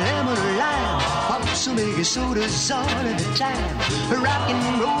 raspberry, lemon, lime. Pops and baby sodas all of the time. Rock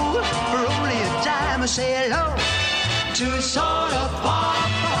and roll for only a dime. I say hello to soda pop.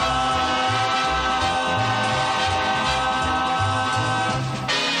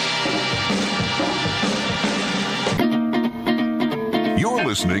 You're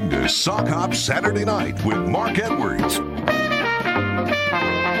listening to Sock Hop Saturday Night with Mark Edwards.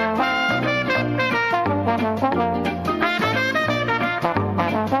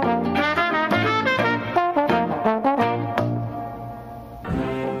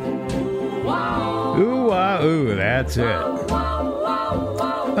 Ooh, that's it. A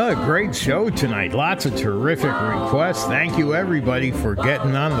great show tonight. Lots of terrific requests. Thank you, everybody, for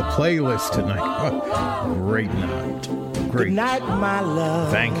getting on the playlist tonight. Great night. Great. Good night, my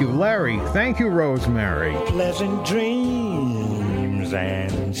love. Thank you, Larry. Thank you, Rosemary. Pleasant dreams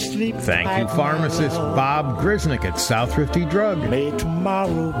and sleep. Thank you, pharmacist Bob Grisnick at South 50 Drug. May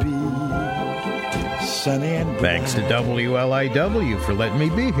tomorrow be sunny and bright. Thanks to WLIW for letting me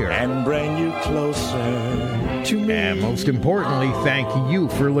be here. And bring you closer to me. And most importantly, thank you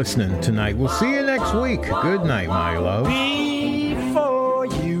for listening tonight. We'll see you next week. Good night, my love. Before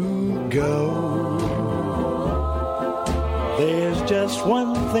you go, there's just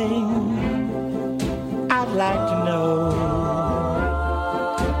one thing I'd like to know.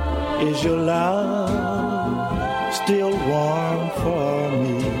 Is your love still warm for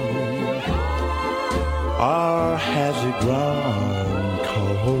me? Or has it grown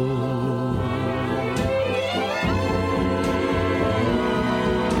cold?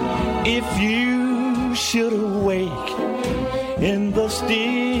 If you should awake in the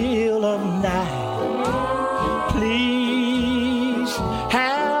still of night, please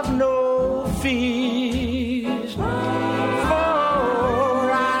have no fears, for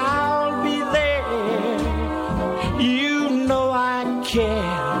I'll be there. You know I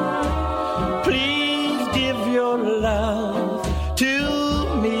care. Please give your love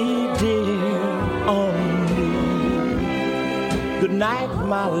to me, dear, only. Good night,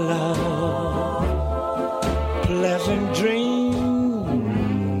 my love. Pleasant dreams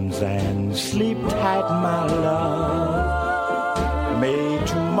and sleep tight, my love. May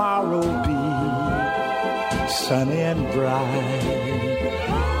tomorrow be sunny and bright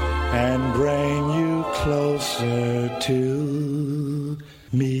and bring you closer to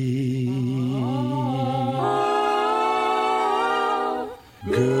me.